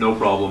 Yes. Yeah. No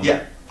problem.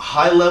 Yeah.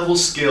 High level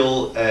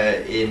skill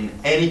in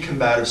any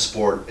combative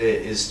sport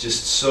is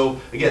just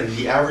so, again,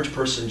 the average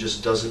person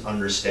just doesn't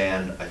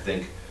understand, I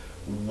think,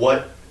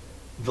 what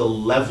the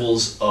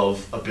levels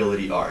of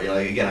ability are.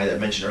 Again, I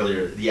mentioned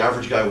earlier, the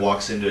average guy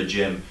walks into a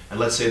gym, and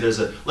let's say there's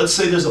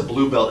a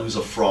blue belt who's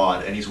a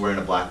fraud and he's wearing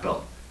a black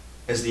belt.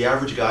 As the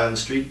average guy on the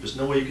street, there's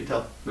no way you could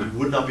tell. You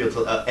would not be able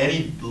to tell.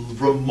 Any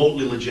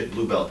remotely legit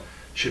blue belt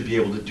should be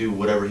able to do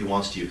whatever he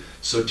wants to you.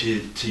 So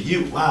to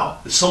you, wow,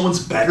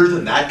 someone's better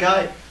than that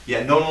guy?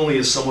 Yeah, not only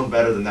is someone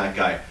better than that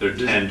guy, they're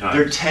 10 times.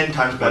 They're 10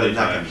 times better than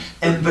that guy.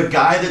 And the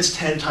guy that's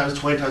 10 times,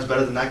 20 times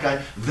better than that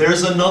guy,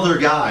 there's another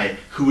guy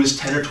who is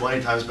 10 or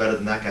 20 times better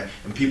than that guy.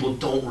 And people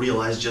don't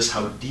realize just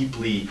how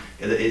deeply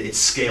it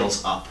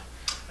scales up.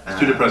 It's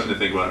too depressing to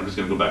think about. I'm just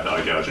going to go back to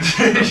eye gouging.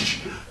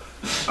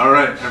 All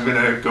right, I'm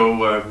gonna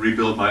go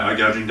rebuild my eye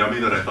gouging dummy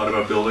that I thought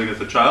about building as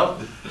a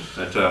child.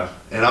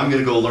 And I'm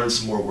gonna go learn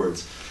some more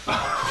words. All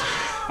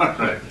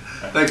right.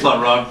 Thanks a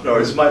lot, Rob. No,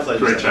 it's my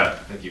pleasure. Great chat.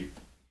 Thank you.